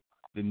know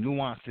the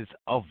nuances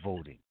of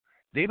voting.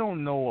 They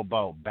don't know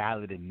about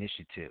ballot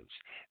initiatives.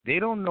 They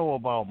don't know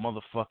about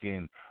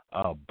motherfucking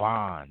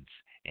bonds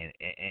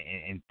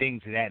and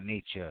things of that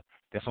nature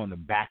that's on the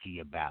back of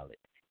your ballot.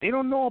 They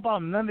don't know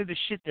about none of the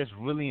shit that's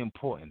really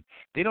important.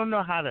 They don't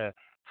know how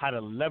to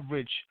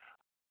leverage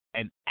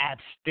an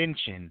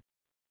abstention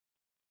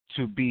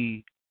to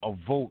be a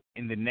vote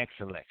in the next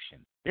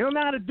election. They don't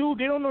know how to do.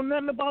 They don't know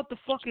nothing about the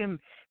fucking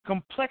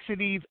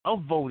complexities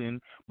of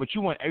voting, but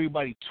you want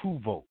everybody to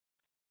vote.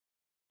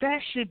 That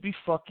should be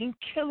fucking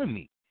killing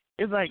me.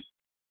 It's like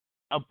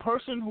a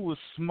person who is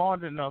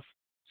smart enough,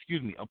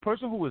 a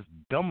person who is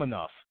dumb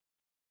enough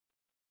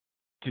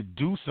to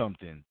do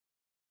something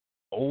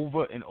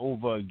over and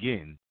over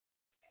again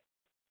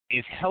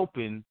is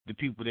helping the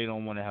people they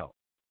don't want to help.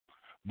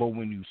 But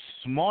when you're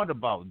smart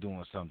about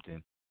doing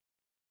something,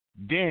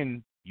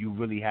 then you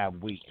really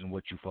have weight in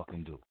what you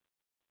fucking do.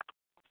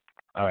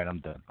 All right, I'm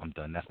done.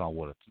 That's my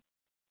water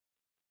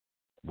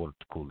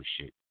cooler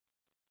shit.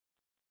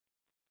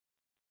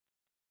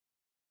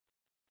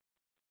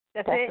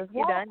 That's it.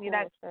 You're done. You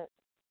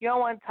don't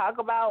want to talk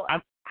about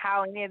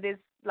how any of this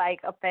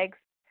affects.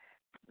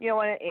 You don't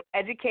want to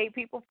educate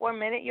people for a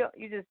minute. You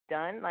just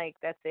done.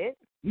 That's it.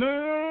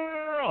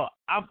 No.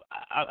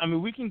 I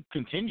mean, we can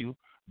continue,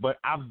 but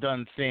I've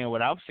done saying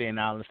what I'm saying.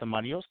 Now let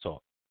somebody else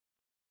talk.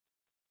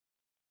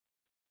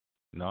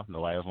 No,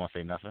 nobody else want to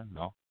say nothing.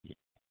 No. Yeah.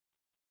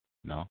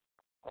 No.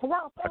 Because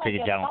I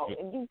don't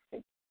feel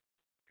like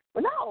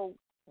no.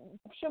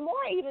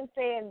 Shamora even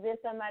said there's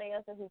somebody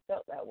else who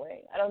felt that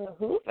way. I don't know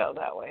who felt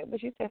that way,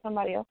 but she said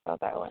somebody else felt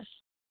that way.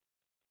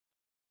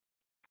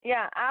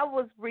 Yeah, I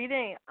was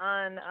reading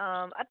on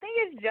I think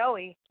it's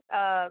Joey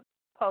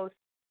post,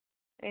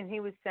 and he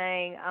was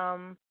saying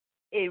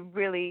it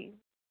really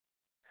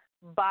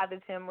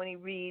bothers him when he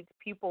reads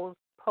people's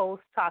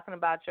posts talking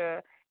about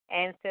your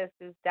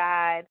ancestors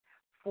died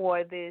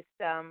for this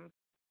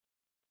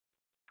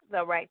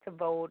the right to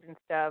vote and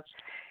stuff.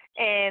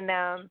 And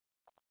I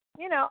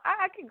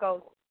can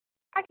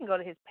go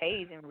to his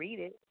page and read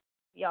it.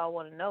 Y'all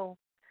want to know,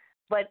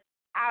 but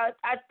I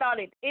thought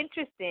it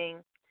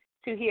interesting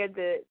to hear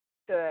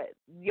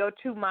your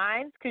two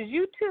minds, because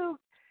you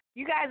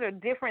guys are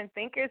different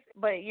thinkers,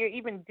 but you're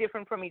even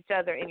different from each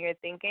other in your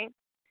thinking.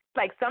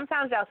 Like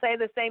sometimes y'all say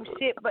the same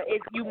shit, but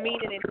you mean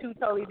it in two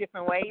totally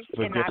different ways,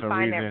 and I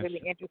find that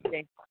really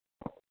interesting.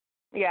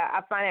 Yeah,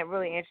 I find that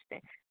really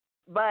interesting.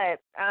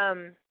 But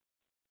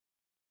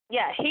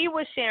yeah, he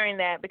was sharing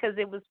that because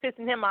it was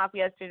pissing him off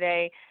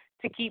yesterday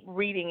to keep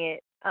reading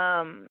it.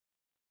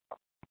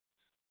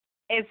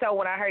 And so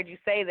when I heard you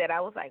say that, I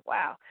was like,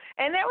 wow.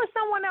 And there was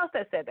someone else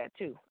that said that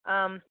too.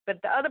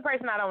 But the other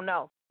person, I don't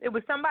know. It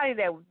was somebody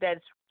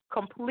that's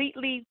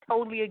completely,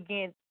 totally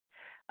against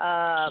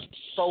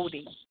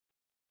voting.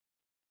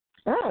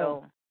 Oh.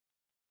 So,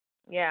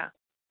 yeah.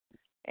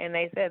 And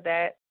they said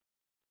that.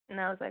 And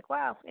I was like,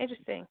 wow,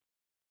 interesting.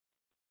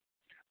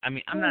 I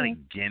mean, I'm not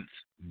against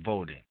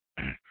voting.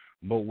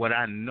 But what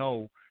I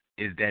know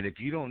is that if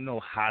you don't know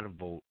how to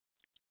vote,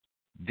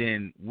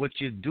 then what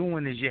you're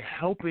doing is you're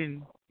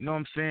helping, you know what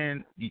I'm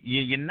saying?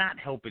 You're not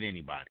helping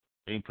anybody.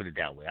 Let me put it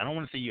that way. I don't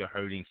want to say you're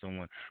hurting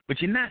someone,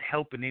 but you're not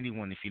helping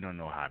anyone if you don't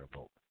know how to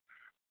vote.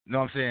 You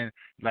know what I'm saying?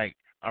 Like,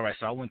 all right,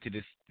 so I went to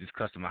this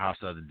customer house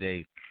the other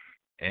day,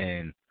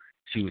 and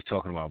she was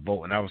talking about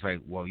vote, and I was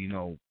like, well,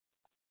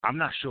 I'm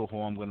not sure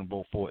who I'm going to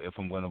vote for if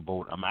I'm going to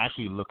vote. I'm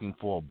actually looking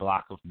for a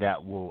block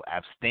that will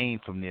abstain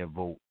from their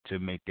vote to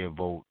make their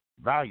vote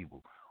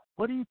valuable.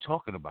 What are you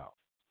talking about?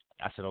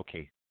 I said,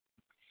 okay,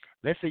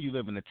 let's say you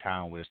live in a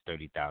town where there's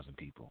 30,000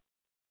 people,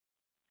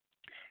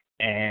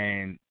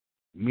 and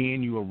me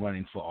and you are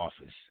running for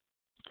office,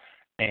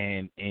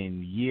 and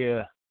in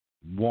year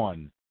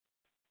one,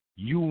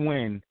 you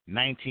win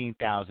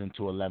 19,000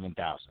 to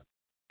 11,000.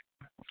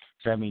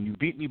 So, I mean, you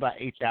beat me by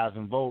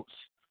 8,000 votes.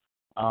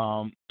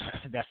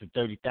 That's the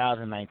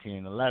 30,000, 19,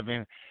 and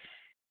 11.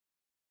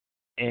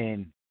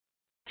 And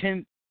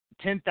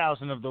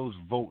 10,000 of those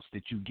votes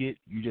that you get,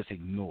 you just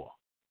ignore.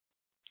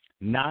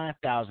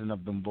 9,000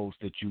 of them votes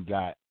that you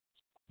got,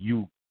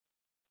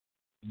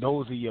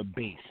 those are your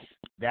base.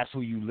 That's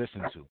who you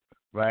listen to,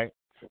 right?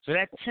 So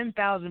that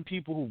 10,000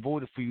 people who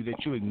voted for you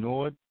that you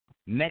ignored,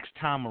 next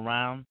time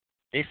around,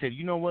 they said,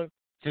 you know what?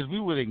 Since we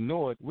were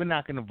ignored, we're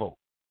not going to vote.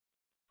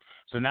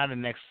 So now the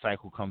next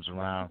cycle comes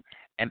around,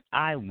 and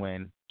I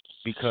win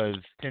because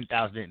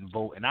 10,000 didn't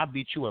vote, and I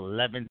beat you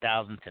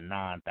 11,000 to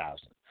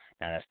 9,000.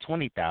 Now that's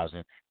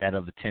 20,000. That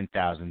other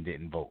 10,000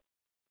 didn't vote.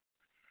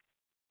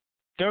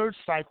 Third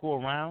cycle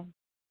around,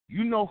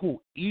 you know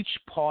who each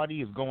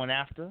party is going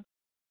after?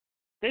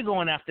 They're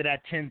going after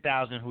that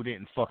 10,000 who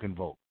didn't fucking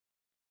vote.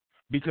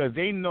 Because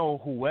they know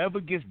whoever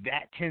gets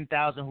that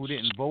 10,000 who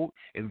didn't vote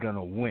is going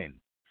to win.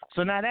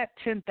 So now that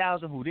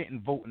 10,000 who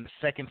didn't vote in the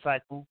second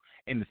cycle,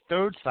 in the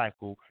third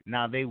cycle,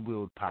 now they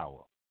wield power.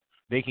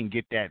 They can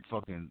get that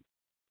fucking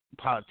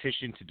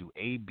politician to do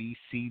A, B,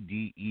 C,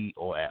 D, E,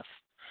 or F.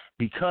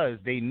 Because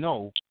they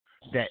know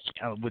that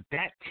with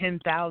that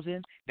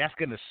 10,000, that's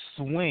going to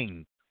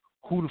swing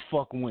who the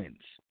fuck wins.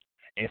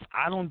 If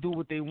I don't do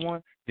what they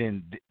want,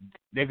 then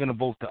they're going to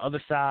vote the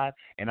other side,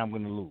 and I'm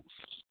going to lose.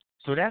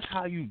 So that's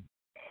how you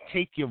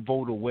take your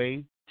vote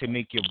away to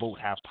make your vote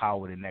have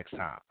power the next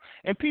time.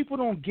 And people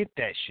don't get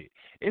that shit.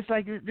 It's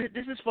like,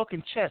 this is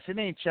fucking chess. It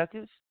ain't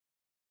checkers.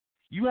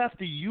 You have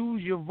to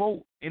use your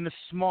vote in a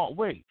smart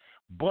way,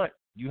 but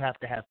you have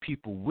to have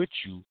people with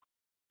you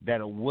that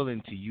are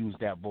willing to use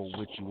that vote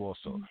with you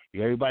also.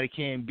 Everybody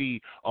can't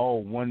be,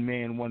 one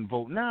man, one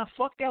vote. Nah,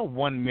 fuck that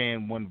one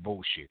man, one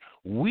vote shit.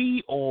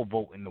 We all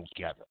voting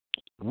together.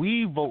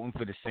 We voting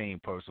for the same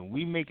person.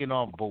 We making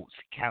our votes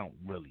count,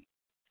 really.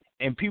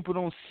 And people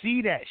don't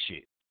see that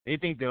shit. They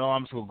think that,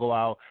 I'm just going to go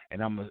out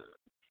and I'm going to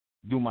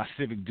do my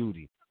civic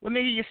duty. Well,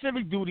 nigga, your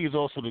civic duty is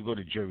also to go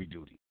to jury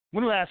duty.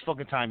 When the last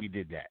fucking time you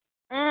did that?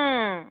 You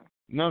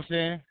know what I'm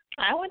saying?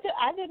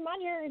 I did my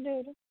jury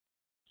duty.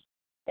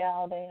 Yeah,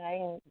 all day.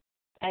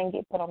 I ain't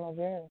get put on no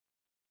jury.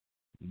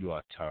 You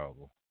are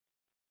terrible.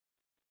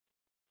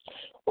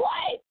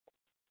 What?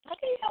 I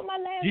can't help my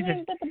last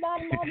name at the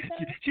bottom all the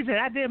time. She said,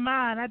 I did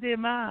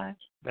mine,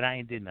 but I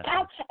ain't did nothing.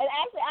 Actually,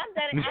 I've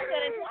done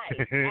it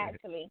twice.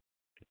 Actually,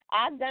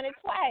 I've done it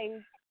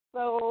twice.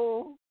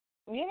 So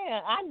yeah,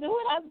 I do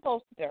what I'm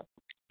supposed to do.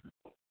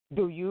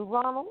 Do you,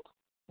 Ronald?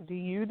 Do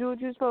you do what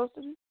you're supposed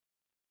to do?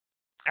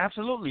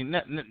 Absolutely.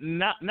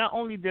 Not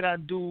only did I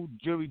do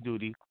jury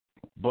duty,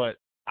 but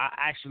I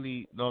actually,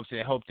 you know what I'm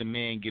saying, helped the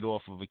man get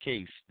off of a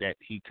case that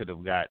he could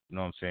have got, you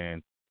know what I'm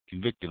saying,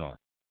 convicted on.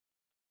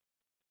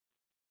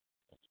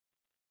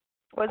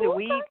 Was it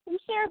weed? You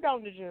served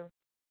on the jury.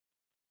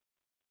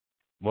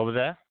 What was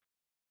that?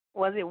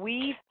 Was it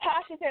weed?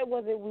 How she said,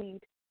 was it weed?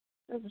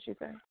 That's what she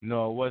said.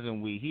 No, it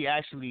wasn't weed. He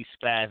actually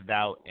spazzed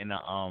out in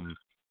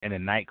a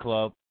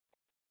nightclub,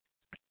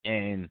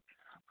 and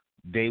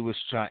they was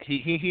trying.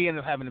 He ended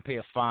up having to pay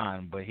a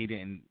fine, but he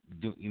didn't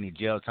do any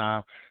jail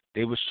time.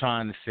 They was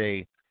trying to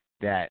say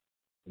that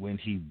when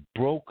he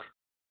threw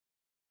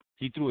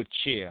a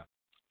chair,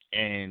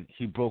 and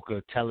he broke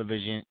a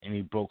television, and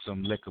he broke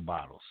some liquor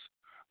bottles,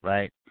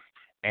 right?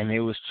 And they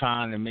was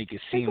trying to make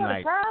it seem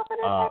like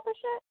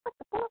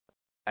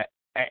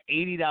an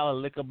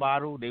 $80 liquor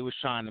bottle. They was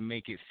trying to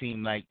make it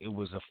seem like it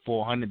was a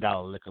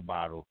 $400 liquor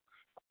bottle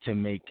to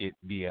make it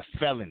be a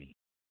felony.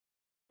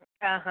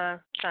 And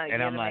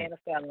I'm like,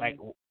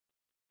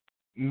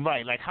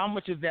 right, like how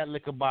much is that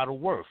liquor bottle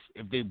worth?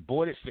 If they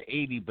bought it for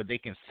 $80, but they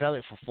can sell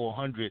it for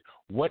 $400,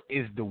 what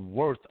is the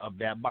worth of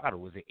that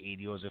bottle? Is it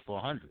 $80 or is it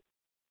 $400?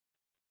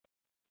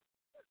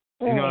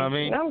 You know what I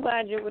mean? I'm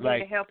glad you were there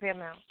to help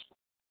him out.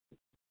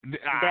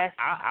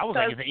 I was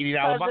like, it's an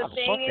 $80 bottle.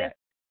 Fuck that.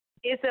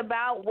 It's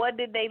about what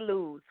did they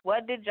lose?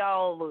 What did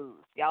y'all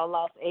lose? Y'all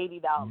lost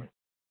 $80.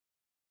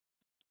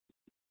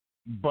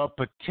 But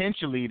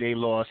potentially they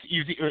lost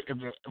 $400.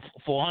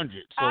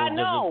 So I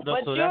know,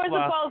 but so you're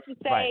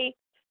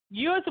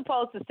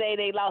supposed to say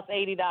they lost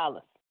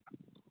 $80.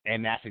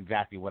 And that's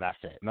exactly what I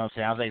said. You know what I'm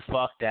saying? I was like,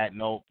 fuck that.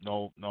 No.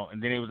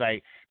 And then it was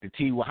like, the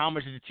TV, well, how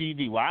much is the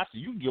TV? Well, I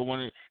said, you can get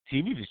one of the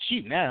TVs is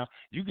cheap now.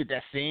 You get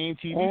that same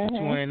TV for $299.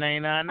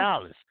 You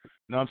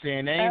know what I'm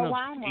saying? There ain't no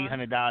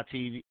 $800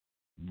 TV.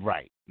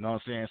 Right. You know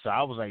what I'm saying? So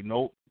I was like,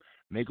 nope.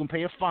 Make them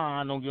pay a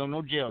fine. Don't give them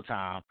no jail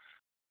time.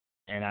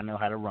 And I know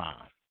how to rhyme.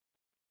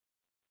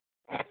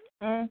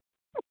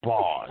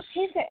 Bars.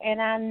 He said,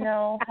 and I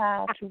know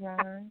how to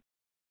rhyme.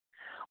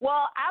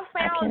 Well, I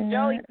found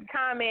Joey's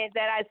comment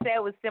that I said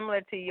was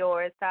similar to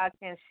yours, so I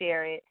can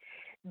share it.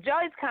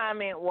 Joey's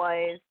comment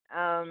was,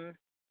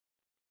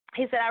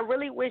 he said, I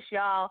really wish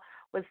y'all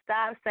would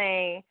stop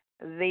saying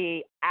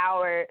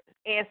our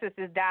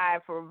ancestors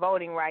died for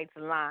voting rights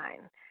line.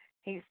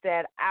 He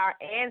said, our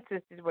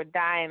ancestors were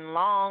dying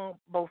long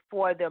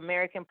before the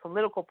American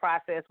political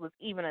process was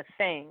even a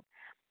thing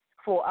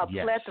for a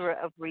plethora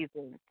of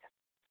reasons.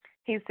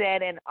 He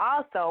said, and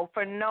also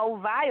for no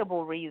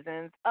viable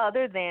reasons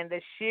other than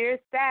the sheer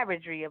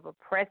savagery of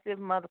oppressive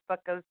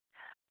motherfuckers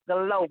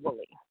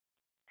globally.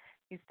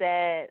 He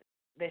said,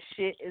 the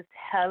shit is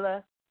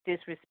hella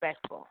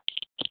disrespectful.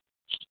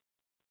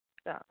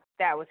 So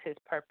that was his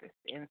purpose.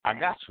 I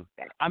got you.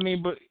 I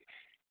mean, but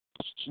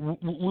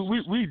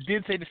we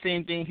did say the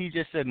same thing. He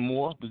just said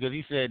more because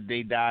he said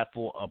they died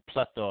for a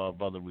plethora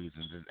of other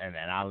reasons, and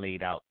I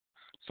laid out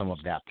some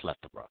of that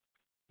plethora.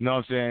 You know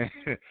what I'm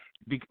saying?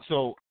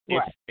 So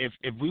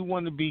if we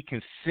want to be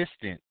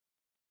consistent,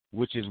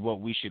 which is what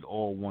we should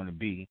all want to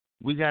be,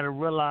 we got to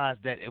realize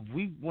that if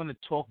we want to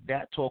talk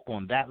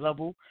on that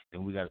level,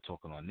 then we got to talk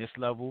it on this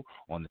level,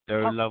 on the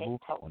third level,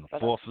 on the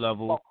fourth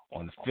level,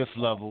 on the fifth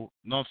level.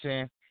 You know what I'm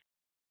saying?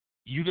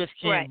 You just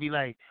can't be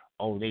like,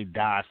 oh, they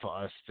died for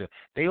us to.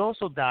 They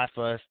also died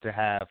for us to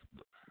have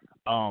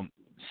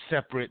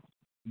separate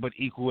but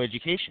equal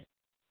education.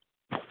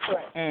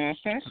 Right.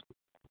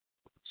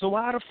 So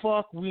why the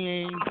fuck we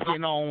ain't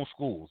getting our own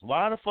schools?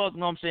 Why the fuck, you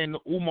know what I'm saying,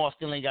 Umar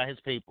still ain't got his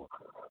paper?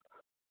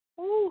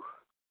 Ooh.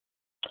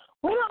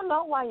 We don't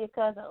know why your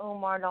cousin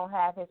Umar don't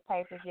have his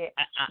papers yet.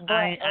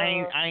 I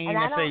ain't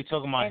necessarily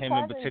talking about him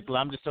in particular.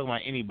 I'm just talking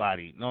about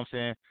anybody. You know what I'm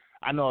saying?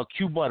 I know a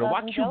Q Butter.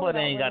 Why Q Butter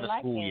ain't got a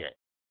school yet?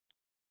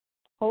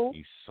 Who?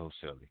 He's so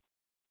silly.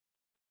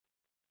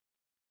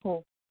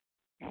 Who?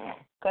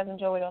 Cousin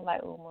Joey don't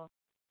like Umar.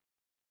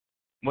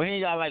 Well, he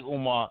ain't got like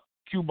Umar.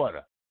 Q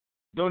Butter.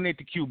 Donate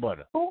to Q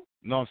Butter. Who?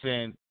 You know what I'm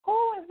saying? Who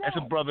is that?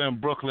 That's a brother in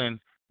Brooklyn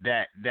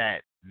that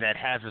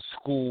has a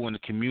school in the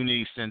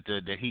community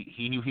center that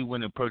he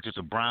went and purchased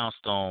a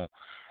brownstone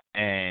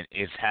and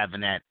is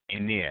having that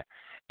in there.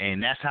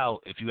 And that's how,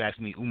 if you ask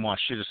me, Umar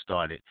should have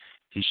started.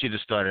 He should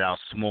have started out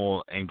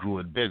small and grew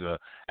it bigger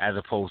as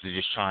opposed to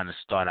just trying to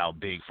start out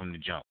big from the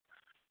jump.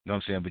 You know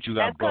what I'm saying? But you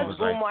got brothers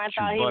like Umar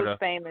thought he was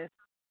famous.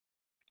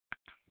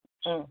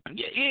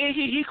 Yeah,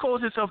 he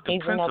calls himself the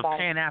Prince of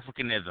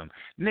Pan-Africanism.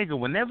 Nigga,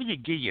 whenever you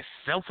give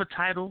yourself a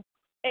title,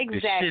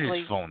 this shit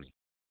is phony.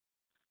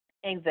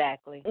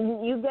 Exactly.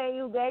 You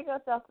gave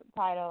yourself a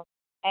title,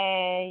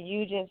 and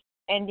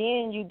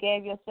then you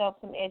gave yourself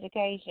some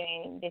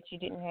education that you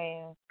didn't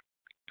have.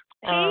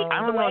 I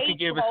don't know if he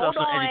gave himself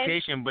some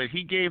education, but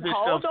he gave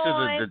himself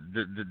to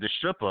the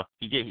stripper.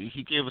 He gave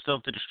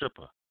himself to the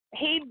stripper.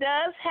 He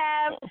does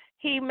have.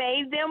 He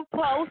made them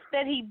post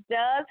that he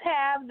does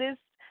have this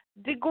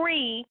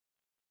degree.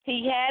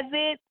 He has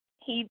it.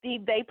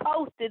 They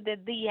posted that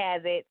he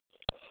has it.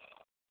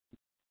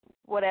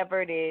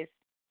 Whatever it is.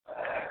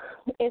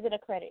 Is it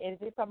accredited? Is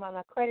it from an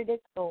accredited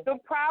school? The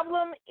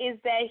problem is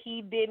that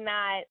he did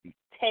not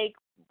take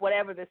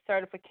whatever the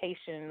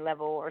certification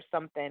level or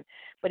something,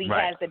 but he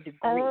has a degree.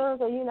 Oh,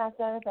 so you're not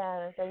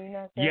certified.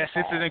 Yes,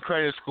 it's an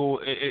accredited school.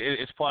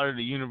 It's part of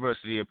the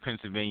University of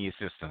Pennsylvania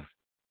system.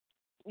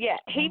 Yeah,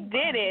 he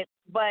did it,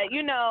 but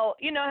you know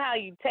how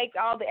you take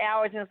all the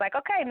hours and it's like,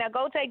 okay, now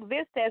go take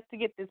this test to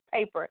get this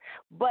paper.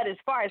 But as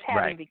far as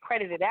having the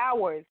credited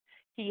hours,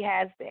 he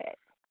has that.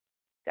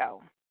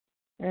 So.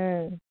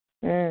 I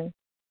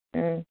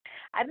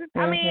just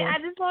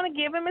want to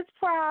give him his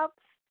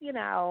props. You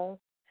know,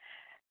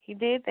 he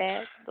did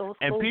that.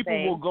 And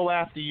people will go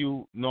after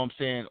you. You know what I'm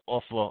saying?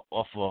 Off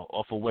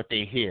of what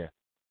they hear.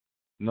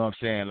 You know what I'm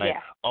saying? Like,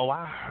 oh,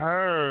 I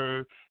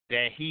heard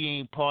that he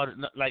ain't part of,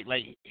 like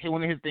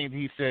one of his things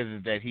he says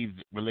is that he's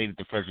related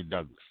to Frederick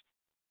Douglass.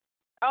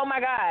 Oh my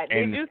God!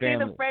 And did you see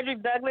the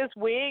Frederick Douglass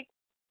wig?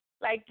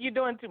 Like, you're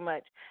doing too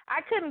much.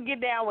 I couldn't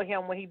get down with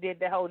him when he did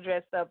the whole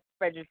dressed up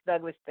Frederick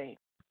Douglass thing.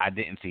 I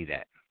didn't see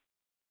that.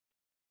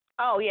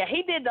 Oh, yeah,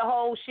 he did the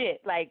whole shit,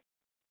 like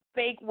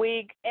fake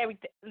wig,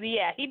 everything.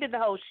 Yeah, he did the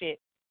whole shit.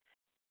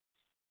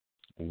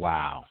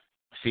 Wow.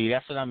 See,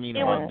 that's what I mean.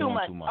 It was too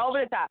much. Over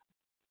the top.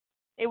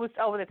 It was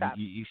over the top.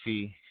 You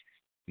see,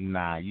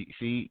 you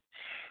see,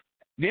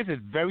 there's a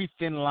very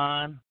thin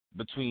line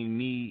between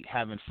me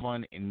having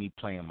fun and me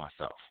playing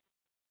myself.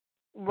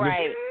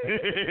 Right.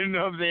 You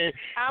know what I'm saying?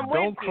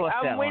 Don't cross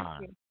that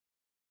line.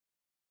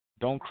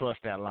 Don't cross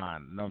that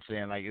line. You know what I'm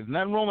saying? Like, there's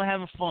nothing wrong with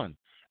having fun.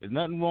 There's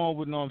nothing wrong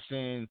with, you know what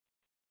I'm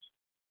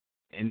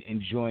saying,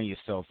 enjoying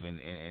yourself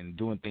and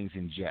doing things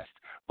in jest.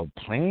 But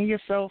playing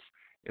yourself,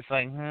 it's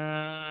like,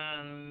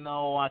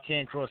 no, I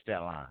can't cross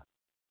that line.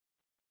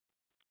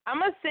 I'm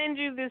going to send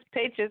you this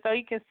picture so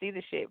you can see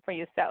the shit for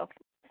yourself.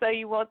 So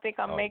you won't think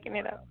I'm making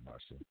it up.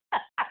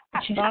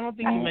 No, I don't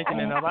think you're making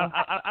it up.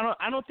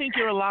 I don't think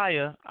you're a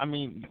liar. I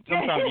mean,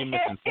 sometimes you're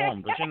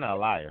misinformed, but you're not a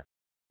liar.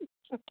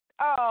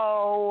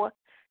 Oh,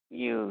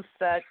 you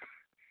suck.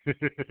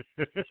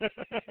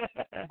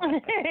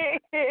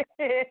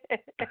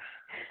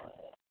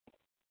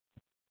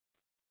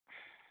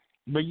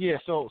 But yeah,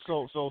 so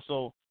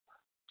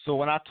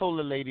when I told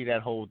the lady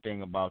that whole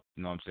thing about,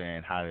 you know what I'm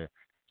saying, how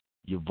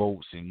your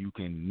votes and you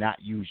can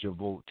not use your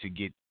vote to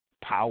get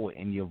power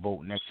in your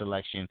vote next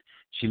election,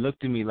 she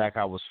looked at me like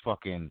I was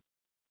fucking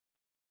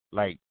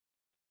like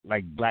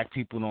black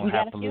people don't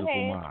have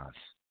political minds.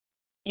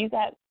 You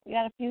got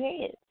a few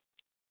heads.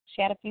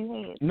 She had a few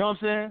heads. You know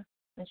what I'm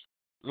saying?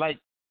 Like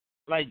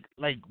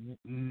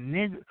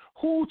nigga,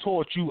 who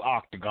taught you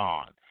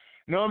octagon?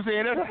 You know what I'm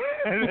saying?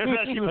 That's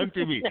how she looked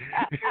at me.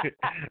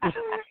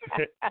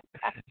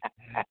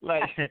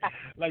 like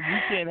we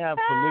can't have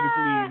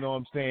politically, you know what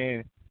I'm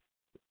saying,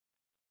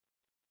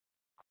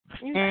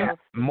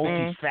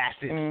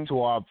 multifacets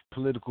to our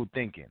political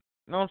thinking.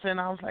 You know what I'm saying?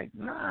 I was like,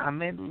 nah,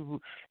 man.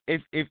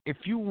 If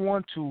you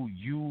want to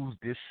use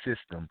this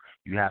system,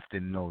 you have to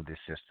know this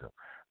system.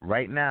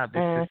 Right now,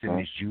 this system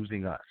is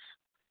using us.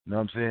 You know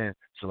what I'm saying?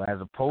 So as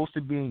opposed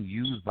to being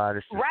used by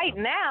the system, right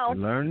now,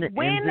 learn the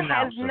ins and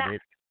outs of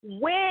it.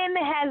 When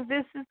has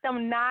this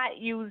system not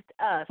used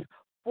us?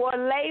 For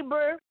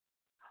labor,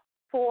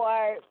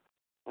 for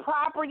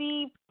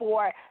property,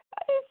 for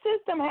this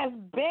system has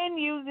been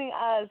using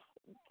us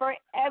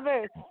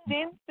forever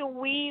since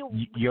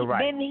You're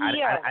right. been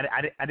here.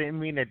 I didn't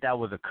mean that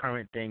was a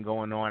current thing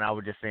going on. I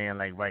was just saying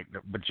like right,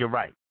 but you're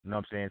right. You know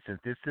what I'm saying?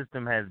 Since this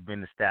system has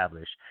been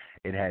established,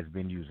 it has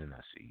been using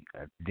us.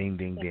 Ding,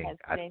 ding, ding.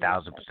 I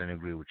 1,000%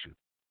 agree with you.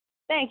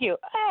 Thank you.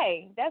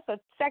 Hey, that's the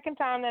second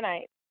time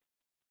tonight.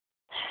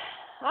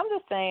 I'm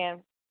just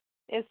saying,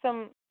 it's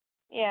some,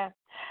 yeah.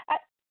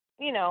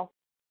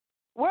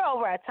 We're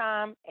over our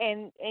time,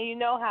 and you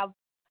know how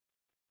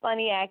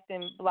funny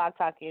acting Blog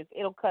Talk is.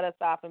 It'll cut us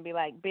off and be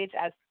like, bitch,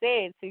 I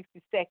said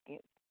 60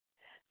 seconds.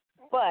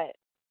 But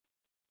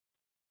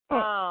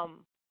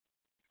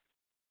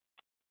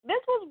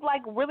this was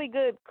like really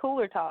good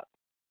cooler talk.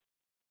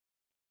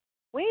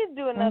 We need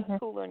to do another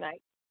cooler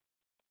night.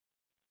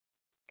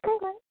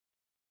 Okay.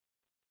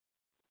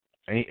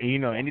 And,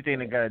 anything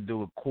that got to do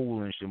with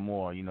cool and shit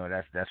more,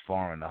 that's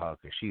foreign to her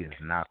because she is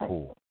not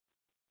cool.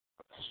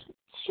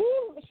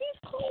 She's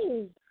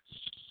cool.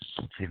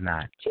 She's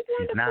not. She's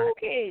not cool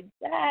kid.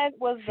 That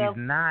was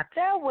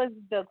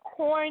the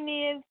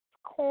corniest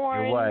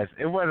corn. It was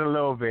a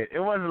little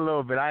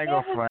bit. I ain't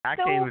gonna front. I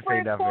can't even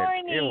say nothing.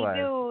 Corny, it was.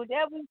 Dude,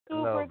 that was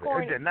super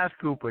corny. Not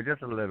super,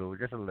 just a little.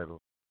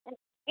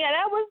 Yeah,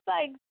 that was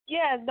like,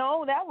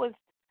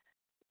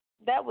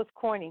 that was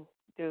corny,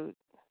 dude.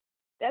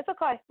 That's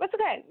okay. That's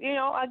okay.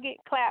 I get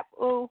clap.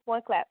 Ooh,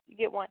 one clap. You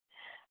get one.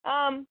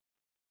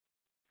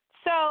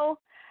 So,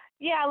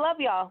 yeah, I love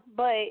y'all,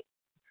 but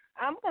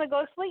I'm going to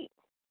go to sleep.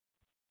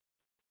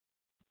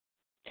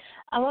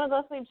 I want to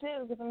go to sleep,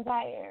 too, because I'm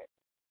tired.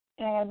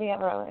 And I got to be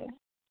up early.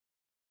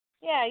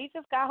 Yeah, you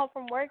just got home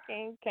from work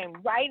and came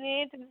right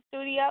into the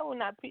studio,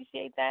 and I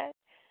appreciate that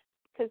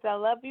because I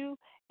love you,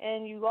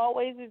 and you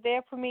always are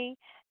there for me,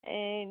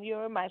 and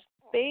you're my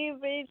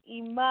favorite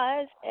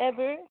Imaj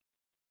ever.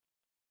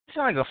 You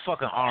sound like a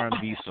fucking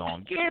R&B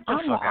song. Get the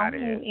fuck out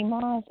of here.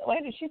 Imaj.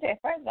 Wait, she said,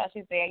 first of all,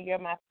 she said, you're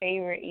my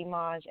favorite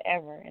Imaj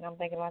ever. And I'm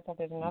thinking about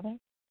there's another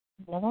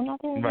one out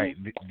there? Right.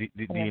 Do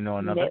you know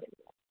another?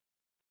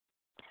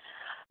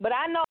 But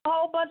I know a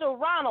whole bunch of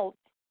Ronalds.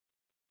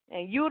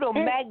 And you the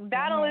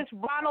McDonald's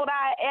Ronald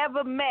I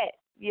ever met,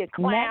 you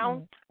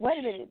clown. Wait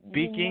a minute.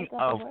 Speaking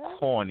of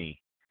corny.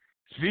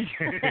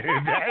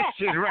 That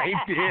shit right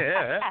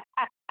there.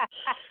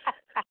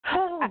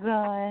 Oh,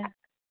 God.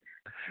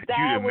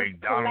 You the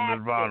McDonald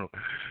and Ronald.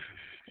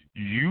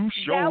 You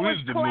show is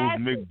the most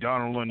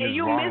McDonald and this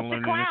you Ronald. You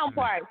missed the clown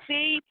part.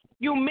 See?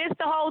 You missed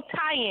the whole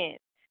tie-in.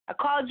 I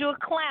called you a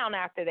clown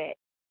after that.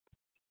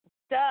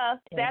 Duh.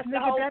 That's the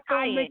whole tie-in. That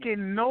don't make it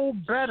no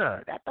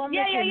better. That don't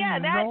make it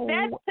no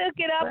That took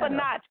it up better. a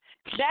notch.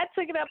 That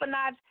took it up a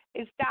notch.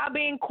 It stopped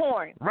being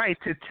corn. Right,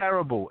 to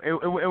terrible. It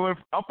went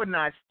up a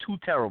notch to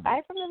terrible.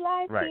 Bye from the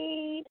live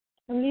feed.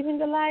 I'm leaving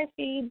the live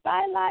feed.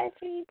 Bye, live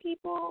feed,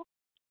 people.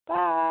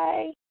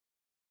 Bye.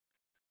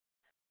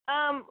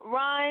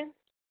 Ron,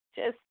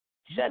 just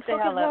shut the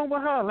hell up. What's wrong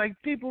with her? Like,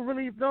 people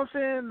really, you know what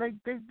I'm saying? Like,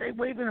 they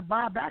waving a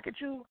bye back at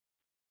you?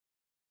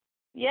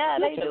 Yeah,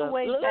 they do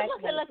wave back.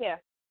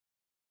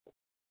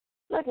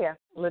 Look here.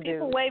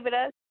 People wave at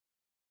us.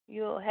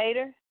 You little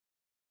hater.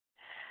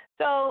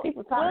 So,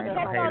 we'll catch on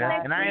next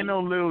week. And I ain't no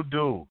little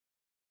dude.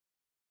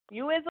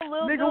 You is a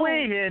little dude. Nigga, we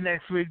ain't here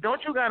next week.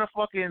 Don't you got a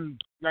fucking,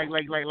 like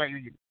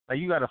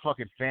you got a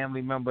fucking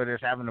family member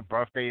that's having a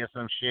birthday or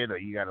some shit, or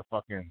you got a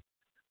fucking,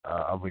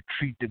 a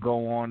retreat to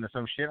go on or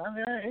some shit? I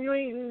mean, you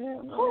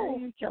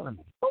ain't killing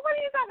me. But what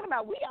are you talking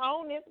about? We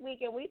own this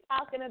week, and we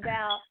talking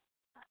about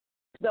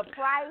the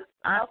price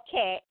of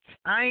cat.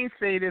 I ain't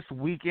say this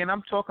weekend.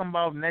 I'm talking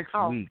about next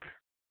week.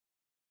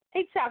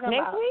 He's talking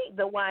next about week?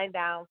 The wind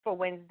down for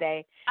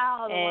Wednesday.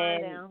 Oh, the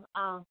wind down.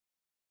 Oh.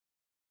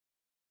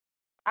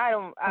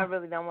 I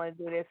really don't want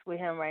to do this with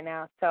him right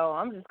now, so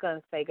I'm just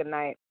gonna say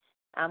goodnight.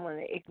 I'm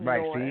gonna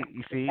ignore. Right.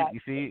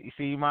 You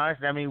see, Mars.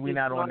 That means we're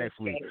not on next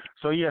week.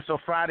 So yeah. So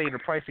Friday, the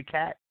price of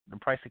cat. The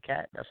price of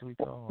cat. That's what we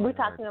talking about. We're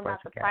talking about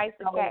the price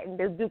of cat. And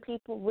do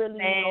people really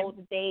know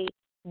that they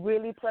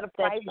really put a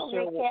price on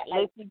their cat?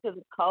 Listen to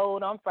the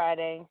code on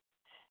Friday,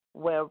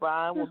 where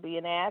Ron will be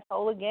an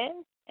asshole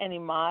again, and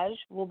Imaj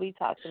will be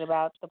talking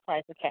about the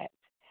price of cats.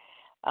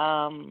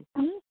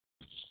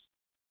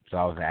 So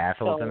I was an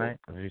asshole tonight?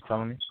 Is what you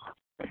telling me?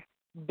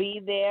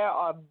 Be there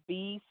or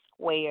be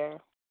square.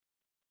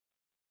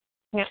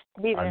 Yeah,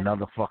 be there.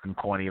 Another fucking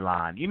corny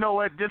line. You know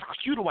what? Just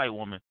shoot a white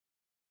woman.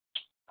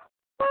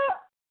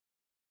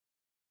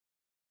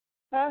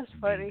 That's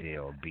funny. Be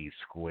there or be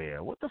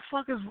square. What the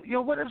fuck is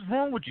what is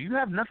wrong with you? You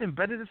have nothing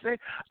better to say?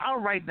 I'll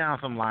write down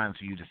some lines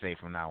for you to say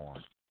from now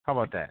on. How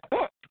about that?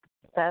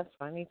 That's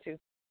funny too.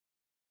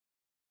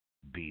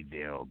 Be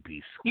there or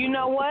be square. You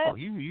know what?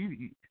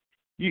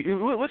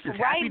 What's this?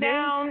 Write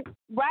down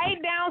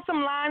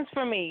some lines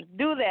for me.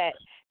 Do that.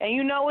 And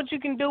you know what you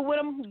can do with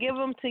them? Give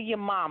them to your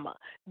mama.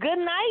 Good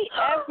night,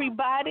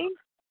 everybody.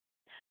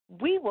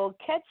 We will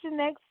catch you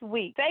next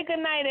week. Say good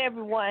night,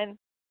 everyone.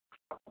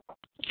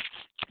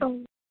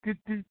 Did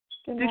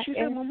she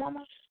say my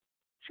mama?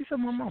 She said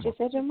my mama. She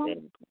said your mama.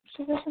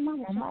 She said your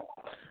mama.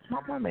 My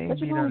mama ain't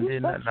be done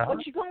did nothing.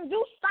 What you gonna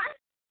do, son?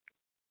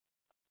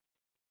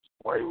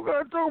 Why you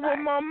gotta talk about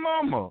my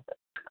mama?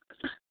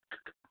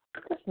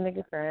 This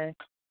nigga crying.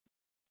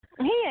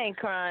 He ain't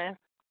crying.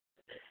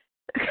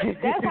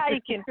 That's how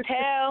you can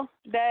tell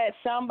that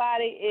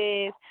somebody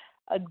is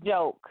a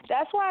joke.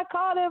 That's why I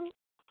called him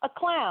a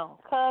clown,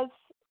 because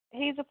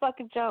he's a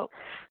fucking joke.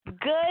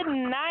 Good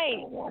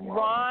night,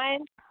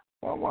 Ron.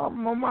 My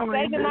mama Say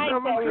ain't good did night to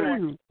nothing to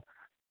everyone. you.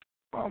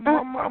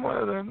 My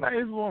mama is a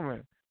nice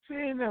woman. She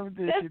ain't never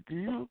did shit to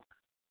you.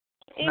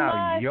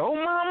 Now, yo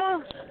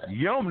mama?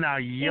 Yo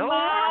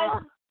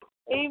mama?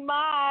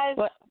 Imaj.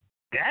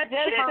 That's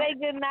Just it? say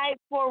good night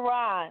for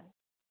Ron.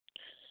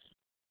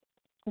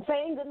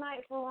 Saying good night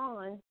for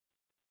Ron.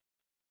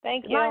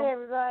 Thank Good you. night,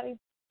 everybody.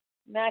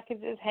 Now I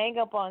can just hang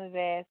up on his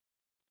ass.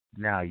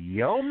 Now,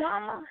 yo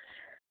mama?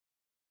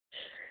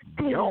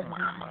 Yo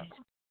mama?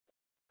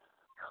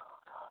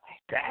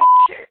 That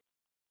shit?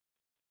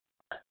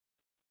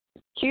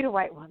 Cue the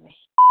white woman.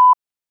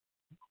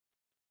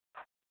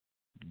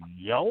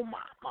 Yo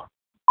mama?